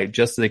power light,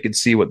 just so they could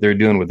see what they're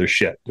doing with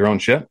their own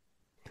shit.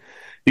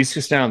 These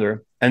two stand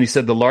there, and he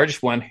said the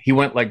largest one, he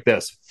went like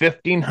this,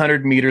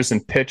 1,500 meters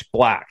in pitch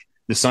black.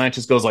 The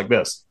scientist goes like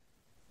this.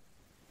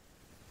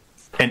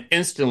 And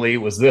instantly it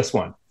was this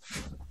one.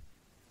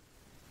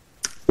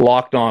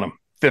 Locked on him,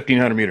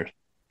 1,500 meters,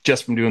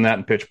 just from doing that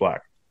in pitch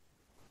black.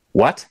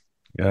 What?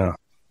 Yeah.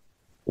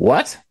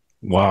 What?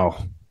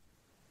 Wow.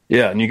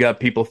 Yeah, and you got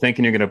people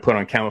thinking you're going to put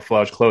on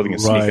camouflage clothing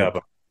and sneak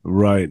up.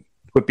 Right.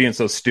 Quit being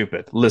so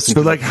stupid. Listen.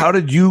 So, how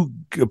did you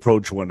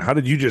approach one? How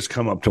did you just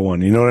come up to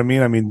one? You know what I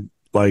mean? I mean,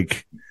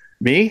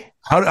 me?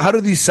 How do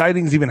these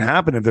sightings even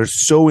happen if they're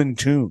so in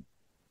tune?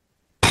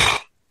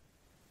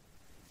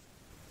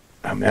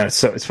 Oh, man,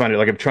 it's funny.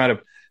 I'm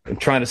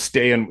trying to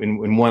stay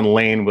in one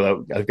lane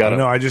without. I've got.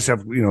 No, I just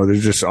have.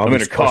 There's just. I'm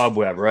in a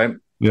cobweb, right?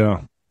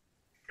 Yeah.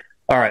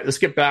 All right, let's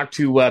get back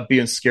to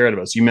being scared of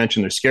us. You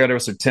mentioned they're scared of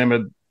us, they're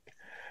timid.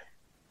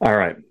 All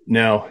right,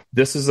 now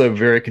this is a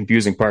very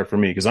confusing part for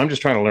me because I'm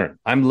just trying to learn.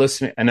 I'm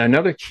listening, and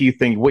another key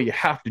thing, what you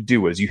have to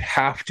do is you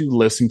have to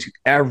listen to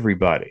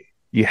everybody.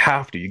 You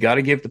have to. You got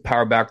to give the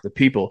power back to the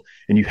people,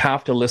 and you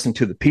have to listen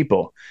to the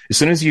people. As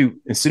soon as you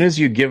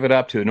give it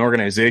up to an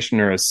organization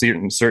or a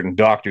certain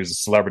doctor who's a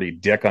celebrity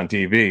dick on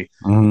TV,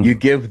 you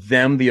give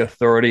them the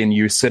authority, and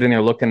you're sitting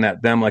there looking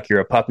at them like you're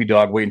a puppy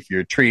dog waiting for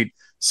your treat,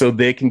 so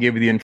they can give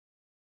you the information.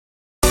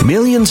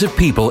 Millions of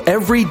people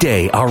every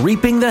day are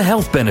reaping the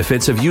health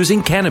benefits of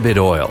using cannabis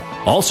oil,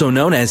 also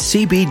known as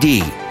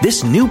CBD.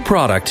 This new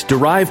product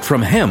derived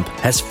from hemp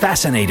has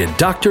fascinated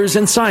doctors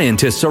and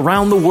scientists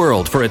around the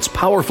world for its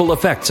powerful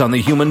effects on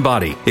the human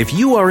body. If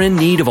you are in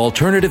need of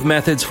alternative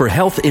methods for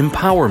health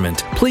empowerment,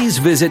 please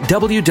visit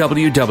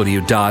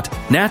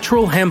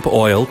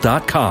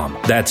www.naturalhempoil.com.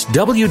 That's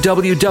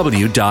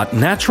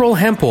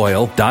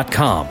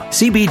www.naturalhempoil.com.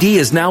 CBD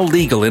is now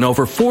legal in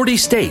over 40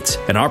 states,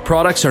 and our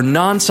products are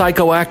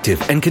non-psychoactive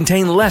and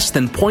contain less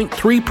than 0.3%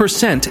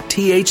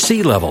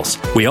 THC levels.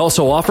 We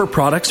also offer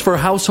products for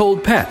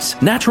household pets.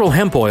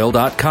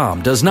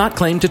 NaturalHempOil.com does not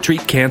claim to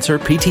treat cancer,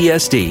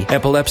 PTSD,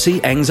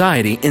 epilepsy,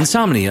 anxiety,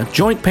 insomnia,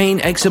 joint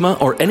pain, eczema,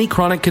 or any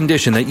chronic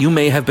condition that you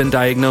may have been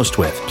diagnosed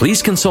with.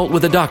 Please consult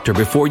with a doctor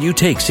before you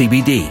take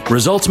CBD.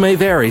 Results may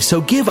vary,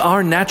 so give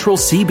our natural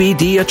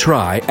CBD a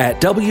try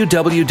at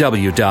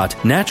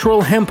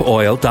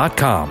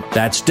www.naturalhempoil.com.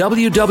 That's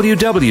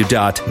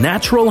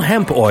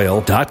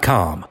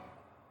www.naturalhempoil.com.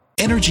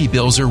 Energy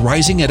bills are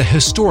rising at a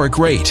historic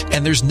rate,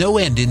 and there's no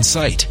end in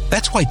sight.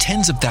 That's why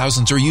tens of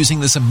thousands are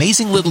using this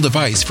amazing little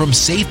device from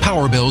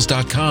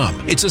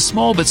SavePowerBills.com. It's a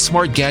small but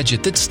smart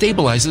gadget that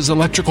stabilizes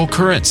electrical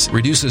currents,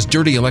 reduces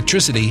dirty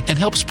electricity, and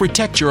helps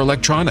protect your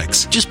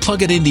electronics. Just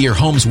plug it into your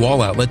home's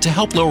wall outlet to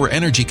help lower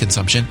energy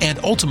consumption and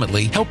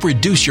ultimately help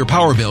reduce your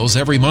power bills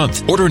every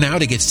month. Order now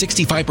to get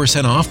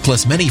 65% off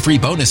plus many free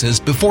bonuses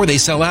before they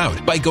sell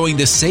out by going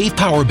to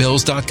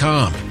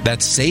SavePowerBills.com.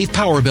 That's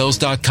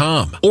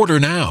SavePowerBills.com.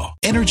 Order now.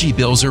 now. Energy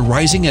bills are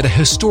rising at a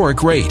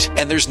historic rate,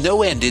 and there's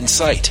no end in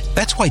sight.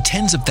 That's why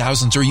tens of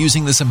thousands are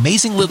using this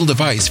amazing little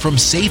device from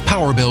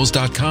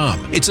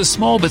SavePowerBills.com. It's a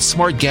small but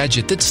smart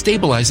gadget that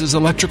stabilizes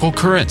electrical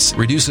currents,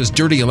 reduces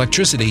dirty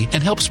electricity,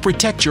 and helps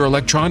protect your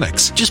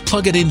electronics. Just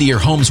plug it into your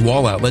home's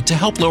wall outlet to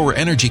help lower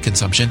energy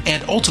consumption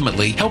and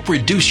ultimately help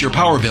reduce your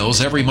power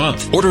bills every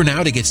month. Order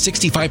now to get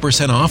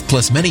 65% off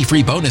plus many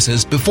free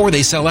bonuses before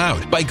they sell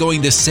out by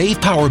going to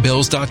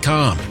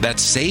SavePowerBills.com.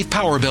 That's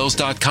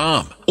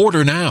SavePowerBills.com.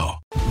 Order now.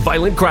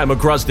 Violent crime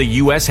across the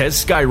U.S.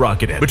 has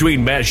skyrocketed.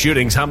 Between mass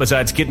shootings,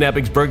 homicides,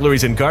 kidnappings,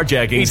 burglaries, and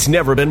carjackings, it's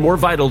never been more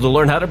vital to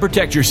learn how to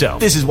protect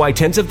yourself. This is why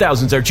tens of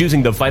thousands are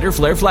choosing the Fighter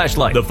Flare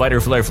flashlight. The Fighter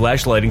Flare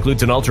flashlight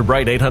includes an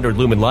ultra-bright 800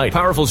 lumen light,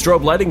 powerful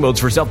strobe lighting modes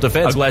for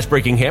self-defense, a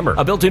glass-breaking hammer,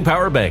 a built-in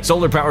power bank,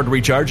 solar-powered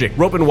recharging,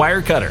 rope and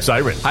wire cutter,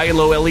 siren, high and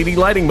low LED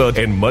lighting mode,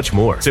 and much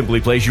more.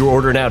 Simply place your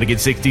order now to get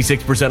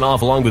 66%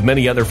 off along with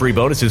many other free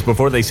bonuses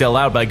before they sell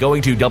out by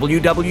going to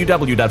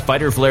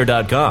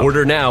www.fighterflare.com.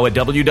 Order now at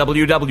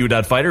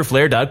www.fighterflare.com.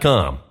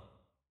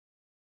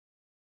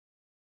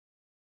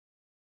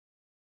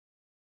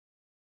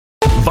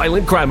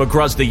 Violent crime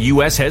across the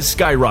U.S. has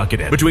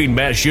skyrocketed. Between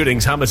mass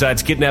shootings,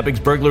 homicides, kidnappings,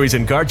 burglaries,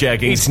 and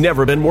carjackings, it's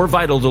never been more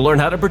vital to learn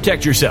how to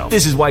protect yourself.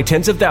 This is why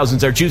tens of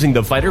thousands are choosing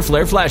the Fighter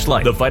Flare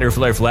flashlight. The Fighter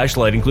Flare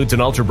flashlight includes an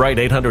ultra-bright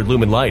 800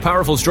 lumen light,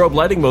 powerful strobe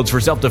lighting modes for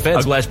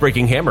self-defense, a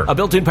glass-breaking hammer, a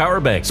built-in power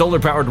bank,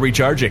 solar-powered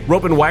recharging,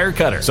 rope and wire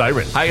cutter,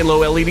 siren, high and low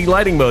LED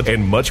lighting mode,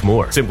 and much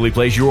more. Simply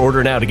place your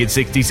order now to get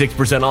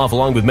 66% off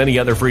along with many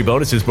other free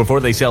bonuses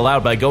before they sell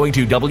out by going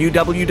to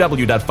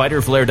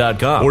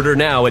www.fighterflare.com. Order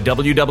now at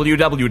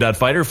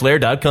www.fighterflare.com.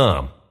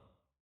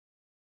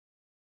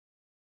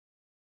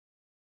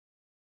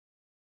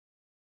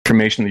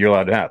 Information that you're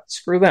allowed to have.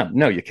 Screw them.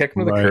 No, you kick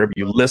them to the curb,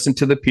 you listen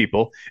to the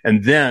people,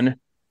 and then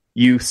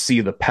you see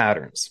the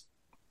patterns.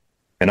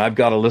 And I've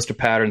got a list of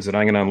patterns that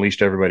I'm going to unleash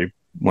to everybody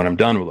when I'm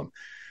done with them.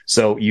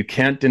 So you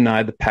can't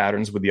deny the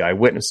patterns with the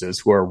eyewitnesses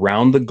who are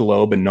around the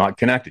globe and not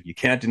connected. You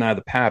can't deny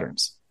the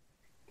patterns.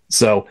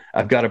 So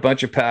I've got a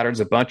bunch of patterns.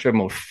 A bunch of them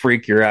will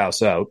freak your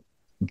ass out,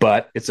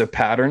 but it's a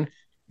pattern.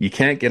 You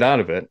can't get out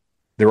of it.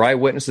 There are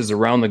eyewitnesses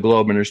around the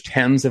globe, and there's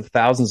tens of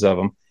thousands of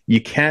them. You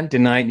can't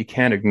deny it. You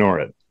can't ignore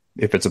it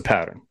if it's a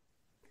pattern.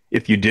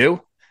 If you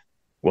do,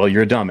 well,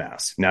 you're a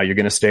dumbass. Now you're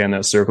going to stay in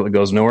that circle that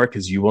goes nowhere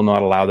because you will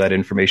not allow that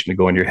information to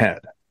go in your head.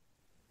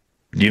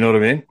 Do you know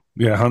what I mean?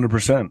 Yeah,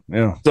 100%.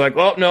 Yeah. It's like,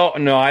 oh,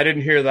 no, I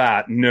didn't hear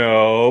that.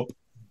 Nope.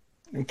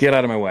 Get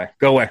out of my way.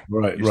 Go away.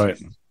 Right.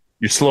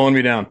 You're slowing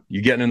me down.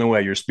 You're getting in the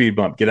way. You're a speed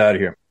bump. Get out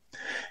of here.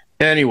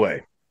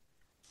 Anyway,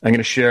 I'm going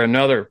to share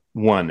another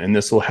one, and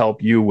this will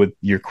help you with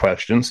your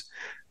questions.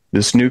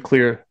 This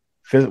nuclear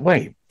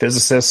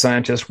physicist,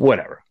 scientist,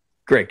 whatever,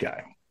 great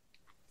guy.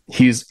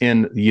 He's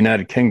in the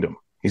United Kingdom.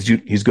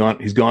 He's gone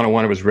on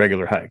one of his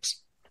regular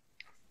hikes,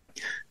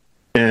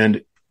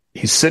 and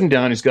he's sitting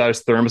down. He's got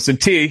his thermos of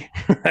tea,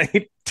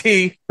 right?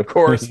 Tea, of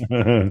course.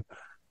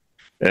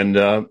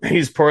 And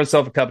he's pouring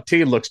himself a cup of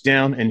tea. Looks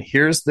down, and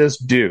here's this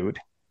dude.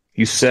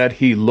 He said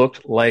he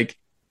looked like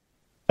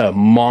a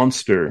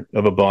monster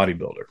of a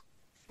bodybuilder.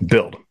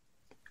 Build,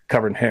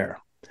 covered in hair.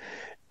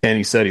 And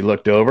he said he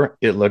looked over,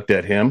 it looked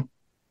at him,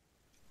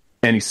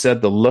 and he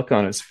said the look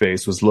on his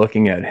face was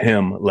looking at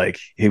him like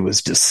he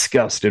was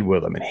disgusted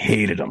with him and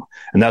hated him.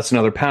 And that's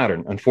another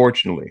pattern,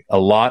 unfortunately. A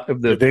lot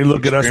of they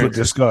look at us with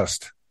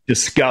disgust.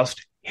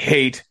 Disgust,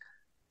 hate.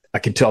 I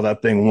could tell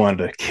that thing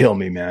wanted to kill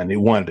me, man. It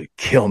wanted to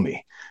kill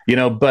me.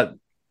 But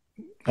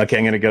okay,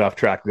 I'm going to get off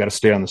track. We got to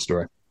stay on the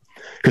story.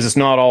 Because it's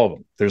not all of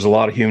them. There's a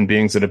lot of human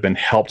beings that have been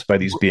helped by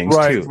these beings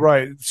too.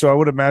 Right. So I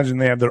would imagine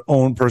they have their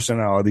own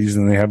personalities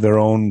and they have their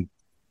own.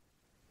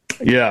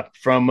 Yeah.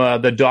 From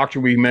the doctor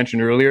we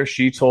mentioned earlier,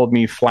 she told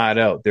me flat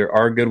out, there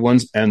are good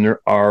ones and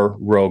there are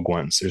rogue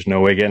ones. There's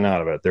no way getting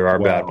out of it. There are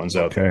bad ones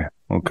out there.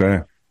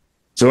 Okay.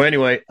 So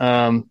anyway,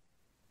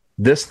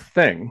 this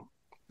thing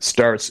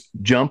starts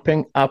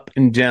jumping up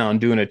and down,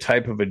 doing a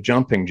type of a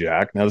jumping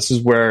jack. Now, this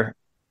is where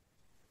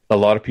a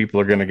lot of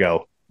people are going to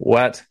go,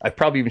 what? I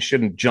probably even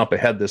shouldn't jump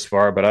ahead this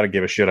far, but I don't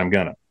give a shit. I'm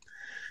going to.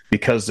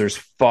 Because there's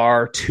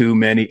far too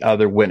many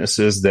other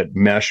witnesses that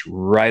mesh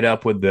right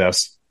up with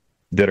this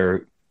that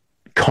are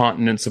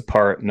continents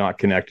apart, not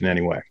connected in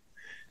any way.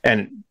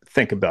 And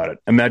think about it.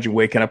 Imagine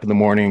waking up in the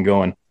morning and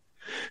going,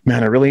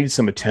 man, I really need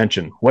some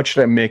attention. What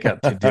should I make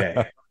up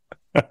today?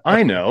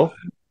 I know.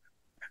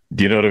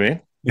 Do you know what I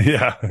mean?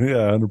 Yeah,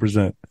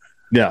 100%.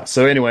 Yeah.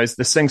 So anyways,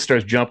 this thing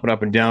starts jumping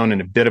up and down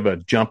in a bit of a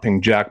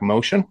jumping jack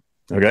motion.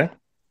 Okay.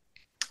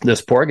 This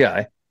poor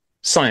guy,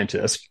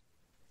 scientist,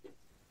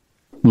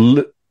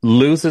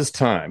 loses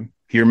time.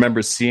 He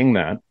remembers seeing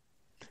that.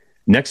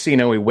 Next thing you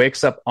know, he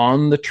wakes up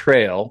on the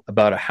trail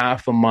about a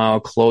half a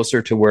mile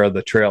closer to where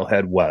the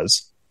trailhead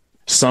was.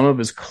 Some of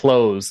his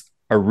clothes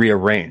are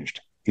rearranged.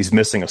 He's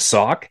missing a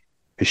sock.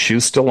 His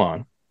shoe's still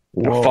on.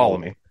 Now follow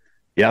me.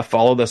 Yeah,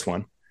 follow this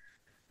one.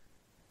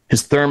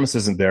 His thermos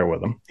isn't there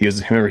with him.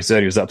 Remember he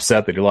said he was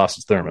upset that he lost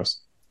his thermos.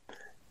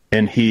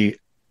 And he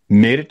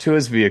made it to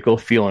his vehicle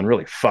feeling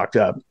really fucked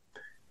up.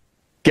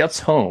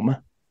 Gets home.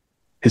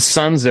 His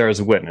son's there as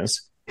a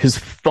witness. his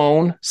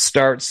phone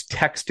starts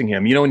texting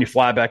him. You know, when you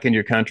fly back into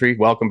your country,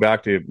 welcome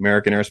back to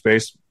American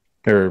airspace,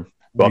 or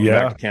welcome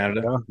back to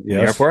Canada, the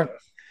airport.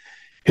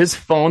 His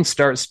phone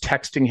starts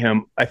texting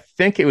him. I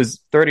think it was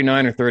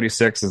 39 or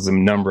 36 is the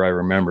number I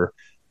remember.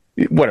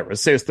 Whatever,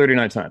 let's say it's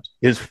 39 times.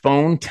 His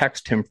phone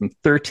texted him from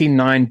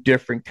 39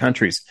 different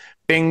countries.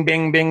 Bing,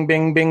 bing, bing,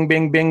 bing, bing,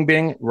 bing, bing,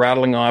 bing,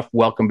 rattling off,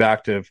 welcome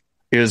back to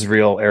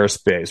Israel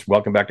airspace.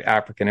 Welcome back to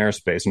African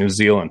airspace, New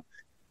Zealand.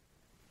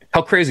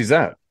 How crazy is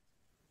that?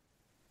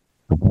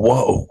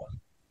 Whoa.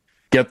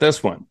 Get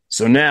this one.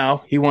 So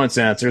now he wants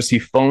answers. He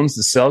phones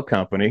the cell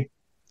company.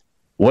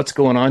 What's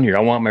going on here? I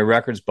want my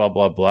records, blah,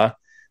 blah, blah.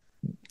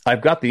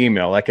 I've got the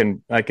email.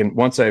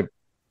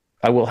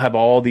 I will have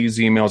all these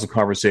emails and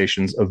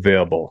conversations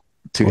available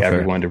to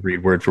everyone to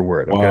read word for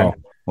word. Okay. Wow.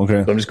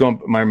 Okay. So I'm just going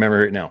by my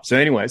memory right now. So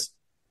anyways,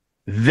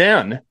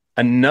 then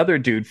another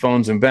dude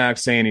phones him back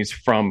saying he's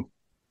from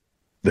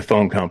the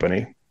phone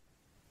company.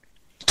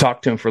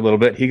 Talked to him for a little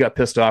bit. He got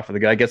pissed off. The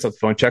guy gets off the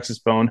phone, checks his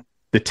phone.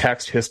 The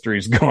text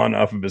history's gone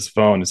off of his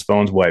phone. His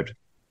phone's wiped.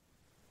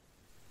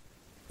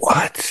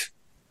 What?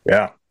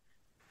 Yeah.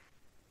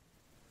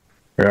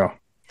 Yeah.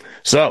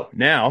 So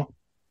now.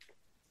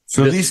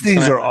 So these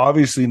things are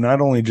obviously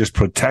not only just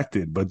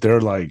protected, but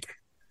they're like.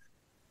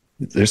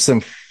 They're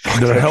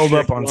held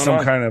up on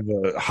some kind of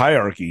a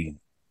hierarchy.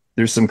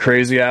 There's some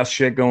crazy ass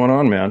shit going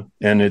on, man.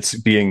 And it's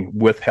being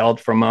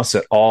withheld from us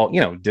at all.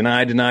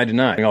 Deny.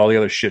 All the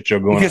other shit show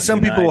going on. Because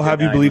some people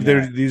have you believe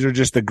these are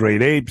just the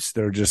great apes.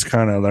 They're just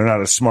they're not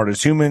as smart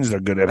as humans. They're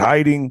good at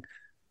hiding.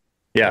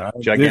 Yeah,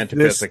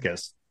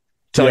 Gigantopithecus.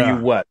 Tell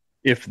you what,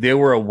 if they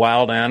were a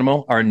wild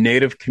animal, our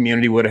native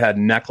community would have had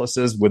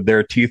necklaces with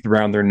their teeth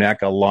around their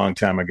neck a long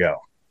time ago.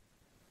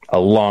 A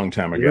long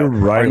time ago. You're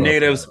right.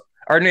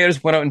 Our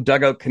natives went out and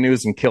dug out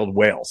canoes and killed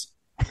whales.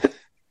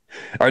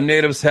 Our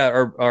natives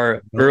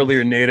our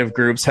earlier native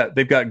groups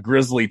they've got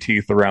grizzly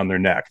teeth around their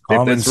neck.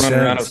 Common sense. Running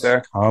around out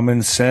there.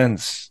 Common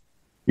sense.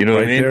 You know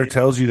right what I mean? There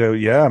tells you that,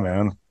 yeah,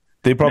 man.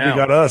 They probably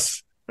got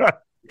us.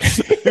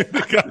 They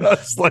got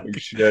us like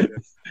shit.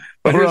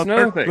 But here's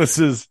another thing.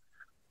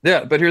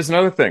 But here's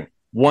another thing.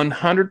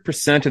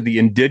 100% of the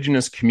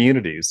indigenous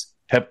communities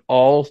have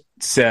all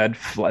said,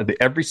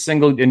 every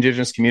single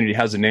indigenous community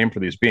has a name for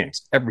these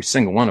beings, every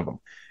single one of them.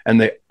 And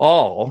they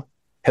all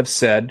have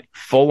said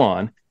full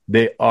on,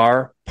 they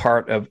are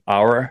part of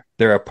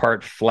they're a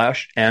part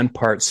flesh and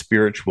part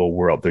spiritual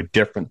world. They're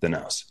different than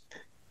us.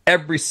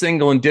 Every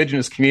single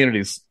indigenous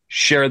communities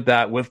shared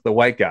that with the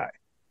white guy.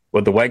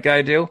 What'd the white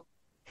guy do?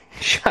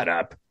 Shut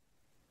up.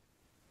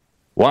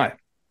 Why?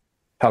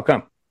 How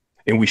come?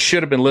 And we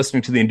should have been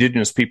listening to the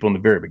indigenous people in the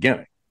very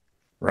beginning,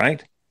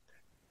 right?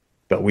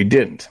 But we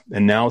didn't.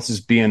 And now this is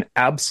being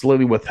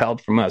absolutely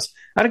withheld from us.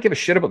 I don't give a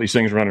shit about these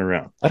things running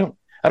around.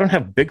 I don't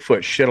have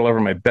Bigfoot shit all over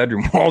my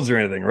bedroom walls or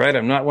anything, right?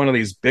 I'm not one of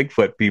these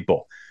Bigfoot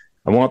people.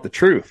 I want the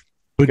truth.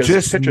 But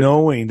just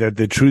knowing that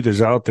the truth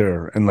is out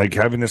there and like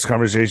having this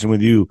conversation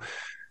with you,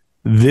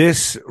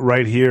 this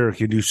right here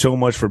can do so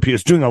much for people.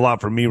 It's doing a lot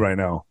for me right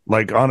now.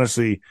 Like,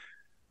 honestly,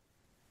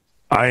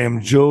 I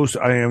am just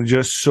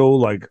so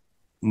like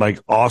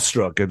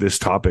awestruck at this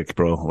topic,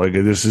 bro. Like,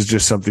 this is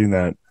just something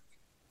that,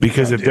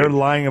 because if they're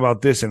lying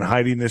about this and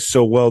hiding this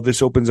so well,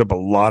 this opens up a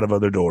lot of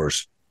other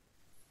doors.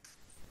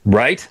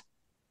 Right?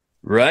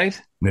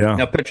 Yeah.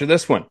 Now picture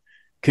this one.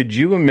 Could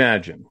you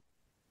imagine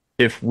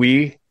if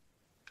we,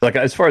 like,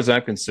 as far as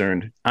I'm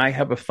concerned, I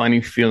have a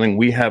funny feeling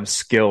we have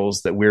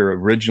skills that we were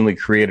originally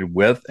created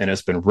with, and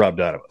it's been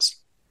rubbed out of us.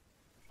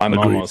 I'm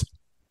almost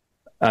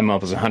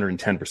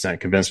 110%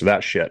 convinced of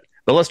that shit.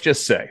 But let's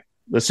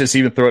just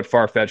even throw it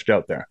far-fetched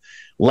out there.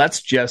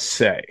 Let's just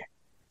say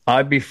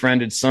I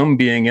befriended some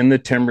being in the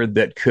timber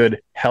that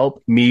could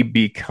help me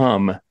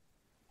become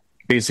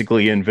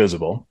basically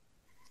invisible,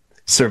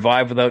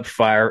 survive without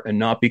fire, and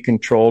not be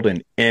controlled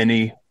in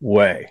any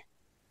way.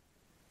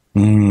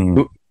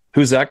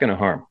 Who's that going to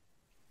harm?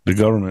 The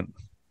government.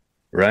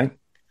 Right?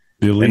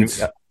 The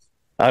elites. And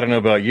I don't know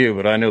about you,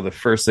 but I know the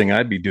first thing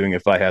I'd be doing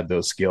if I had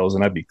those skills,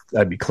 and I'd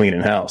be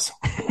cleaning house.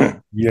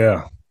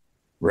 Yeah.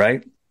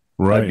 Right?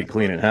 I'd be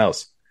cleaning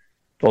house.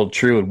 Old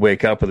True would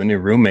wake up with a new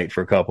roommate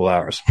for a couple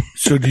hours.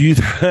 So do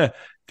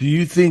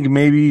you think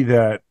maybe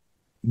that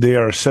they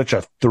are such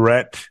a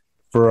threat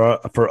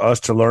for us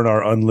to learn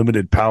our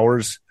unlimited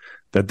powers,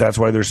 that's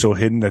why they're so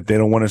hidden, that they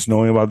don't want us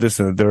knowing about this,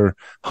 and that they're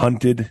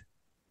hunted?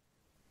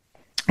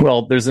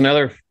 Well, there's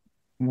another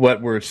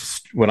what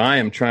I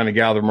am trying to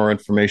gather more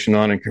information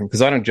on,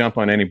 because I don't jump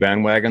on any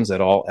bandwagons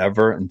at all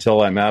ever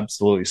until I'm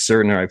absolutely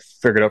certain, or I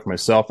figured out for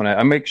myself, and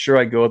I make sure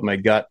I go with my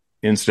gut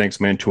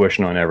instincts, my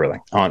intuition on everything.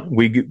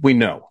 We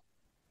know.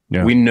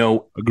 Yeah. We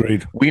know.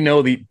 Agreed. We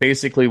know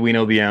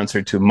the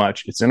answer to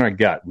much. It's in our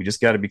gut. We just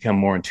got to become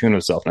more in tune with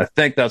ourselves. And I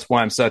think that's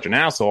why I'm such an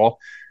asshole,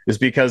 is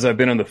because I've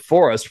been in the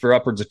forest for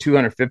upwards of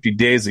 250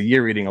 days a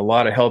year eating a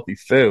lot of healthy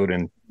food.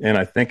 And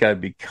I think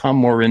I've become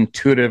more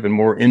intuitive and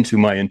more into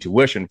my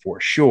intuition for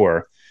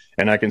sure.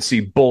 And I can see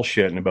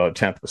bullshit in about a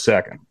tenth of a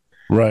second.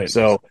 Right.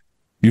 So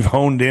you've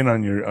honed in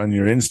on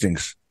your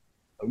instincts.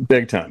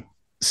 Big time.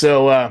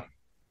 So,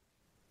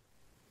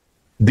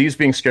 these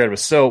being scared of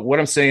us. So what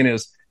I'm saying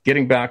is,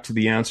 getting back to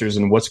the answers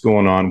and what's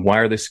going on, why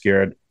are they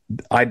scared?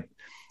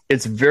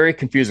 It's very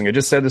confusing. I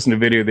just said this in a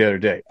video the other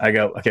day. I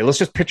go, okay, let's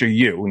just picture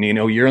you. And,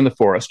 you're in the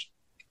forest.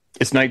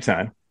 It's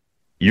nighttime.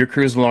 You're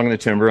cruising along in the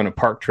timber on a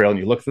park trail, and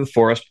you look through the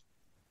forest,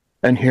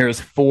 and here's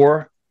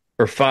 4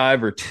 or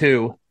 5 or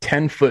 2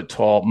 10-foot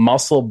tall,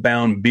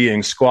 muscle-bound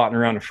beings squatting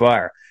around a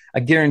fire.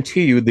 I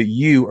guarantee you that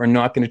you are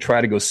not going to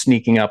try to go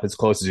sneaking up as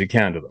close as you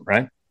can to them,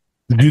 right?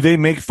 Do they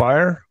make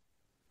fire?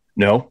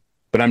 No,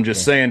 but I'm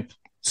just saying,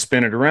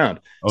 spin it around.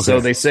 Okay. So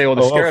they say,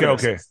 they're scared of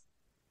us. Okay.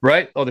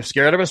 Right? Oh, they're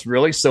scared of us?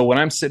 Really? So when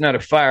I'm sitting at a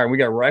fire and we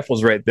got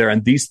rifles right there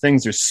and these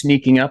things are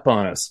sneaking up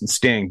on us and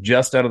staying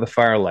just out of the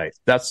firelight,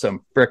 that's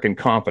some frickin'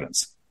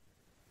 confidence.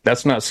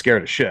 That's not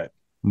scared of shit.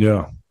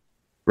 Yeah.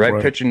 Right?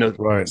 Pitching to,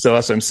 right. So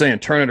that's what I'm saying.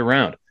 Turn it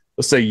around.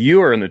 Let's say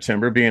you are in the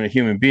timber being a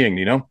human being,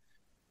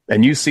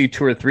 and you see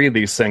 2 or 3 of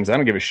these things. I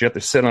don't give a shit. They're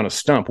sitting on a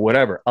stump,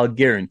 whatever. I'll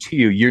guarantee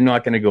you're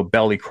not going to go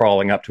belly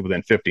crawling up to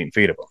within 15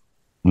 feet of them.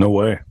 No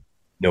way.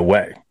 No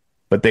way.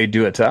 But they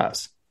do it to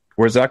us.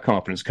 Where's that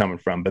confidence coming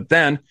from? But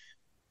then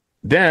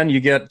you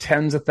get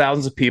tens of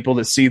thousands of people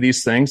that see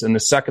these things, and the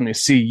second they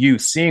see you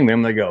seeing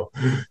them, they go,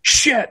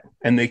 shit,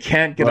 and they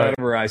can't get out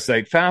of our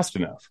eyesight fast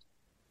enough.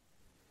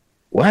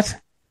 What?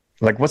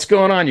 Like, what's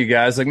going on, you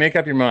guys? Like, make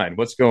up your mind.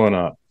 What's going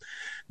on?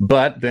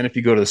 But then if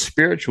you go to the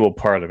spiritual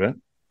part of it,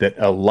 that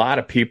a lot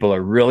of people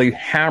are really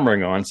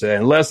hammering on,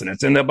 saying, listen,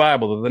 it's in the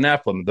Bible, the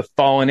Nephilim, the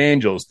fallen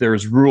angels,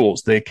 there's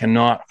rules. They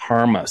cannot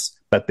harm us,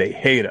 but they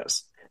hate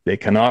us. They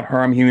cannot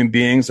harm human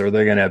beings or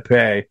they're going to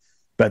pay,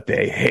 but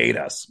they hate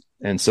us.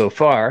 And so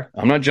far,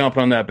 I'm not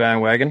jumping on that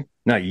bandwagon.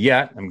 Not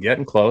yet. I'm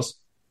getting close.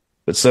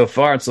 But so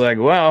far, it's like,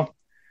 well,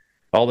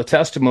 all the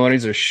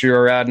testimonies are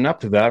sure adding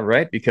up to that,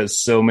 right? Because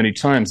so many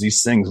times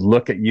these things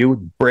look at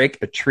you, break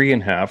a tree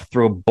in half,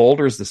 throw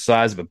boulders the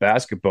size of a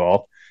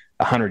basketball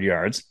 100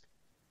 yards,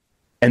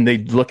 and they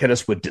look at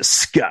us with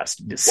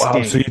disgust. Disdain.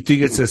 Wow, so you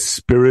think it's a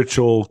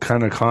spiritual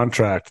kind of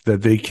contract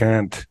that they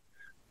can't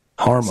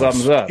harm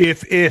Something's us? Up.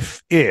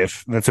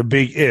 If that's a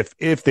big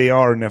if they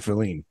are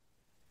Nephilim.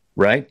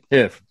 Right?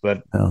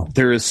 But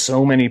there is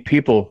so many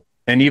people,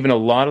 and even a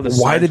lot of the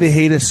Why do they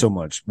hate us so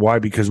much? Why?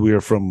 Because we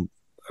are from,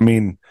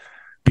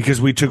 because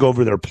we took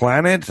over their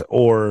planet,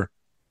 or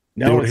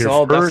no, it's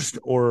all first,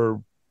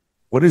 or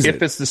what is it?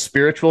 If it's the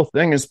spiritual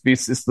thing, it's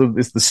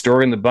the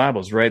story in the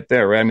Bible is right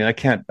there, right? I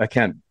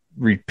can't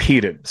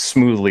repeat it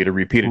smoothly to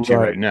repeat it to you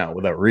right now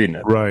without reading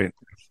it. Right.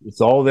 It's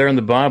all there in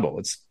the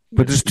Bible.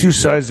 But there's 2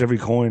 sides to every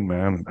coin,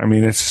 man.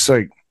 It's just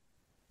like,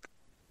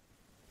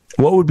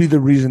 what would be the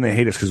reason they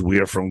hate us? Because we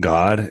are from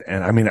God,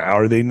 and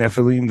are they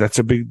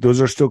Nephilim? Those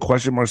are still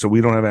question marks that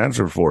we don't have an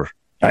answer for.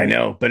 I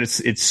know, but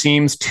it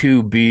seems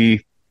to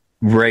be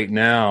right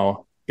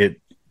now.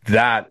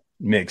 That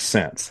makes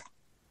sense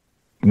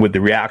with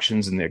the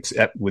reactions and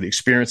with the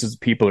experiences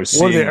people are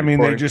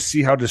seeing. They just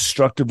see how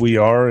destructive we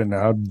are and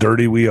how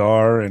dirty we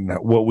are and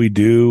what we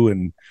do.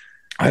 And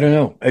I don't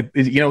know.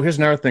 Here's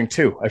another thing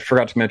too. I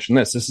forgot to mention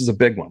this. This is a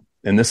big one,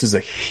 and this is a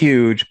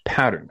huge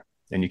pattern,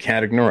 and you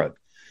can't ignore it.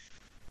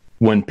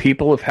 When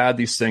people have had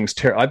these things,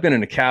 I've been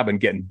in a cabin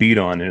getting beat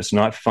on, and it's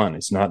not fun.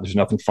 There's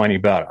nothing funny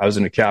about it. I was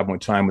in a cabin one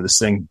time with this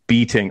thing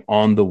beating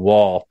on the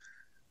wall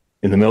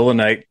in the middle of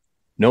the night,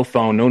 no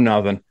phone, no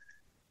nothing,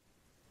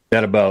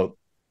 at about,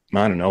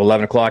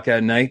 11 o'clock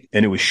at night,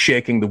 and it was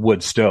shaking the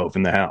wood stove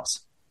in the house.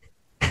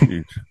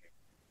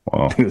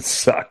 Wow. It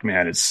sucked,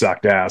 man. It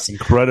sucked ass.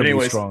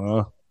 Incredibly strong,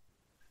 huh?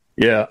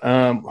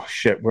 Yeah.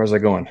 Shit, where was I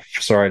going?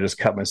 Sorry, I just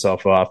cut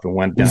myself off and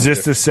went down. Is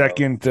this the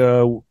second...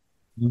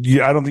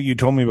 I don't think you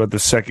told me about the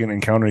second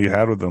encounter you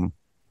had with them.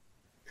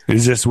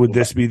 Would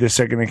this be the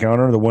second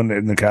encounter, the one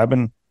in the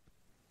cabin?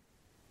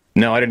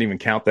 No, I didn't even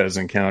count that as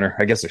an encounter.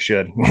 I guess I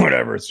should.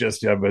 Whatever. It's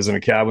just I was in a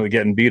cabin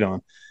getting beat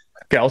on.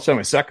 Okay, I'll tell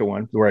my second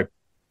one where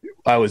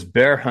I was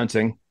bear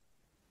hunting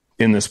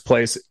in this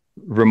place,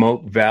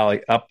 remote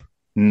valley up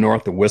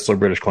north of Whistler,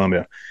 British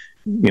Columbia.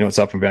 It's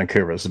up in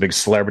Vancouver. It's a big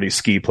celebrity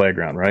ski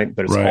playground, right?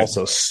 But it's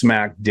also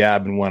smack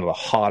dab in one of the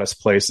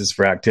hottest places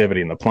for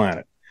activity in the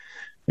planet.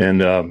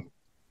 And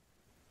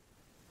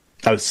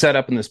I was set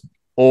up in this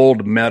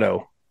old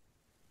meadow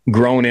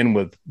grown in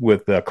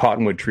with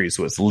cottonwood trees,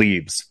 so it's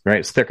leaves, right?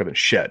 It's thicker than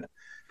shit.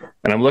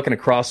 And I'm looking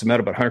across the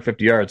meadow about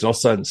 150 yards. All of a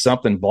sudden,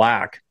 something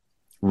black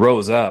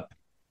rose up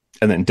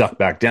and then ducked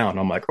back down.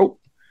 I'm like, oh,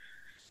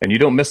 and you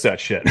don't miss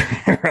that shit,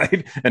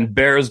 right? And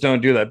bears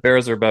don't do that.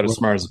 Bears are about as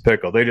smart as a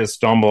pickle. They just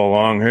stumble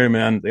along. Hey,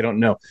 man, they don't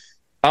know.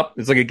 Up,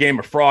 it's like a game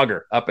of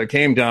Frogger. Up it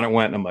came, down it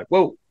went. And I'm like,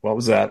 whoa, what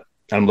was that?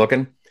 And I'm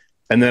looking.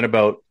 And then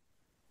about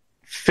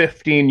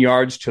 15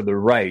 yards to the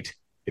right,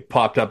 it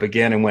popped up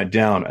again and went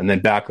down, and then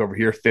back over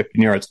here,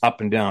 15 yards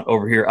up and down,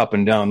 over here, up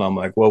and down. And I'm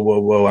like,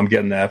 whoa, I'm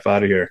getting the F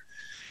out of here,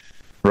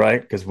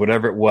 right? Because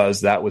whatever it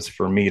was, that was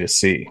for me to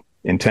see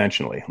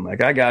intentionally. I'm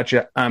like, I got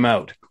you, I'm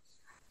out.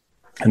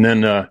 And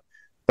then,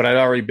 but I'd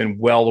already been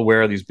well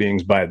aware of these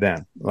beings by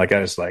then. Like, I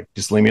was like,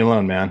 just leave me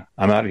alone, man.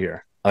 I'm out of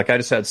here. Like, I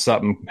just had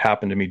something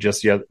happen to me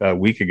just a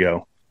week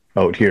ago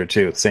out here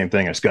too. Same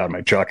thing. I just got in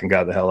my truck and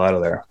got the hell out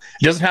of there.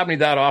 It doesn't happen to me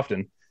that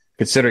often.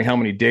 considering how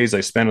many days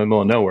I spend in the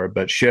middle of nowhere.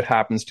 But shit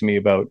happens to me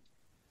about,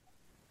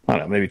 I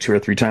don't know, maybe 2 or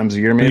 3 times a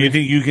year. Maybe. And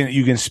you think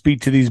you can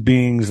speak to these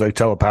beings like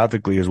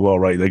telepathically as well,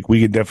 right? Like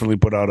we could definitely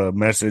put out a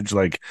message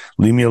like,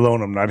 "Leave me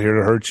alone. I'm not here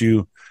to hurt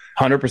you."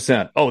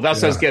 100%. Oh,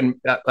 that's what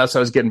I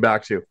was getting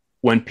back to.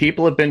 When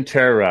people have been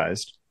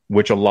terrorized,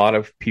 which a lot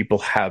of people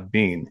have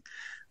been,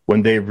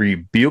 when they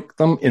rebuke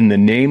them in the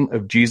name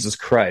of Jesus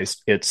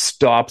Christ, it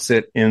stops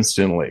it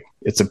instantly.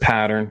 It's a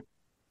pattern.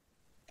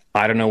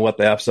 I don't know what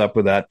the F's up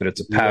with that, but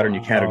it's a pattern.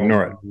 You can't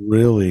ignore it.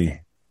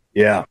 Really?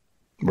 Yeah.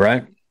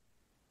 Right?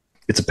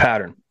 It's a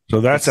pattern.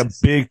 So that's a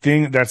big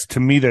thing. To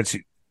me,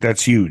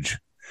 that's huge.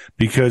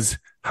 Because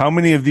how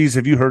many of these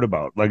have you heard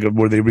about? Like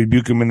where they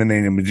rebuke him in the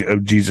name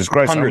of Jesus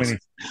Christ?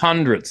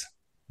 Hundreds.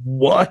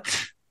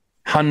 What?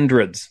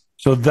 Hundreds.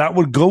 So that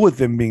would go with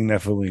them being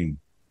Nephilim.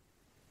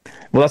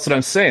 Well, that's what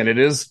I'm saying. It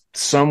is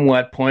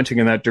somewhat pointing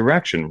in that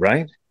direction,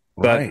 right?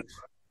 But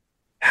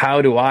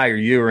how do I or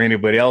you or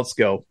anybody else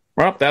go,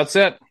 well, that's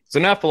it. It's a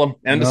Nephilim.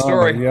 End of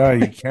story. Yeah,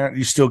 you can't.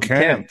 You still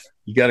can't.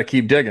 You got to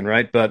keep digging,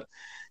 right? But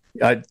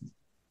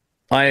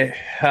I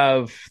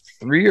have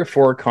 3 or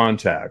 4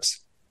 contacts,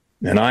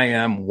 and I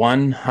am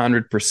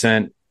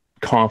 100%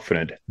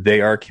 confident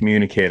they are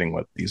communicating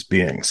with these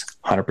beings.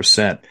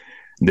 100%.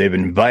 They've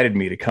invited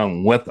me to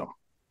come with them,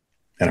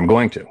 and I'm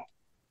going to.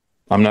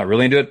 I'm not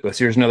really into it, but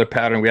here's another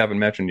pattern we haven't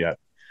mentioned yet.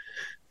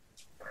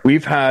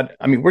 We've had,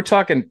 we're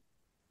talking,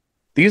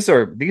 these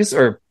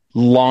are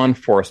law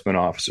enforcement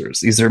officers.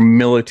 These are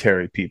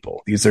military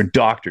people. These are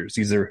doctors.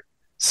 These are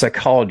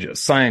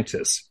psychologists,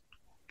 scientists,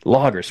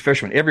 loggers,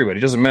 fishermen, everybody.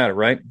 It doesn't matter,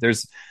 right?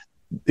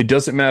 It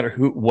doesn't matter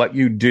what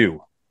you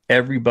do.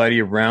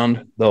 Everybody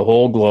around the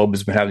whole globe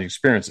has been having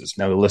experiences.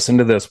 Now listen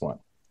to this one.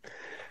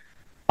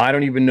 I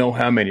don't even know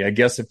how many. I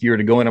guess if you were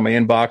to go into my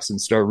inbox and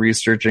start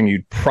researching,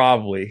 you'd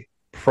probably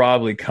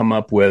come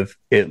up with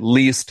at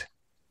least,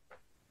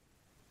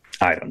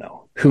 I don't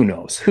know, who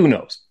knows,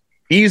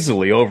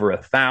 easily over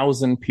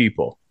 1,000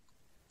 people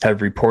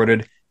have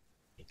reported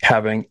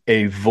having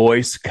a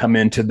voice come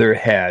into their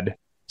head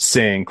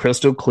saying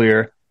crystal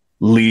clear,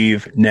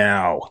 leave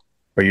now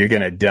or you're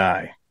going to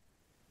die.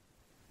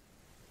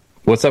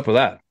 What's up with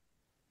that?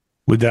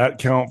 Would that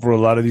count for a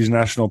lot of these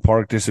national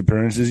park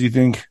disappearances, you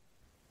think?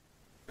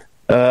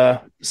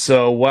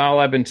 So while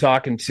I've been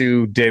talking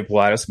to Dave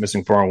Pilatus,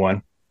 Missing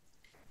 401,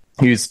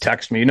 he's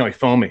texted me. He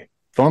phoned me.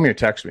 Phone me or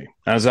text me.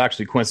 I was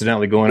actually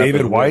coincidentally going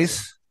David up.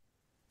 Weiss?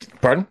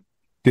 Pardon?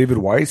 David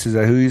Weiss? Is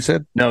that who you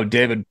said? No,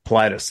 David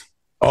Pilatus.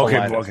 Okay.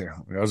 I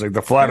was like,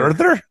 the flat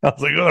earther? I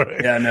was like, all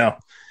right. Yeah, no.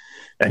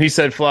 And he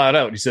said flat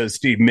out, he says,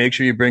 Steve, make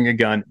sure you bring a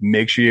gun.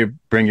 Make sure you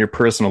bring your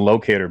personal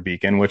locator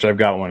beacon, which I've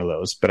got one of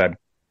those, but I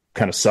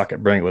kind of suck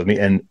at bringing it with me.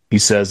 And he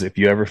says, if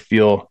you ever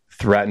feel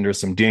threatened or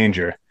some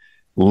danger,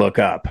 look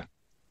up.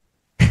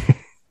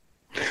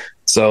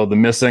 So the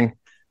missing,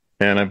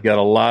 and I've got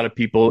a lot of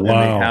people, and they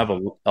have a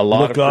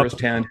lot of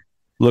firsthand.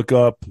 Look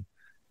up.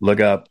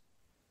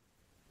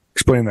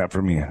 Explain that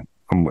for me. I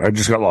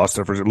just got lost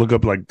there for a second. Look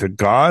up like to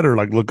God, or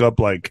like look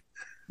up like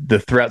the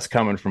threats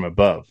coming from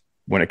above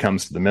when it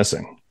comes to the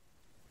missing.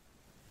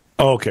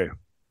 Oh, okay.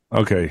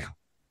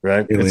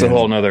 Right. It's a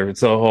whole nother.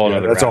 That's a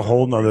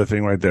whole nother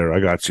thing right there. I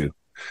got you.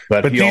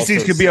 But these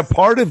things could be a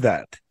part of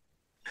that.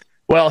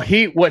 Well,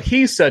 what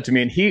he said to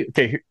me, and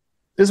this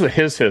is what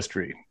his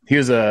history. He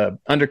was a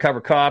undercover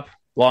cop,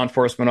 law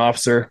enforcement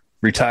officer,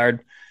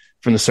 retired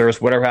from the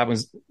service. Whatever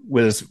happens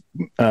with his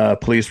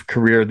police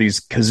career, these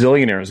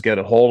gazillionaires get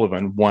a hold of him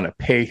and want to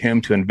pay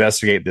him to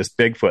investigate this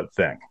Bigfoot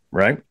thing,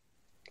 right?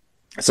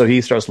 So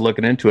he starts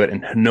looking into it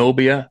in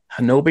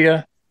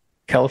Honobia,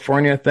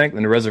 California, I think,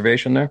 in the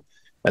reservation there.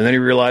 And then he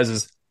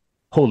realizes,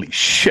 holy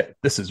shit,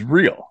 this is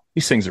real.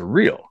 These things are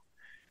real.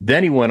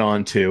 Then he went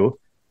on to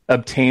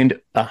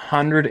obtained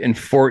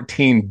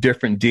 114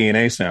 different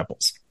DNA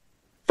samples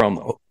from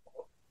them,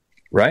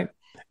 right?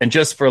 And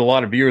just for a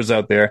lot of viewers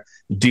out there,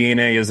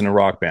 DNA isn't a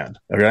rock band,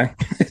 okay?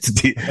 It's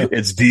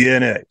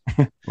DNA.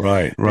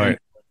 Right.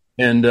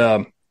 And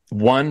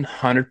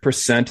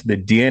 100% of the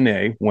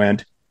DNA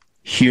went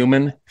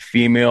human,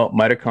 female,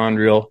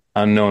 mitochondrial,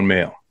 unknown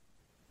male.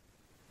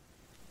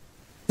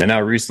 And I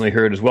recently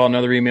heard as well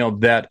another email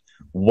that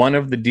one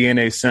of the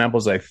DNA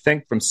samples, I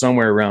think from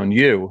somewhere around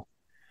you,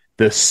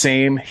 the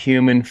same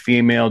human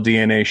female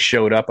DNA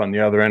showed up on the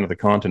other end of the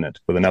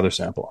continent with another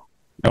sample.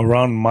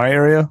 Around my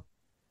area?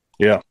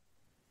 Yeah.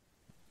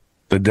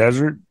 The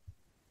desert?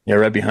 Yeah,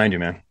 right behind you,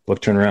 man.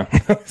 Look, turn around.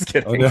 I was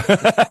kidding. Like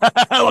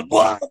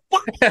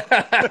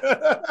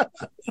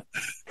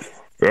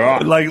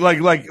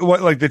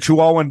the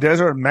Chihuahuan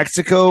Desert in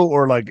Mexico,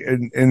 or like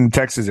in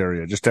Texas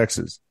area, just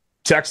Texas?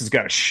 Texas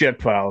got a shit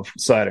pile of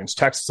sightings.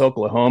 Texas,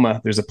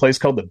 Oklahoma. There's a place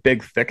called the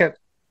Big Thicket.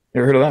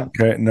 You ever heard of that?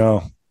 Okay,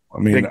 no. I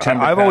mean,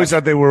 I've always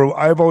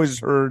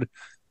heard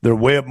they're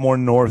way up more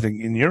north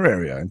in your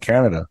area, in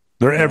Canada.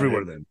 They're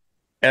everywhere then.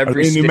 Are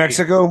they in New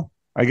Mexico?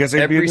 I guess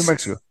they'd be in New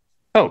Mexico.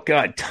 Oh,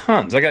 God,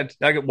 tons.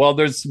 Well,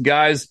 there's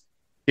guys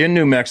in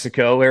New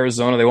Mexico,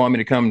 Arizona. They want me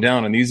to come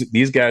down, and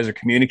these guys are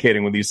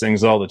communicating with these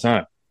things all the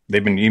time.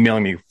 they've been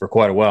emailing me for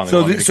quite a while.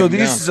 So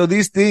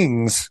these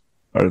beings,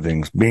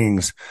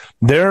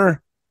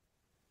 they're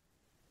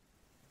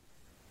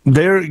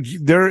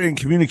in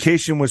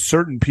communication with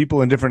certain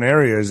people in different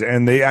areas,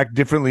 and they act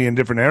differently in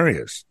different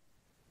areas.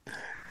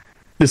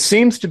 This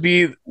seems to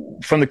be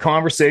from the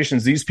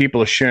conversations these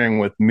people are sharing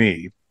with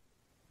me.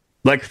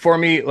 Like for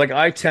me, like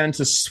I tend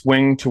to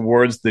swing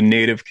towards the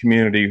native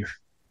community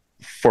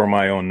for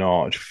my own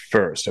knowledge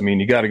first. I mean,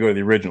 you got to go to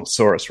the original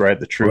source, right?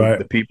 The truth, right.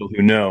 The people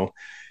who know.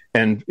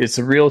 And it's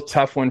a real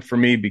tough one for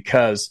me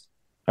because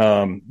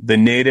the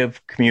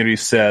native community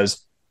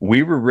says,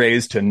 we were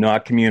raised to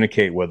not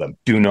communicate with them.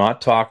 Do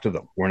not talk to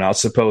them. We're not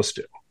supposed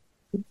to.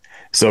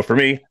 So for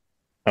me,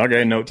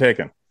 okay, note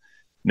taken.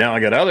 Now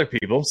I got other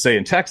people, say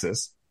in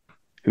Texas,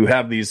 who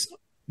have these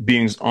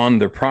beings on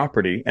their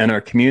property and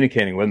are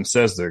communicating with them,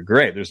 says they're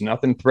great. There's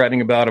nothing threatening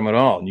about them at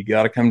all. And you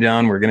got to come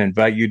down. We're going to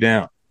invite you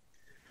down.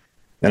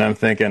 And I'm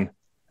thinking,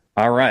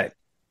 all right,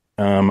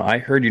 I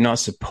heard you're not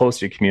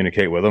supposed to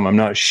communicate with them. I'm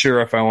not sure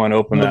if I want to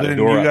open that door up to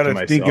myself. You got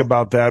to think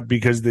about that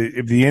because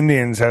if the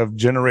Indians have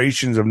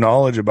generations of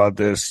knowledge about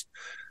this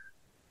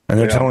and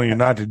they're telling you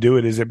not to do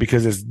it, is it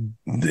because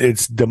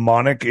it's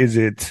demonic? Is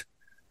it...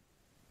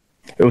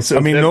 you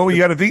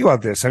got to think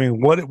about this. I mean,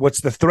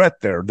 what's the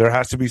threat there? There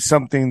has to be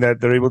something that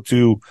they're able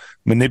to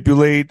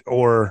manipulate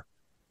or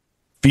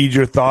feed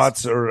your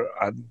thoughts or...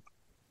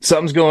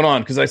 Something's going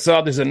on because I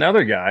saw there's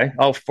another guy.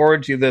 I'll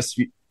forward you this.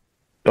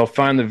 I'll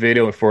find the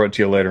video and forward it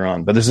to you later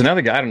on. But there's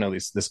another guy. I don't know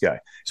this guy.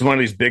 He's one of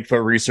these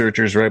Bigfoot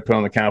researchers, right? Put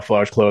on the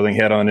camouflage clothing,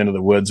 head on into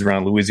the woods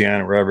around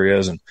Louisiana, wherever he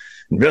is, and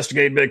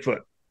investigate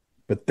Bigfoot.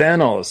 But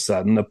then all of a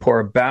sudden, the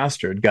poor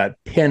bastard got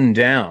pinned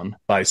down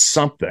by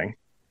something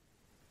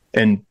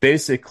and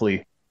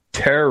basically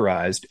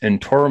terrorized and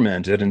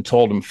tormented and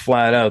told him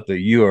flat out that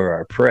you are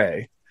our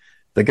prey.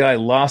 The guy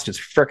lost his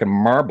frickin'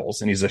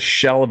 marbles, and he's a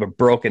shell of a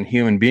broken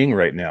human being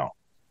right now.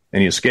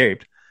 And he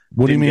escaped.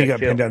 What do you mean he got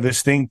pinned down?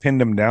 This thing pinned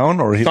him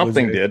down? Or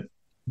something did,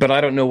 but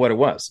I don't know what it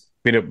was.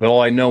 But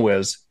all I know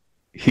is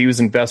he was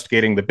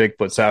investigating the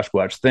Bigfoot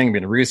Sasquatch thing,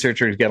 being a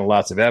researcher. He's getting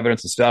lots of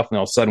evidence and stuff. And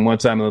all of a sudden, one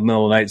time in the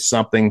middle of the night,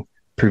 something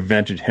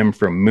prevented him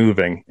from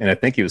moving. And I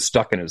think he was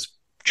stuck in his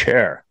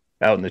chair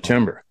out in the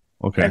timber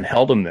and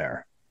held him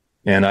there.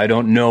 And I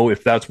don't know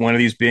if that's one of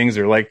these beings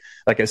or like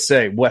I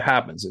say, what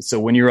happens? So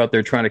when you're out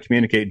there trying to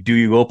communicate, do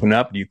you open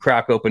up? Do you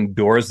crack open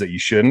doors that you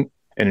shouldn't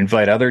and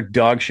invite other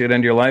dog shit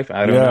into your life?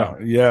 I don't know.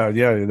 Yeah.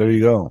 There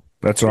you go.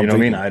 That's what I'm thinking.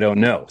 What I mean? I don't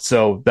know.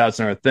 So that's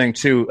another thing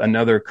too.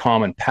 Another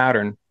common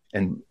pattern.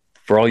 And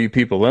for all you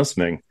people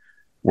listening,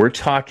 we're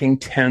talking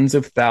tens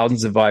of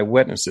thousands of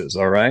eyewitnesses.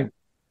 All right.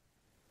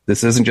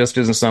 This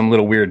isn't some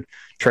little weird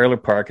trailer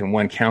park in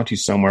one county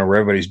somewhere where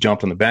everybody's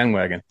jumped on the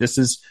bandwagon. This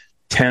is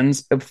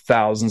tens of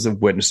thousands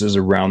of witnesses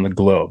around the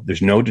globe.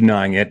 There's no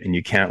denying it, and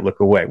you can't look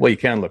away. Well, you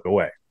can look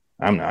away.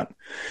 I'm not.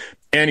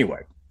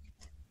 Anyway,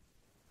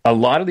 a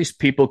lot of these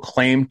people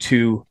claim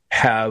to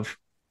have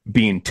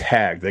been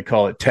tagged. They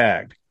call it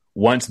tagged.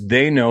 Once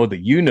they know that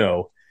you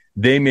know,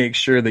 they make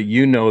sure that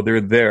you know they're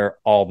there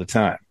all the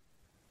time.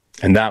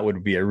 And that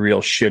would be a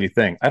real shitty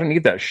thing. I don't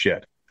need that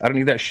shit. I don't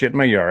need that shit in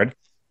my yard.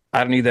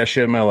 I don't need that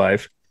shit in my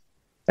life.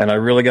 And I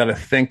really got to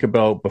think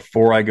about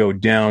before I go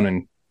down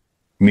and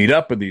meet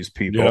up with these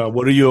people. Yeah,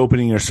 what are you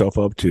opening yourself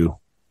up to?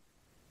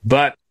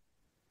 But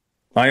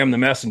I am the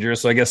messenger,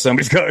 so I guess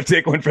somebody's got to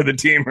take one for the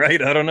team,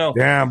 right? I don't know.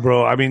 Damn,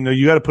 bro. I mean,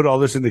 you got to put all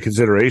this into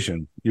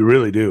consideration. You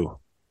really do.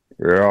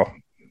 Yeah.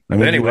 I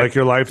mean, anyway, you like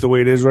your life the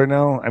way it is right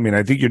now? I mean,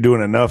 I think you're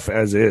doing enough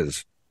as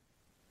is.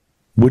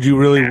 Would you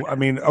really? I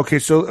mean, okay,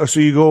 so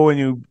you go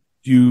and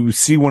you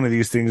see one of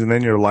these things, and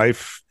then your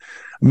life.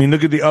 I mean,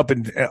 look at the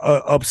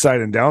upside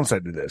and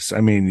downside to this.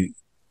 I mean,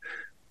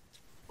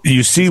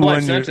 you see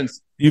one.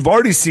 You've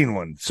already seen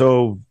one,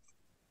 so.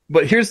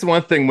 But here's the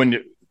one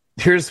thing: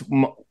 here's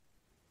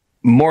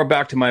more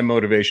back to my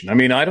motivation. I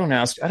mean, I don't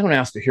ask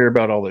to hear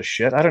about all this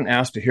shit. I don't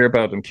ask to hear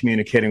about them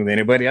communicating with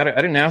anybody. I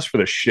didn't ask for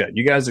this shit.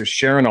 You guys are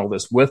sharing all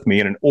this with me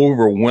in an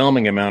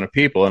overwhelming amount of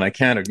people, and I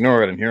can't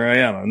ignore it. And here I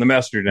am. I'm the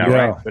messenger now,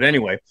 right? But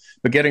anyway,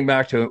 getting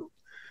back to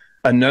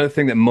another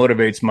thing that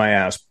motivates my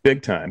ass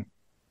big time.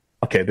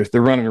 Okay,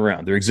 they're running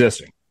around. They're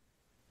existing.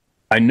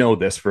 I know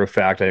this for a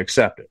fact. I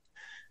accept it.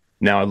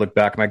 Now I look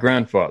back at my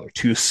grandfather,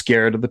 too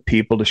scared of the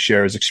people to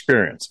share his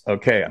experience.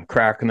 Okay, I'm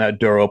cracking that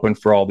door open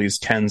for all these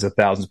tens of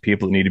thousands of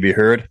people that need to be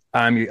heard.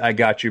 I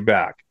got you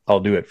back.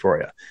 I'll do it for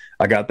you.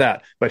 I got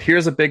that. But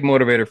here's a big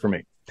motivator for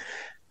me.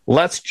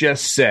 Let's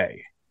just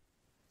say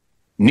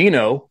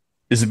Nino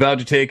is about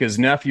to take his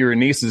nephew or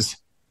nieces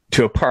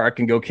to a park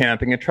and go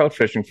camping and trout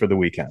fishing for the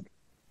weekend.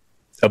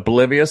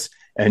 Oblivious,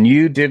 and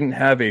you didn't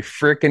have a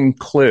freaking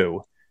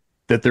clue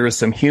that there are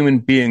some human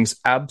beings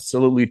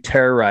absolutely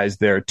terrorized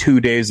there 2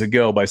 days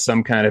ago by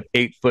some kind of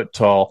 8-foot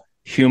tall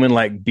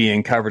human-like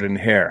being covered in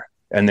hair.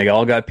 And they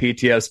all got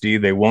PTSD.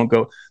 They won't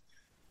go.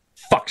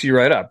 Fucks you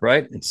right up,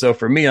 right? And so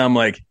for me, I'm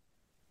like,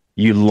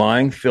 you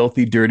lying,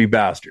 filthy, dirty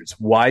bastards.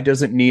 Why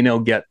doesn't Nino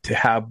get to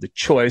have the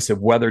choice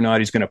of whether or not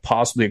he's going to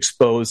possibly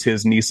expose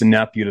his niece and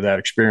nephew to that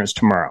experience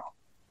tomorrow?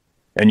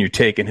 And you're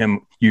taking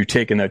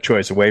that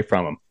choice away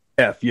from him.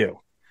 F you.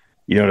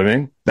 You know what I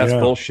mean? That's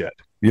bullshit.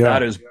 Yeah.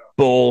 That is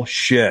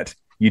bullshit.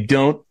 You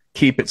don't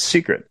keep it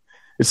secret.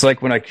 It's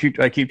like when I keep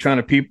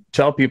trying to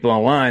tell people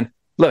online,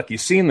 look, you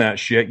seen that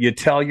shit. You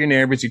tell your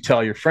neighbors, you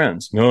tell your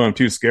friends. No, I'm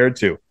too scared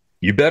to.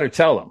 You better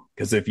tell them,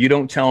 because if you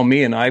don't tell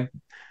me and I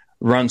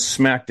run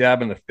smack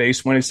dab in the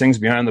face one of these things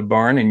behind the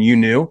barn and you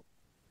knew,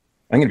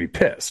 I'm going to be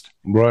pissed.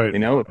 Right. You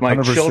know, if my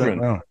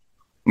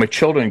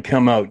children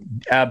come out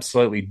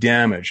absolutely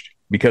damaged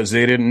because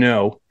they didn't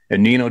know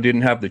and Nino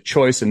didn't have the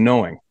choice of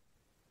knowing,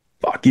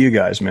 fuck you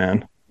guys,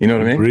 man. You know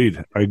what I mean?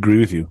 Agreed. I agree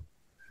with you.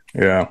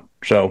 Yeah.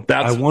 So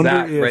that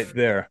right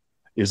there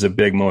is a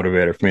big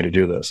motivator for me to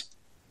do this.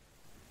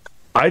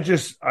 I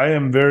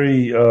am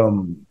very,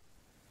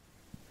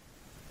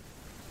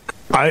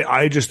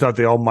 I just thought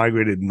they all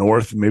migrated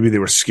north. Maybe they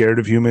were scared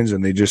of humans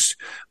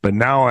but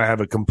now I have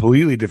a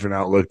completely different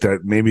outlook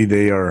that maybe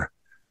they are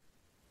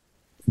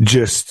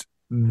just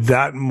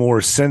that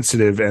more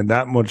sensitive and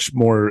that much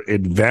more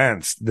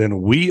advanced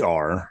than we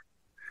are,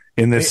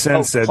 in the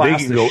sense that they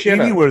can go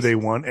anywhere they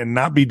want and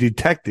not be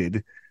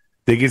detected.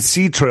 They can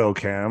see trail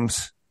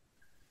cams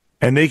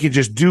and they can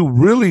just do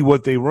really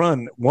what they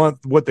want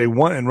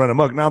and run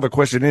amok. Now the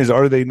question is,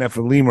 are they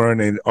Nephilim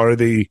or are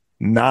they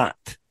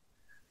not?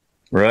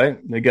 Right.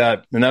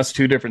 And that's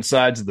two different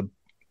sides of the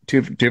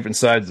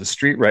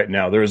street right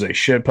now. There's a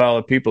shit pile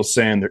of people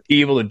saying they're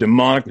evil, they're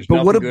demonic. There's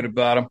nothing good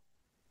about them.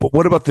 But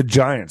what about the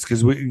giants?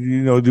 Because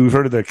we've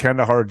heard of the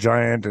Kandahar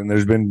giant, and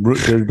there's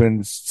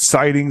been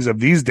sightings of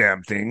these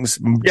damn things.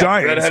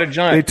 Giants. Red-headed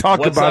giant. They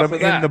talk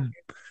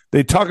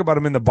about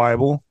them in the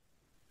Bible.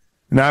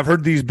 Now I've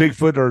heard these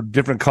Bigfoot are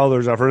different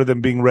colors. I've heard of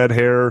them being red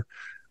hair,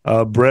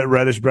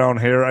 reddish brown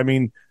hair. I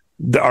mean,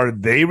 are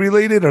they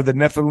related? Are the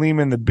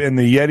Nephilim and the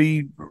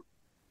Yeti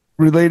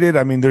related?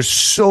 I mean, there's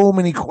so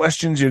many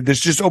questions here. This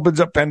just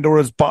opens up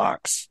Pandora's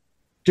box.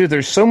 Dude,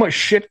 there's so much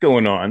shit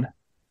going on.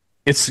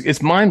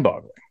 It's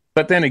mind-boggling.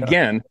 But then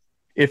again,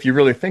 if you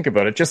really think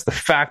about it, just the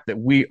fact that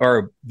we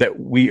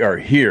are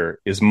here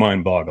is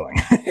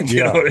mind-boggling.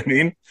 You know what I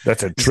mean?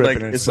 That's a trip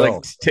in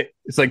itself.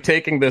 It's like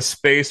taking this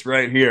space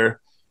right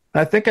here.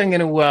 I think I'm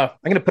gonna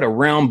put a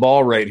round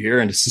ball right here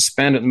and just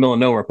suspend it in the middle of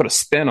nowhere, put a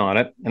spin on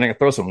it, and I'm gonna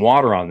throw some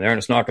water on there, and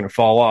it's not gonna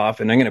fall off,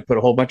 and I'm gonna put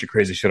a whole bunch of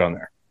crazy shit on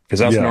there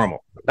because that's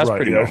normal. That's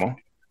pretty normal.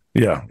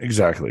 Yeah,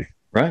 exactly.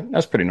 Right?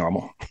 That's pretty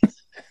normal.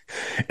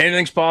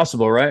 Anything's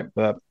possible, right?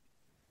 But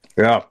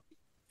yeah,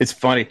 it's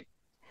funny.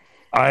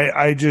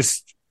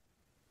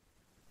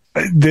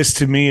 This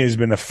to me has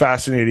been a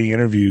fascinating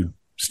interview,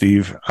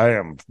 Steve. I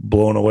am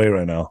blown away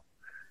right now.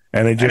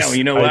 And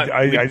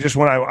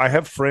I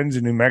have friends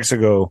in New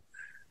Mexico.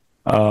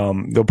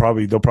 They'll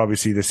probably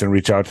see this and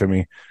reach out to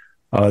me.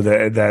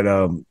 They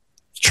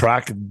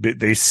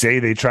say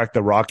they track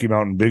the Rocky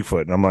Mountain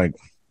Bigfoot. And I'm like,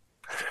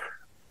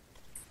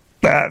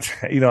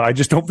 I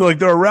just don't feel like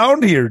they're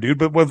around here, dude.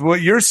 But with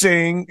what you're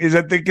saying is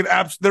that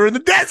they're in the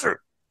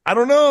desert. I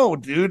don't know,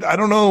 dude. I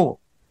don't know.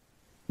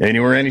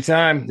 Anywhere,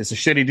 anytime. It's a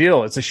shitty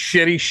deal. It's a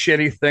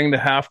shitty thing to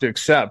have to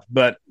accept,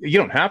 but you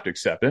don't have to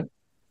accept it.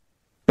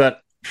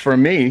 But for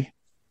me,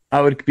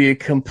 I would be a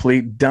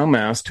complete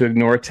dumbass to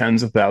ignore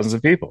tens of thousands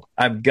of people.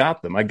 I've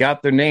got them. I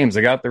got their names.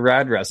 I got their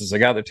addresses. I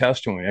got their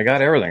testimony. I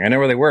got everything. I know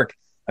where they work.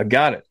 I've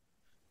got it.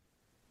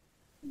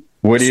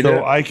 What do you do?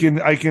 So I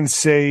can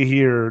say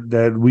here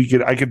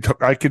that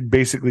I could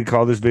basically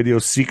call this video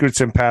 "Secrets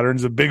and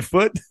Patterns of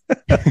Bigfoot."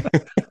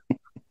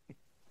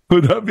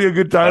 Would that be a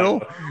good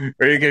title?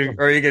 Or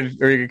you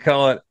could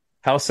call it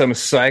 "How Some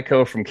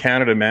Psycho from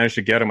Canada Managed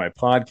to Get on My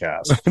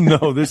Podcast."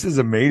 No, this is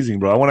amazing,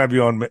 bro. I want to have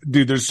you on,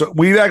 dude.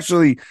 We've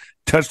actually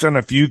touched on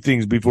a few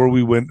things before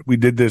we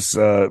did this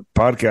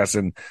podcast,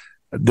 and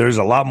there's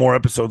a lot more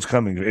episodes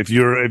coming if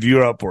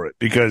you're up for it.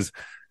 Because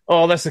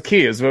that's the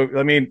key.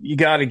 You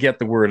got to get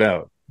the word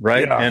out,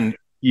 right? Yeah. And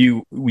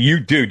you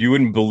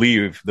wouldn't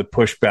believe the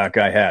pushback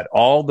I had.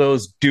 All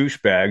those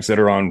douchebags that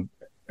are on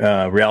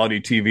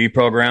reality TV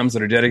programs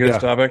that are dedicated to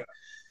this topic.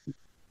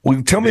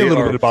 Well, tell me a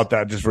little bit about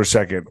that just for a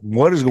second.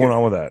 What is going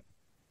on with that?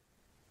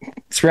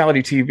 It's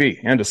reality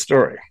TV. End of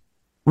story.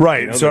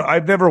 Right. So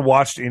I've never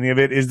watched any of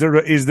it. Is there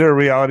a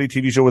reality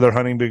TV show where they're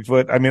hunting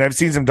Bigfoot? I mean, I've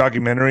seen some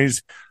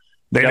documentaries.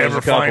 They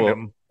never find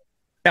them.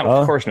 Yeah,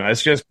 of course not.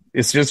 It's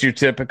just your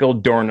typical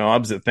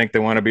doorknobs that think they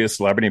want to be a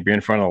celebrity, be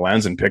in front of the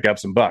lens, and pick up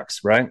some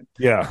bucks, right?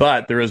 Yeah.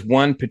 But there is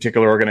one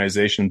particular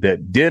organization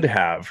that did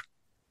have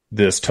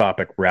this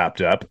topic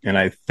wrapped up, and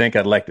I'd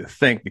like to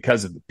think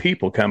because of the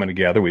people coming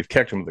together, we've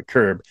kicked them to the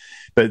curb.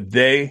 But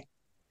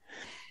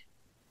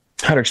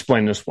how to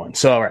explain this one?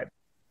 So, all right,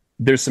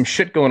 there's some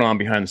shit going on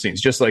behind the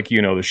scenes, just like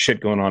there's shit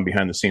going on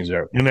behind the scenes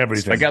there. And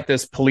everything. So I got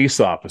this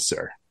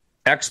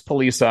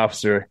ex-police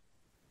officer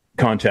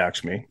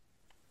contacts me,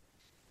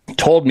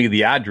 told me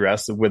the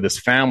address of where this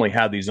family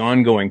had these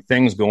ongoing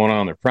things going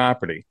on their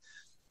property.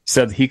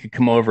 Said he could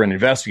come over and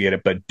investigate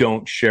it, but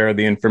don't share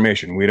the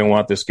information. We don't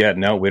want this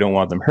getting out. We don't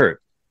want them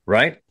hurt,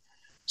 right?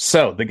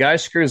 So the guy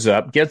screws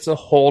up, gets a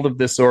hold of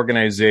this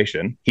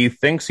organization. He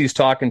thinks he's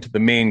talking to the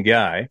main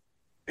guy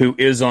who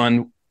is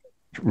on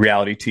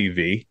reality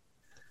TV.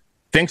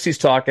 thinks he's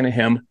talking to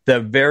him. The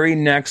very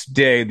next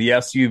day, the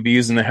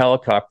SUVs and the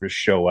helicopters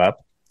show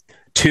up.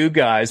 Two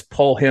guys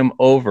pull him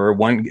over,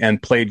 one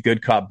and played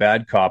good cop,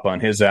 bad cop on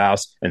his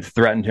ass and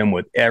threatened him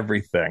with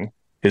everything,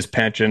 his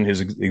pension, his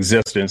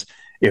existence,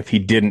 if he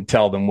didn't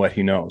tell them what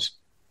he knows.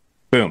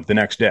 Boom, the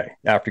next day,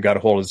 after he got a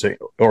hold of his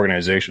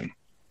organization.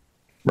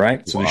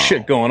 Right? So there's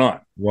shit going on.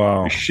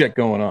 Wow. There's shit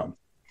going on.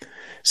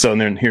 So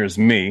then here's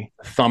me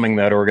thumbing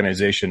that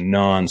organization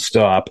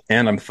nonstop,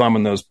 and I'm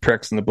thumbing those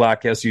pricks in the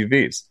black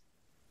SUVs.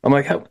 I'm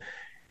like,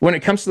 when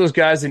it comes to those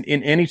guys in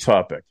any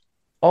topic,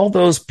 all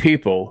those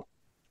people,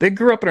 they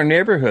grew up in our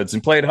neighborhoods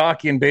and played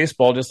hockey and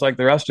baseball just like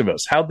the rest of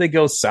us. How'd they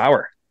go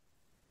sour?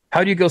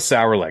 How do you go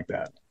sour like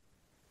that?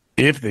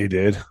 If they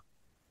did.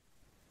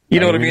 You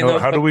know what I mean?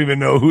 How do we even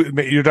know who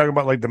you're talking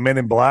about? Like the men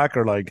in black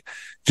or like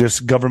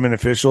just government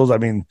officials? I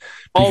mean,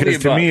 because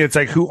to me, it's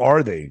like, who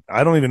are they?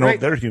 I don't even know if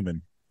they're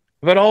human.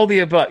 But all the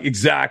above,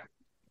 exactly.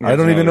 I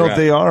don't even know if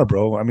they are,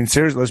 bro. I mean,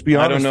 seriously, let's be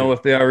honest. I don't know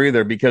if they are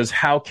either, because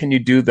how can you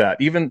do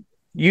that? Even,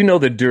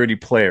 the dirty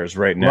players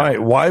right now.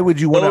 Right. Why would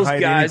you want to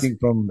hide anything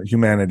from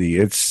humanity?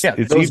 It's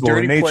evil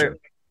in nature.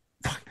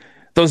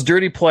 Those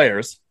dirty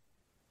players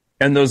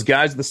and those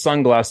guys with the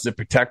sunglasses that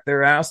protect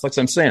their ass, like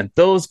I'm saying,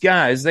 those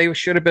guys, they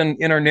should have been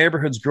in our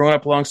neighborhoods growing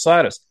up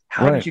alongside us.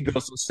 How did you go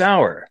so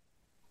sour?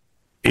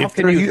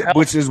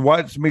 Which is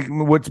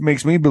what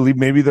makes me believe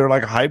maybe they're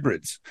like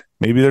hybrids.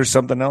 Maybe there's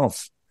something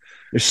else.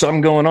 There's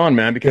something going on,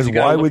 man. Because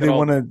why would they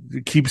want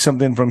to keep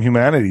something from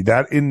humanity?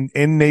 That in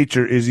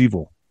nature is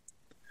evil.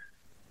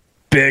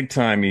 Big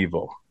time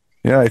evil.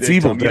 Yeah, it's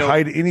evil to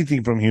hide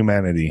anything from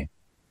humanity.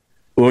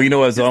 Well,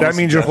 that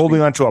means you're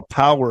holding on to a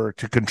power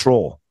to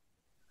control.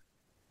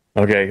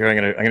 Okay, here I'm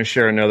gonna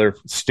share another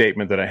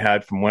statement that I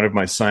had from one of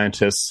my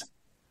scientists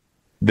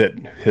that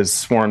has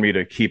sworn me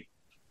to keep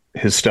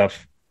his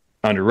stuff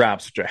under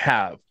wraps, which I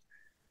have.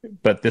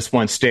 But this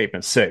one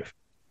statement's safe.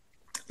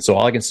 So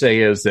all I can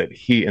say is that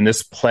and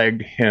this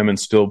plagued him and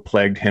still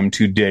plagued him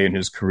today in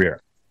his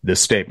career,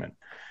 this statement.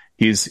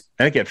 I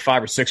think he had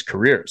 5 or 6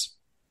 careers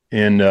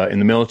in the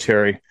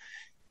military.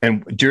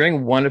 And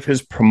during one of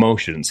his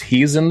promotions,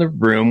 he's in the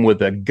room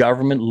with a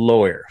government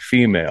lawyer,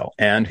 female,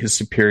 and his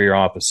superior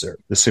officer.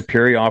 The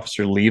superior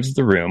officer leaves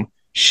the room.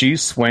 She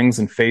swings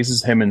and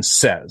faces him and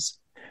says,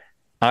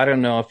 I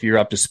don't know if you're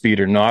up to speed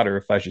or not, or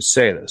if I should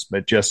say this,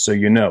 but just so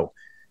you know,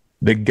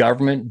 the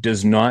government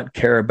does not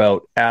care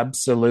about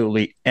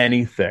absolutely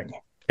anything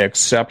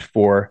except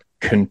for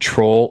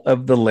control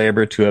of the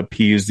labor to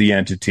appease the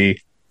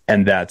entity,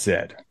 and that's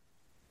it.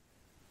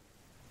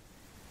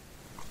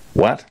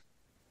 What?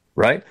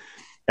 Right?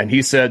 And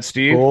he said,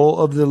 Steve, control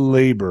of the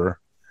labor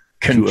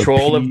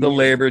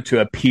to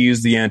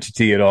appease the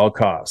entity at all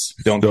costs.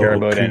 Don't care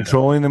about anything.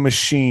 Controlling the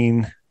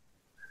machine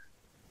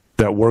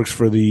that works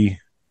for the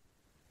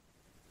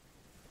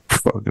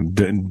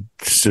fucking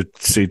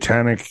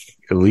satanic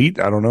elite.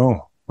 I don't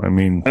know. I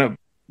mean,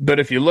 but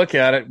if you look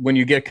at it, when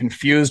you get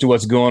confused to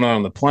what's going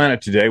on the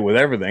planet today with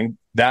everything,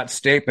 that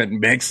statement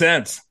makes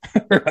sense,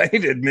 right?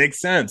 It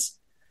makes sense.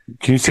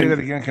 Can you say that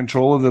again?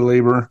 Control of the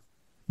labor.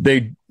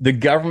 The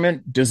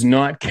government does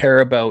not care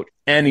about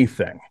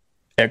anything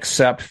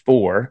except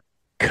for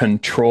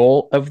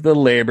control of the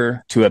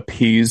labor to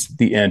appease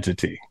the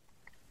entity.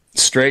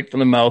 Straight from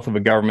the mouth of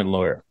a government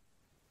lawyer.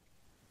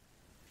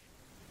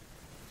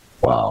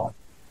 Wow.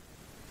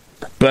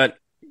 But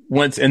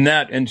once in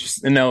that, and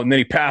then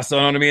he passed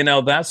on to me, and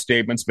now that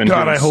statement's been.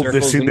 God, I hope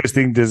this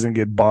thing doesn't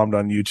get bombed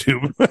on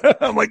YouTube.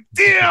 I'm like,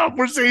 damn,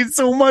 we're saying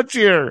so much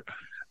here.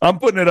 I'm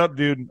putting it up,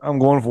 dude. I'm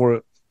going for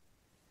it.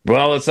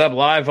 Well, it's up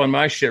live on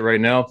my shit right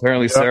now.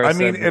 Apparently, Sarah.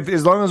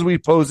 As long as we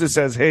post this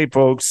as, hey,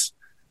 folks,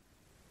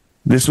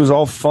 this was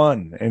all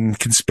fun and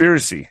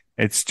conspiracy.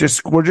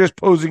 We're just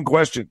posing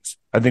questions.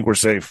 I think we're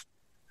safe.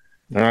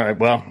 All right.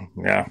 Well,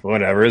 yeah,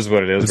 whatever is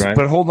what it is, right?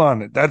 But hold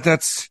on.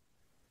 That's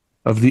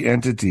of the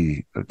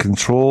entity,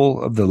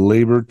 control of the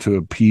labor to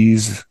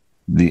appease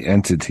the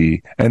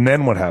entity. And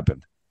then what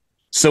happened?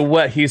 So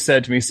what he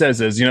said to me is,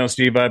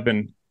 Steve,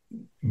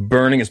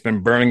 it's been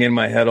burning in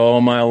my head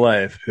all my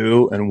life.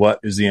 Who and what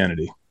is the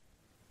entity?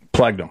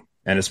 Plugged him.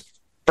 And it's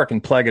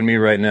freaking plaguing me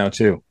right now,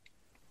 too,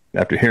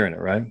 after hearing it,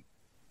 right?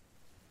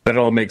 But it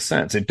all makes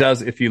sense. It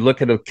does. If you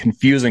look at the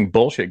confusing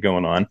bullshit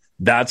going on,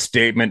 that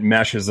statement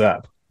meshes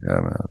up. Yeah,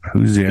 man.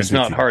 Who's the entity? It's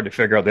not hard to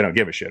figure out. They don't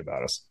give a shit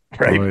about us,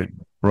 right?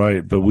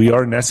 Right. But we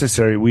are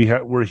necessary.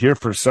 We're here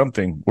for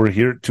something. We're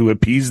here to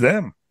appease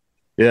them.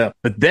 Yeah.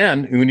 But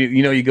then when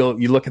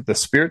you look at the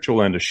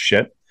spiritual end of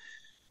shit.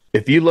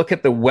 If you look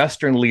at the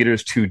Western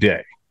leaders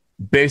today,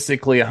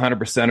 basically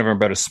 100% of them are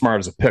about as smart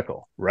as a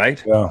pickle,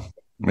 right? Yeah.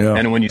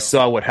 And when you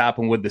saw what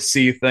happened with the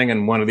C thing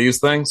and one of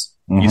these things,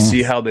 you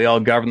see how they all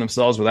govern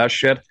themselves with that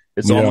shit.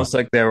 It's almost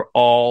like they're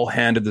all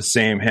handed the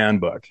same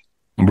handbook.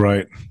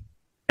 Right.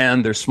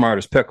 And they're smart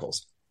as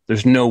pickles.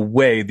 There's no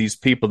way these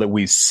people that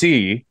we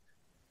see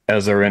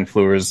as our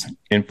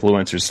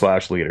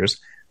influencers / leaders,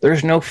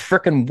 there's no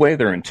freaking way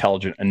they're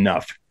intelligent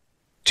enough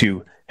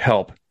to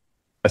help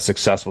a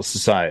successful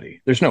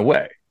society. There's no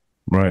way.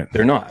 Right.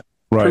 They're not.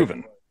 Right.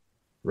 Proven.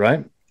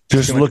 Right?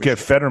 Just look at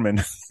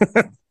Fetterman.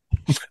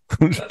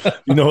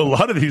 A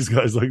lot of these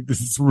guys, like, this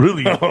is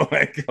really. Oh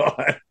my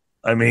God.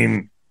 I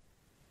mean,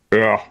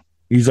 yeah,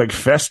 he's like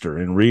Fester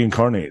and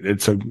reincarnate.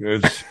 It's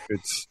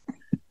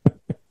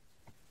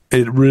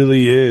it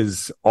really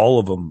is. All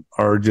of them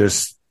are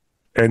just,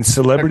 and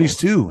celebrities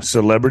too.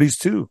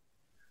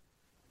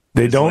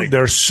 They're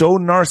so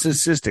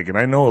narcissistic. And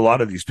I know a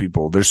lot of these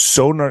people. There's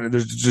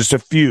just a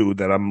few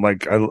that I'm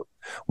like,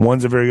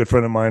 one's a very good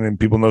friend of mine and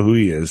people know who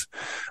he is,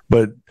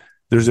 but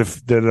there's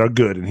that are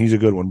good and he's a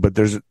good one. But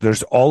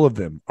there's all of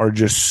them are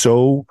just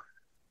so,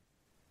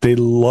 they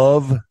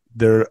love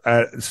their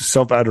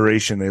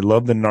self-adoration. They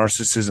love the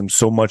narcissism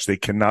so much they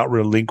cannot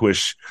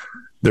relinquish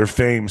their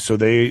fame. So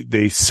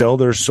they sell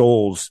their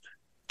souls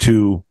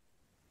to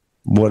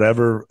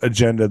whatever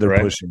agenda they're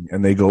pushing,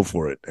 and they go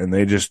for it. And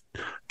they just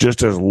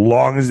as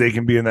long as they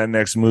can be in that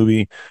next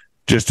movie,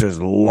 just as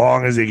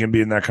long as they can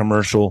be in that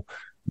commercial,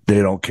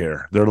 they don't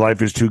care. Their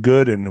life is too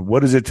good. And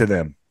what is it to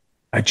them?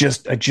 I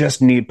just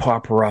need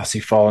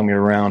paparazzi following me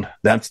around.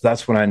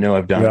 That's when I know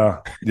I've done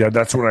it. Yeah.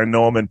 That's when I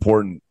know I'm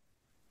important.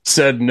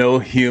 Said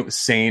no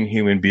sane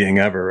human being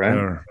ever,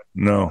 right?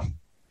 No. And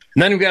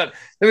then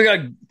we got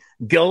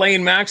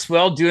Ghislaine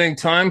Maxwell doing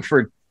time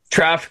for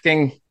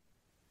trafficking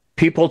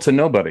people to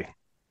nobody.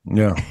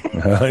 Yeah.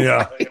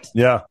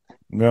 Yeah.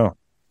 No.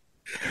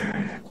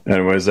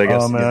 Anyways, I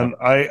guess. Oh man,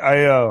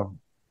 I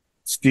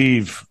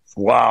Steve.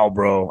 Wow,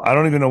 bro. I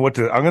don't even know what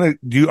to. I'm gonna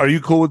do. Are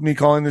you cool with me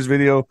calling this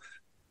video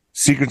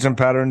 "Secrets and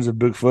Patterns of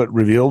Bigfoot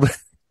Revealed,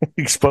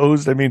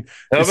 Exposed"? I mean,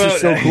 this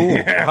is so cool.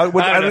 I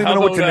don't even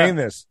know what to name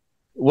this.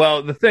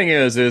 Well, the thing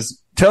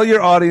is tell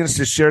your audience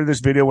to share this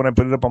video when I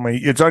put it up on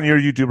it's on your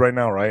YouTube right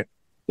now, right?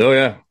 Oh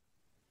yeah.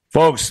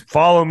 Folks,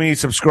 follow me,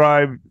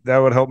 subscribe. That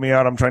would help me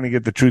out. I'm trying to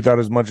get the truth out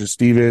as much as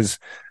Steve is.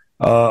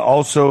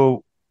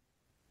 Also,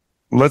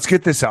 let's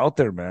get this out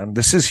there, man.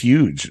 This is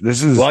huge.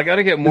 Well, I got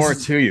to get more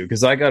to you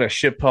because I got a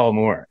shit pile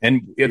more.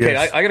 And okay,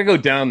 yes. I got to go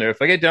down there.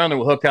 If I get down there,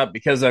 we'll hook up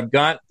because I've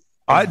got.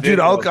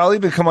 I'll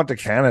even come out to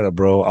Canada,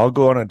 bro. I'll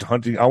go on a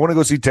hunting. I want to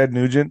go see Ted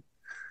Nugent.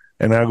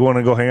 And I want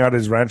to go hang out at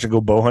his ranch and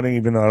go bow hunting,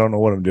 even though I don't know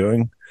what I'm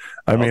doing.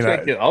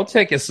 I'll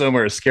take you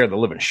somewhere to scare the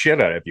living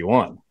shit out of if you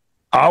want.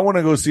 I want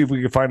to go see if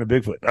we can find a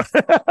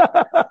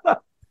Bigfoot.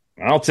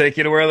 I'll take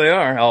you to where they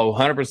are. I'll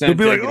 100%. You'll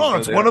be like, oh,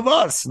 it's one of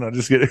us. No,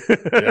 just kidding.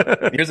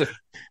 Yeah.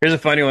 Here's a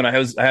funny one. I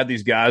had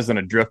these guys on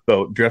a drift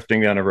boat drifting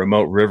down a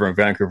remote river in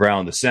Vancouver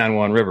Island, the San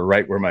Juan River,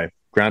 right where my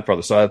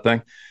grandfather saw that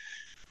thing.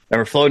 And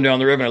we're floating down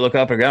the river, and I look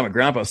up and my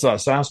grandpa saw a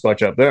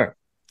Sasquatch up there.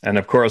 And,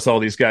 of course,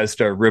 all these guys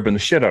start ribbing the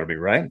shit out of me,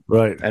 right?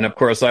 Right. And, of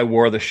course, I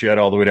wore the shit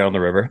all the way down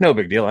the river. No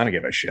big deal. I don't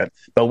give a shit.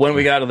 But when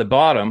we got to the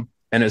bottom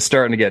and it's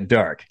starting to get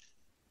dark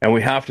and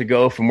we have to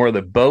go from where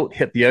the boat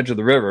hit the edge of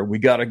the river, we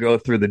got to go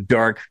through the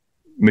dark,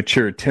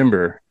 mature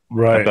timber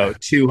about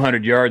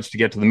 200 yards to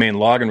get to the main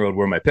logging road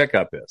where my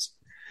pickup is.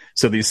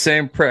 So these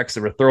same pricks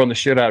that were throwing the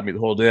shit out of me the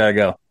whole day, I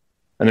go,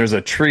 and there's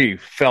a tree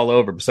fell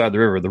over beside the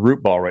river, the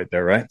root ball right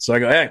there, right? So I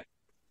go, hey,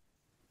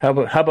 how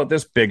about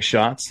this, big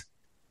shots?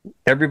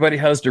 Everybody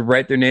has to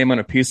write their name on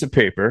a piece of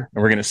paper,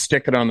 and we're going to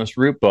stick it on this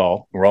root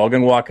ball. We're all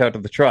going to walk out to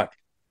the truck,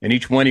 and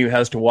each one of you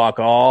has to walk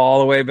all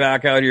the way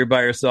back out here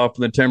by yourself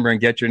in the timber and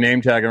get your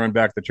name tag and run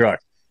back to the truck.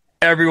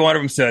 Every one of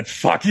them said,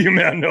 fuck you,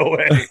 man, no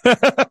way.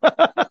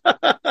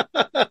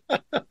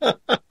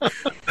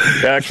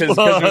 Yeah, because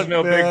there's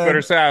no Bigfoot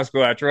or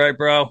Sasquatch, right,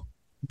 bro?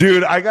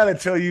 Dude, I got to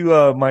tell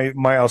you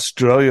my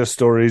Australia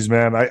stories,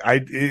 man.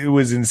 It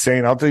was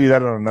insane. I'll tell you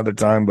that on another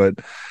time, but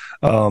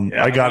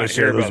I got to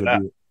share those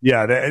with you.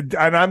 Yeah, and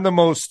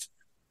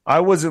I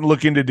wasn't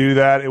looking to do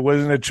that. It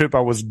wasn't a trip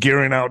I was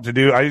gearing out to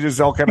do. I just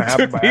all kind of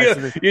happened by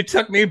accident. You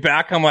took me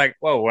back. I'm like,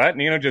 whoa, what?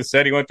 Nino just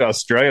said he went to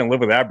Australia and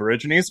lived with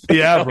Aborigines.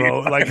 Yeah, bro.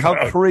 Like,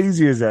 how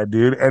crazy is that,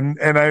 dude? And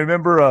I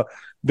remember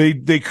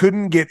they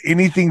couldn't get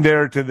anything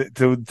there to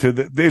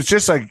the. It's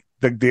just like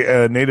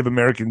the Native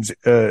Americans,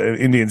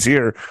 Indians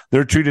here.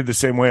 They're treated the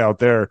same way out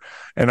there.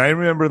 And I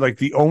remember like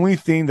the only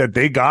thing that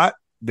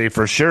they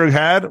for sure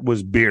had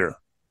was beer.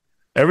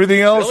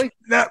 Everything else,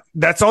 really?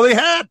 That's all they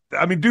had.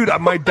 I mean, dude,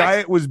 my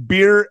diet was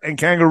beer and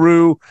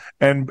kangaroo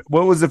and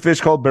what was the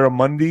fish called?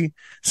 Barramundi?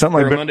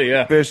 Something like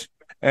that. Fish.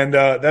 And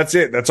that's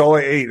it. That's all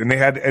I ate. And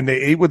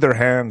they ate with their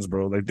hands,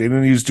 bro. Like they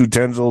didn't use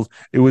utensils.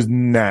 It was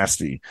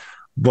nasty.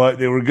 But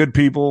they were good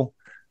people.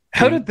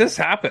 How did this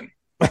happen?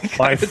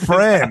 My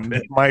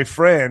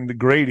friend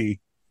Grady,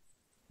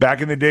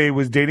 back in the day,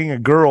 was dating a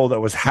girl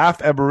that was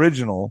half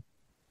Aboriginal.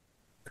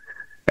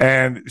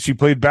 And she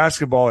played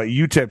basketball at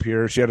UTEP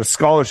here. She had a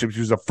scholarship. She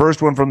was the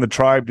first one from the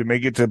tribe to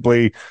make it to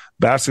play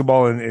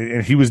basketball,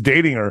 and he was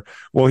dating her.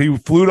 Well, he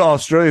flew to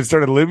Australia and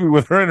started living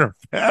with her and her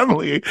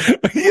family.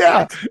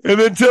 Yeah. And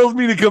then tells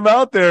me to come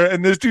out there,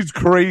 and this dude's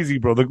crazy,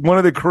 bro. One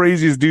of the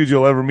craziest dudes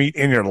you'll ever meet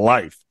in your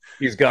life.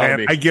 He's got to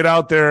be. I get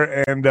out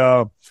there, and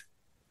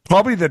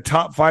Probably the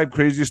top 5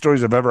 craziest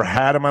stories I've ever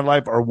had in my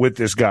life are with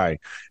this guy.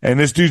 And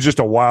this dude's just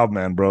a wild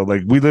man, bro.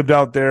 Like, we lived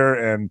out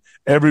there, and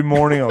every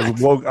morning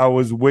I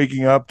was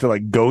waking up to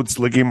like goats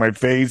licking my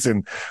face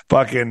and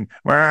fucking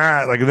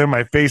like, and then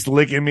my face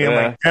licking me. I'm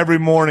like, every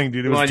morning,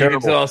 dude. It was terrible. You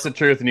can tell us the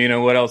truth, and you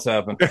know what else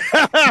happened.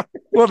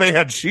 Well, they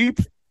had sheep.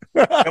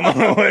 Come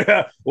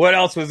on, what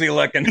else was he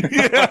licking?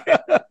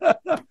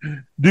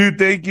 Dude,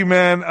 thank you,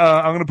 man.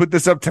 I'm gonna put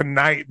this up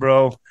tonight,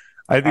 bro.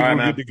 I think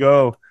we're good to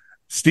go.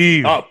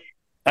 Steve. Oh,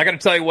 I got to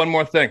tell you one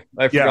more thing.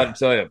 I forgot to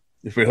tell you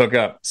if we hook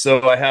up.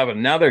 So I have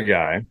another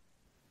guy,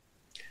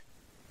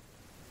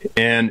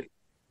 and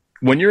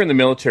when you're in the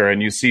military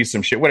and you see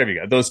some shit, whatever you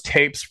got, those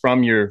tapes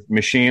from your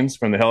machines,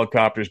 from the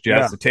helicopters,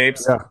 jets, the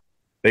tapes,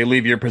 they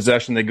leave your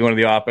possession. They go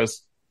into the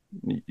office.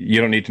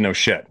 You don't need to know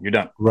shit. You're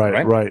done.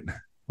 Right.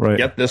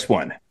 Get this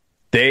one.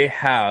 They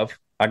have,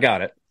 I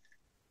got it,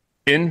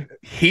 in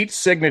heat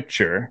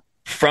signature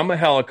from a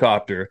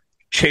helicopter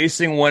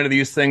chasing one of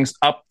these things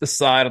up the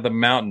side of the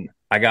mountain.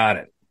 I got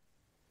it.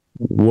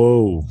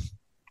 Whoa.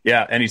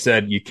 Yeah, and he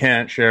said, you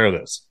can't share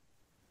this.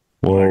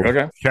 Whoa. Like,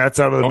 okay. Cat's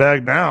out of the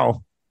bag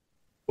now.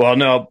 Well,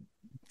 no,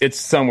 it's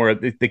somewhere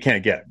they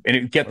can't get it.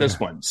 And get this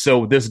one.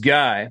 So this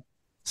guy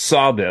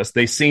saw this.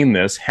 They seen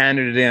this,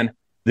 handed it in.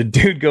 The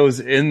dude goes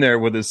in there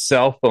with his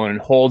cell phone and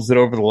holds it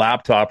over the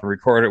laptop and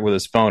record it with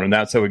his phone, and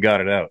that's how we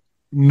got it out.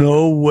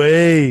 No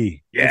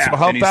way. Yeah. So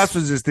how fast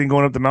was this thing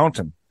going up the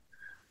mountain?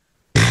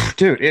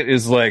 Dude, it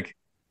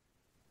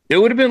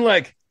would have been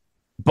like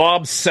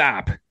Bob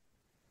Sapp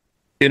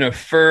in a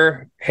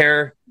fur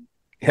hair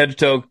head to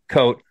toe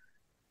coat,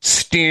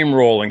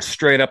 steamrolling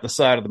straight up the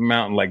side of the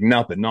mountain like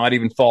nothing, not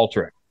even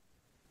faltering.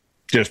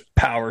 Just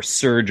power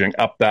surging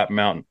up that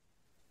mountain.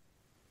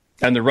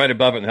 And they're right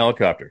above it in the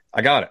helicopter.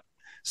 I got it.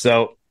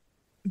 So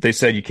they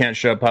said you can't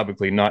show it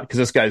publicly, not because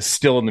this guy's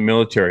still in the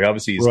military.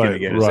 Obviously, he's going to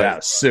get his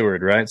ass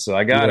sewered, right? So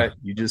I got it.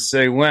 You just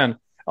say when.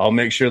 I'll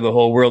make sure the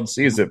whole world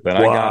sees it, but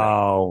I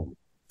got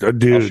it.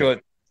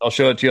 Dude. I'll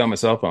show it to you on my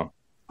cell phone.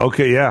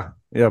 Okay, yeah.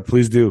 Yeah,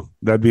 please do.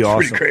 That'd be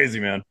awesome. Pretty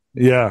crazy, man.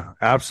 Yeah,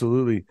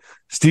 absolutely.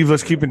 Steve,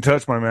 let's keep in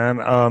touch, my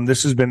man.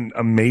 This has been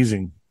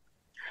amazing.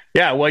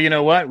 Yeah, well, you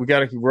know what?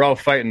 We're all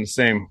fighting the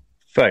same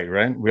fight,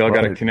 right? We all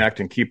got to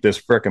connect and keep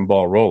this frickin'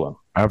 ball rolling.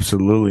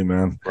 Absolutely,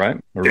 man. Right?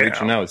 We're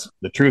reaching out.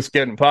 The truth's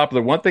getting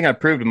popular. One thing I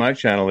proved in my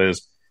channel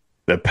is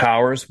the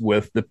power's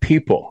with the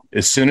people.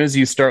 As soon as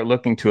you start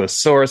looking to a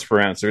source for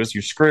answers,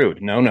 you're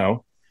screwed.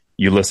 No.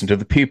 You listen to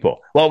the people.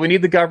 Well, we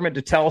need the government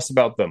to tell us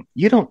about them.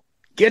 You don't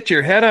get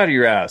your head out of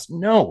your ass.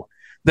 No.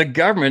 The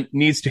government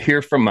needs to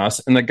hear from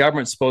us, and the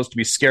government's supposed to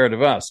be scared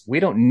of us. We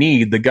don't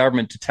need the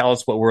government to tell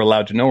us what we're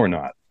allowed to know or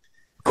not.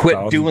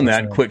 Quit doing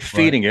that, quit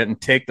feeding it, and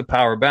take the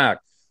power back.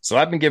 So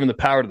I've been giving the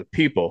power to the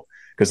people,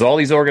 because all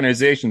these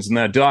organizations and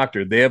that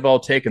doctor, they have all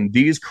taken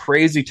these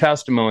crazy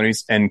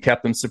testimonies and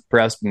kept them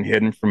suppressed and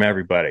hidden from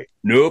everybody.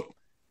 Nope.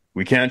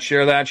 We can't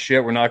share that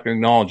shit. We're not going to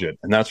acknowledge it.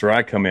 And that's where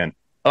I come in.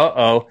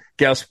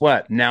 Guess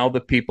what? Now the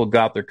people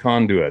got their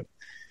conduit.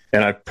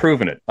 And I've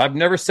proven it. I've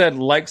never said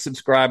like,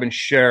 subscribe, and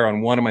share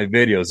on one of my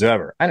videos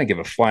ever. I don't give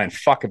a flying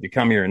fuck if you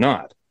come here or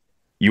not.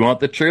 You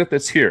want the truth?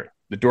 It's here.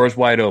 The door's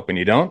wide open.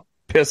 You don't?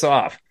 Piss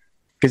off.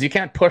 Because you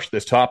can't push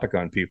this topic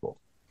on people.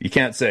 You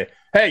can't say,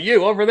 hey,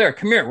 you over there,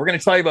 come here. We're going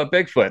to tell you about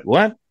Bigfoot.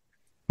 What?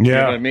 Yeah. You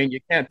know what I mean? You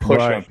can't push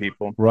on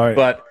people. Right.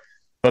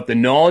 But the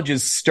knowledge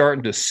is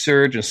starting to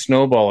surge and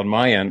snowball on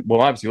my end.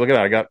 Well, obviously, look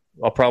at that.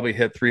 I'll probably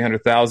hit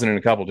 300,000 in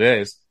a couple of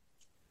days.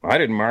 I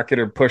didn't market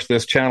or push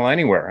this channel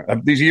anywhere.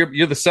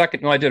 You're the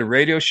second. I did a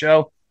radio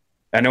show,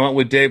 and I went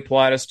with Dave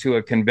Plattis to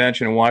a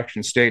convention in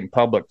Washington State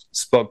and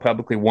spoke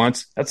publicly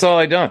once. That's all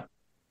I done.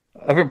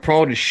 I've been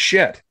promoted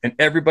shit, and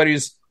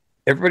everybody's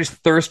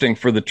thirsting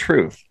for the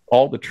truth,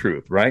 all the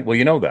truth, right? Well,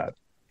 you know that.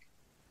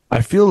 I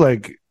feel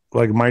like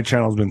my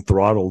channel's been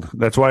throttled.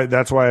 That's why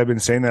I've been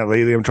saying that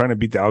lately. I'm trying to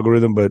beat the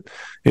algorithm, but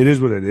it is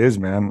what it is,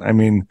 man. I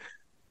mean,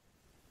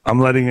 I'm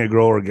letting it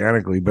grow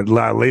organically, but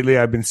lately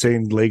I've been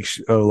saying like,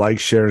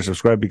 share, and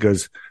subscribe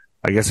because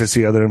I guess I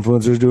see other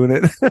influencers doing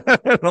it.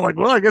 And I'm like,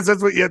 well, I guess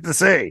that's what you have to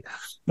say.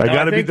 I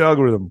got to beat the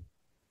algorithm.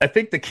 I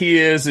think the key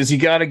is you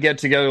got to get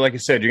together. Like you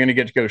said, you're going to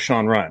get to go to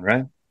Sean Ryan,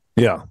 right?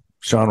 Yeah.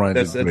 Sean Ryan.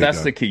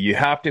 That's the key. You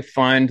have to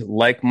find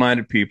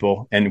like-minded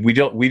people, and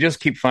we just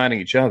keep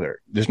finding each other.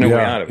 There's no way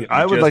out of it.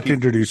 I would like to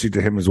introduce you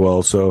to him as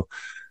well. So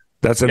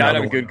that's another. I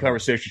have a good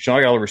conversation. Sean,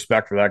 I got all the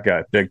respect for that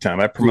guy, big time.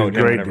 I promote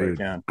him whenever I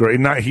can.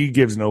 Great. He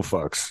gives no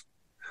fucks.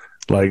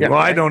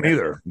 I don't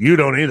either. You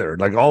don't either.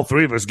 Like all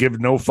three of us give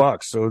no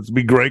fucks. So it's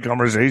be great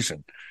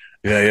conversation.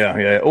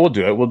 Yeah. We'll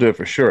do it. We'll do it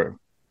for sure.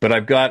 But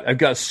I've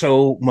got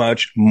so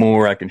much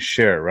more I can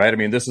share. Right. I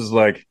mean, this is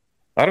like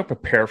I don't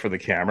prepare for the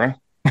camera.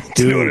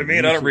 Do you know what I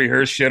mean? I don't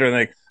rehearse shit or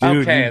think,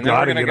 okay, and then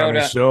we're going to go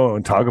to show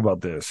and talk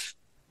about this.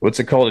 What's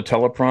it called? A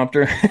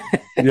teleprompter?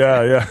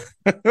 Yeah.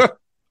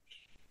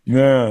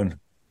 Man.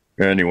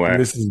 Anyway.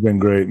 This has been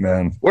great,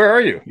 man. Where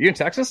are you? You in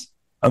Texas?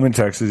 I'm in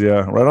Texas,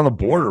 yeah. Right on the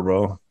border,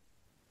 bro.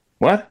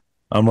 What?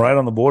 I'm right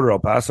on the border, El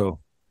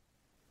Paso.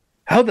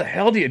 How the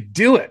hell do you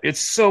do it? It's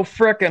so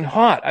freaking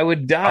hot. I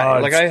would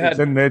die.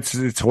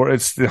 It's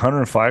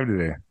 105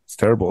 today. It's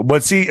terrible.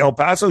 But see, El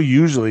Paso,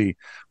 usually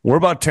we're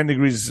about 10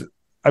 degrees.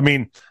 I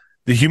mean,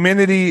 the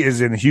humidity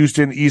is in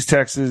Houston, East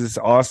Texas,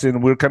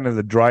 Austin. We're kind of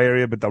the dry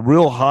area, but the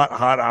real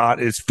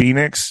hot is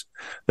Phoenix.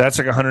 That's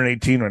like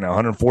 118 right now,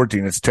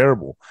 114. It's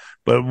terrible.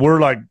 But we're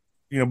like,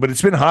 but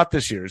it's been hot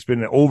this year. It's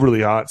been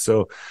overly hot.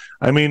 So,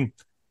 I mean,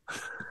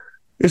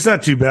 it's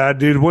not too bad,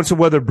 dude. Once the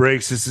weather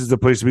breaks, this is the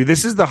place to be.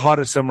 This is the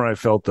hottest summer I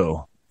felt,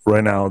 though,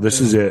 right now.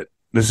 This is it.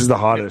 This is the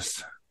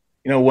hottest.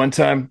 One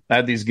time I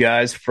had these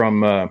guys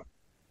from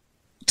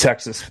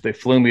Texas. They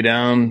flew me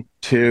down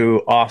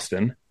to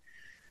Austin.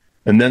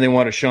 And then they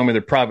want to show me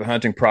their private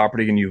hunting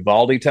property in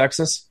Uvalde,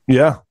 Texas.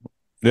 Yeah.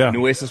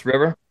 Nueces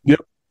River.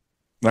 Yep.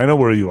 I know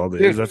where Uvalde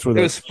is. That's where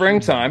it was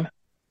springtime,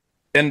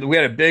 and we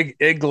had a big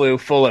igloo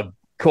full of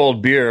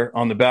cold beer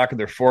on the back of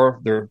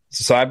their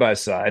side by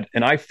side,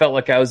 and I felt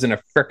like I was in a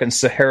frickin'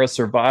 Sahara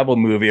survival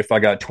movie if I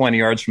got 20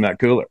 yards from that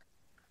cooler.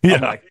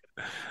 Yeah.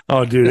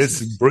 Oh, dude, it's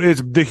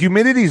the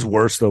humidity's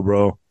worse though,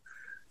 bro.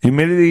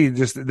 Humidity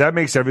that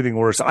makes everything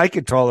worse. I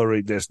can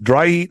tolerate this.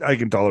 Dry heat, I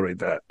can tolerate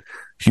that.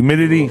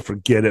 Humidity,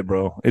 forget it,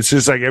 bro. It's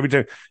just like every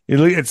time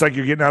it's like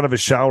you're getting out of a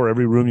shower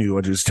every room you go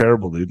into. It's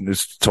terrible, dude.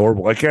 It's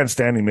horrible. I can't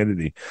stand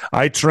humidity.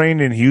 I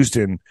trained in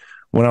Houston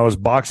when I was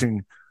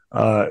boxing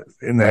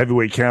in the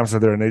heavyweight camps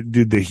out there, and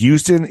the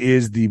Houston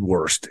is the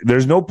worst.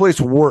 There's no place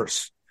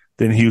worse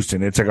than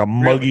Houston. It's like a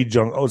muggy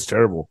junk. Oh, it's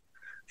terrible.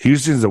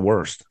 Houston's the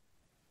worst.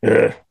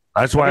 Yeah.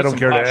 That's why I don't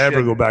care to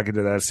ever go back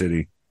into that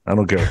city. I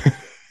don't care.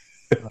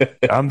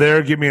 I'm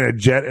there. Get me in a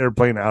jet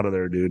airplane out of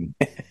there, dude.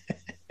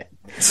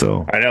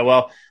 So I know.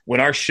 Well,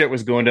 when our shit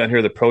was going down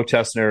here, the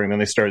protests and everything, then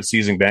they started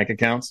seizing bank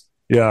accounts.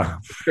 Yeah.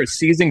 They started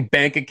seizing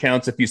bank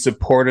accounts if you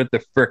supported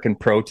the frickin'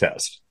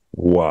 protest.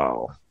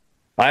 Wow.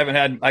 I haven't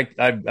had.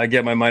 I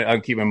get my money. I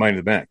keep my money in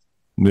the bank.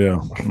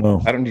 Yeah.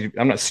 No. I don't need.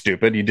 I'm not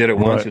stupid. You did it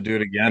once, you'll do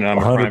it again. I'm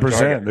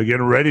 100%. They're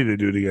getting ready to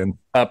do it again.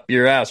 Up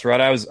your ass,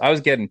 right? I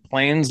was getting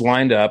planes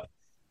lined up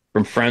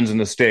from friends in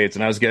the States,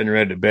 and I was getting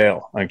ready to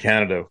bail on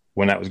Canada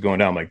when that was going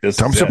down. I'm like,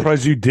 this. I'm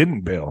surprised you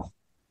didn't bail.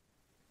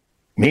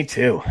 Me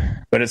too,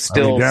 but it's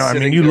still.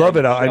 You love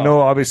it. I know,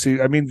 obviously.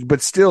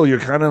 But still, you're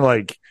kind of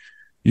like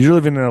you're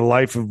living in a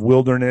life of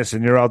wilderness,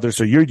 and you're out there,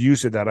 so you're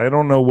used to that. I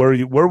don't know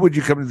where would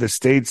you come to the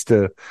States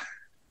to.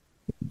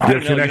 I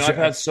don't know. I've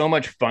had so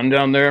much fun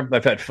down there.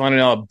 I've had fun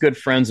in good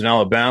friends in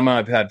Alabama.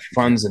 I've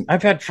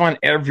had fun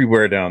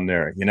everywhere down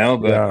there.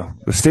 But yeah,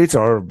 the States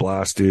are a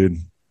blast, dude.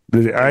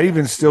 I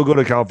even still go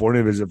to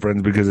California to visit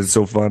friends because it's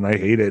so fun. I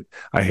hate it.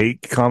 I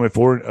hate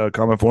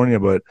California,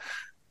 but.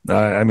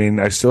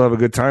 I still have a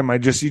good time. You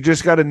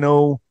just got to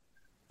know.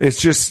 You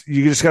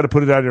just got to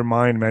put it out of your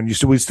mind, man.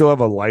 We still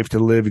have a life to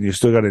live, and you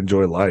still got to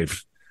enjoy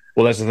life.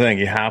 Well, that's the thing.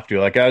 You have to.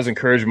 Like I was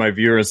encouraging my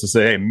viewers to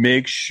say, hey,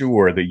 make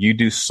sure that you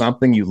do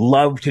something you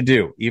love to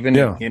do, even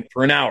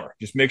for an hour.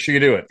 Just make sure you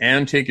do it,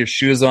 and take your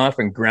shoes off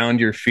and ground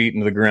your feet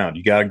into the ground.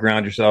 You got to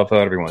ground yourself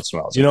out every once in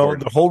a while.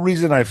 The whole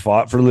reason I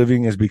fought for a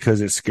living is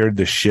because it scared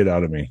the shit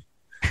out of me.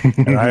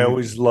 And I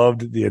always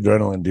loved the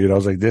adrenaline, dude. I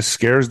was like,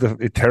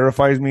 it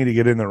terrifies me to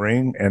get in the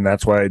ring, and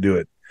that's why I do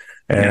it.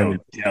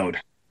 And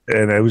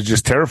it was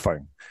just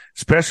terrifying,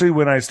 especially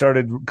when I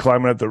started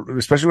climbing up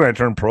especially when I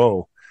turned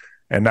pro,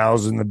 and now I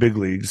was in the big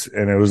leagues,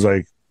 and it was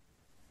like,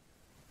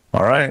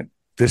 all right,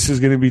 this is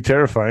going to be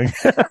terrifying.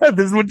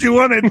 This is what you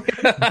wanted.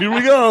 Here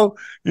we go.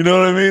 You know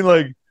what I mean?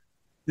 Like,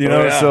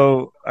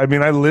 So I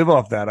live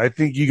off that. I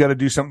think you got to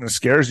do something that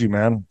scares you,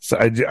 man. So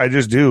I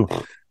just do.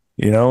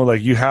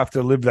 You have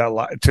to live that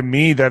life. To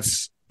me,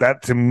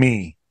 to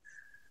me.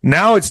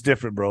 Now it's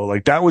different, bro.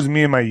 Like that was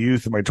me in my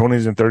youth, in my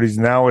 20s and 30s.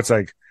 Now it's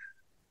like,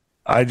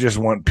 I just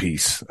want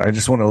peace. I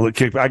just want to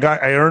kick.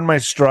 I earned my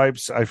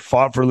stripes. I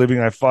fought for a living.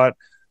 I fought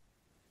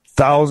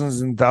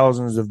thousands and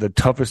thousands of the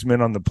toughest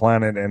men on the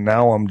planet. And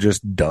now I'm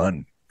just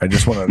done. I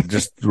just want to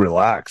just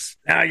relax.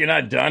 Now you're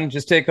not done.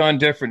 Just take on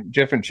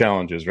different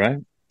challenges, right?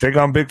 Take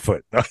on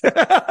Bigfoot.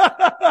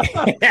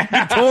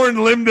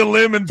 Torn limb to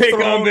limb and take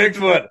on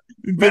Bigfoot.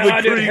 Man, I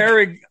did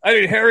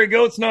hairy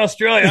goats in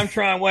Australia. I'm going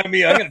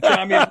to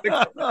try me a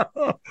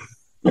Bigfoot.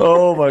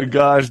 Oh my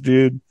gosh,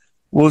 dude.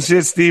 Well,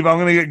 shit, Steve, I'm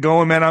going to get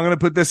going, man. I'm going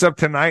to put this up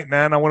tonight,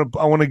 man. I want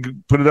to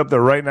put it up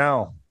there right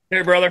now.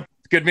 Hey, brother.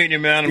 Good meeting you,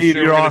 man. Steve,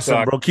 you're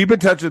awesome, bro. Keep in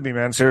touch with me,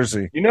 man.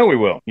 Seriously. We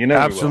will.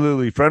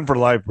 Absolutely. Friend for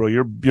life, bro.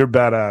 You're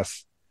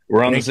badass.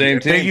 We're on the same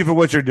team. Thank you for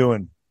what you're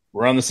doing.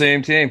 We're on the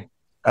same team.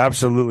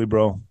 Absolutely,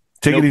 bro.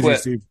 Take it easy,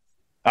 Steve.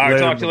 All right,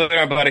 talk to you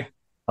later, buddy.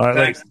 All right,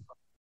 thanks.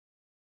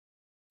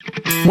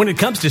 When it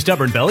comes to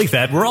stubborn belly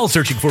fat, we're all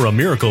searching for a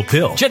miracle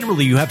pill.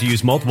 Generally, you have to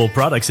use multiple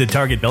products that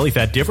target belly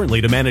fat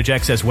differently to manage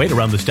excess weight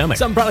around the stomach.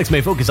 Some products may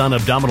focus on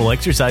abdominal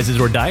exercises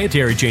or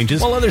dietary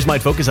changes, while others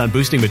might focus on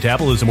boosting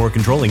metabolism or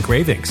controlling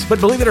cravings. But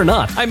believe it or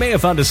not, I may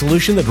have found a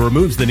solution that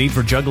removes the need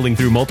for juggling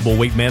through multiple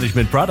weight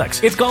management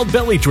products. It's called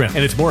Belly Trim,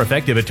 and it's more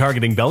effective at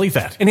targeting belly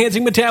fat,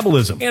 enhancing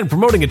metabolism, and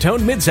promoting a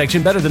toned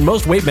midsection better than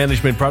most weight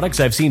management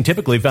products I've seen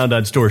typically found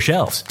on store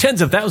shelves.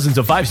 Tens of thousands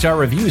of 5-star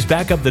reviews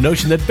back up the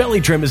notion that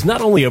Belly Trim is not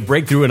only only a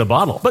breakthrough in a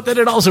bottle, but that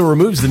it also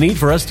removes the need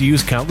for us to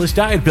use countless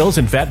diet pills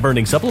and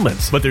fat-burning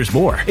supplements. But there's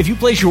more. If you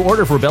place your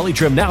order for Belly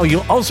Trim now,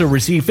 you'll also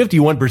receive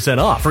 51%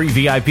 off, free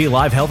VIP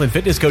live health and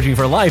fitness coaching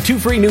for life, 2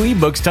 free new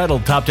ebooks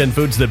titled Top 10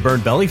 Foods That Burn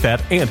Belly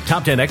Fat and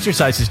Top 10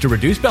 Exercises to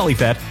Reduce Belly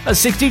Fat, a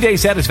 60-day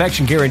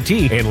satisfaction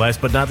guarantee, and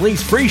last but not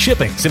least, free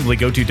shipping. Simply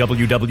go to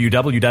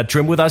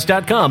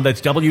www.trimwithus.com.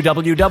 That's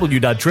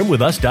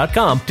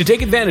www.trimwithus.com to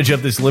take advantage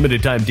of this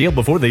limited time deal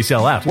before they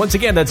sell out. Once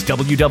again, that's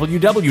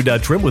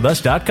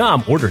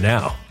www.trimwithus.com. Order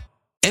now.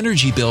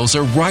 Energy bills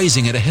are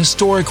rising at a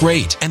historic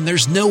rate, and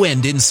there's no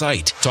end in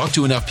sight. Talk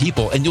to enough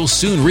people, and you'll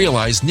soon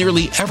realize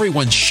nearly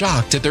everyone's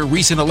shocked at their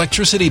recent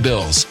electricity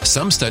bills.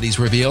 Some studies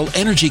reveal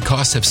energy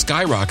costs have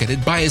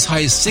skyrocketed by as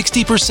high as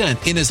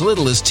 60% in as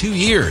little as 2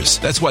 years.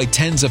 That's why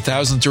tens of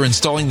thousands are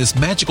installing this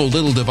magical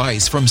little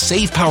device from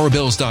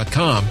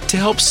SavePowerBills.com to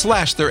help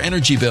slash their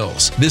energy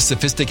bills. This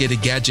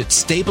sophisticated gadget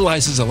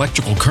stabilizes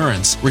electrical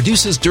currents,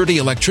 reduces dirty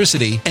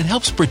electricity, and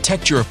helps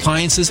protect your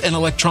appliances and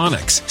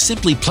electronics.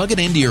 Simply plug it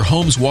into your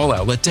home's wall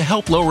outlet to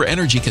help lower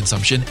energy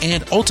consumption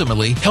and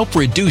ultimately help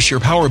reduce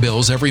your power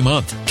bills every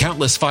month.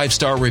 Countless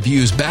 5-star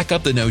reviews back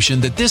up the notion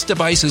that this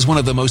device is one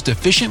of the most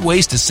efficient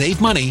ways to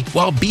save money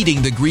while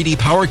beating the greedy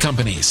power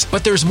companies.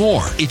 But there's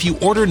more. If you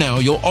order now,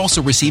 you'll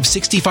also receive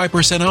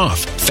 65% off,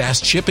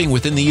 fast shipping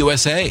within the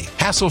USA,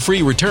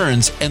 hassle-free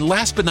returns, and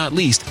last but not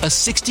least, a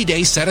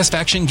 60-day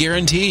satisfaction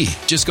guarantee.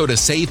 Just go to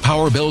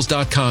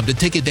SavePowerBills.com to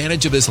take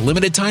advantage of this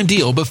limited time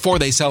deal before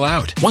they sell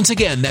out. Once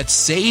again,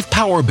 that's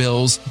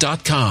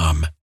SavePowerBills.com.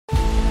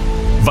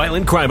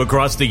 Violent crime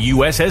across the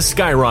U.S. has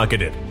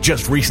skyrocketed.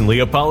 Just recently,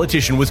 a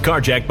politician was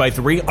carjacked by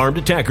 3 armed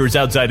attackers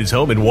outside his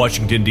home in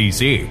Washington,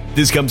 D.C.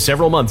 This comes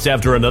several months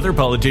after another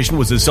politician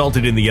was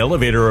assaulted in the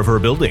elevator of her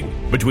building.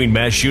 Between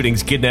mass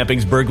shootings,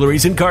 kidnappings,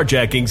 burglaries, and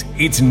carjackings,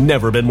 it's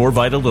never been more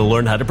vital to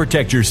learn how to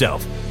protect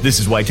yourself. This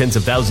is why tens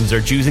of thousands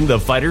are choosing the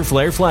Fighter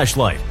Flare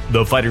flashlight.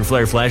 The Fighter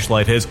Flare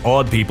flashlight has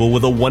awed people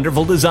with a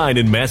wonderful design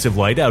and massive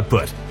light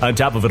output. On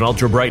top of an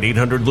ultra-bright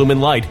 800-lumen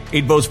light,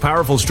 it boasts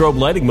powerful strobe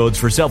lighting modes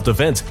for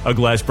self-defense, a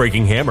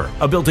glass-breaking hammer,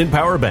 a built-in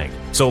power bank,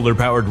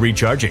 solar-powered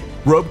recharging,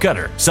 rope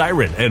cutter,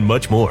 siren, and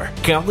much more.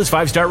 Countless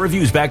 5-star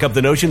reviews back up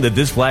the notion that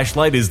this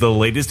flashlight is the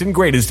latest and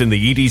greatest in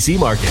the EDC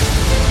market.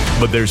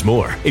 But there's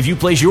more. If you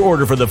place your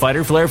order for the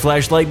Fighter Flare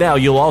flashlight now,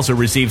 you'll also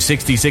receive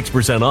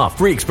 66% off,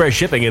 free express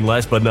shipping, and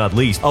last but not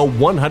least, a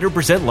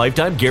 100%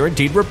 lifetime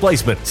guaranteed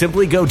replacement.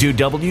 Simply go to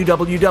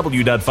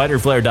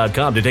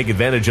www.fighterflare.com to take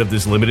advantage of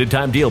this limited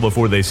time deal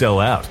before they sell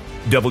out.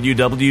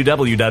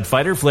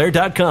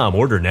 www.fighterflare.com.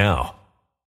 Order now.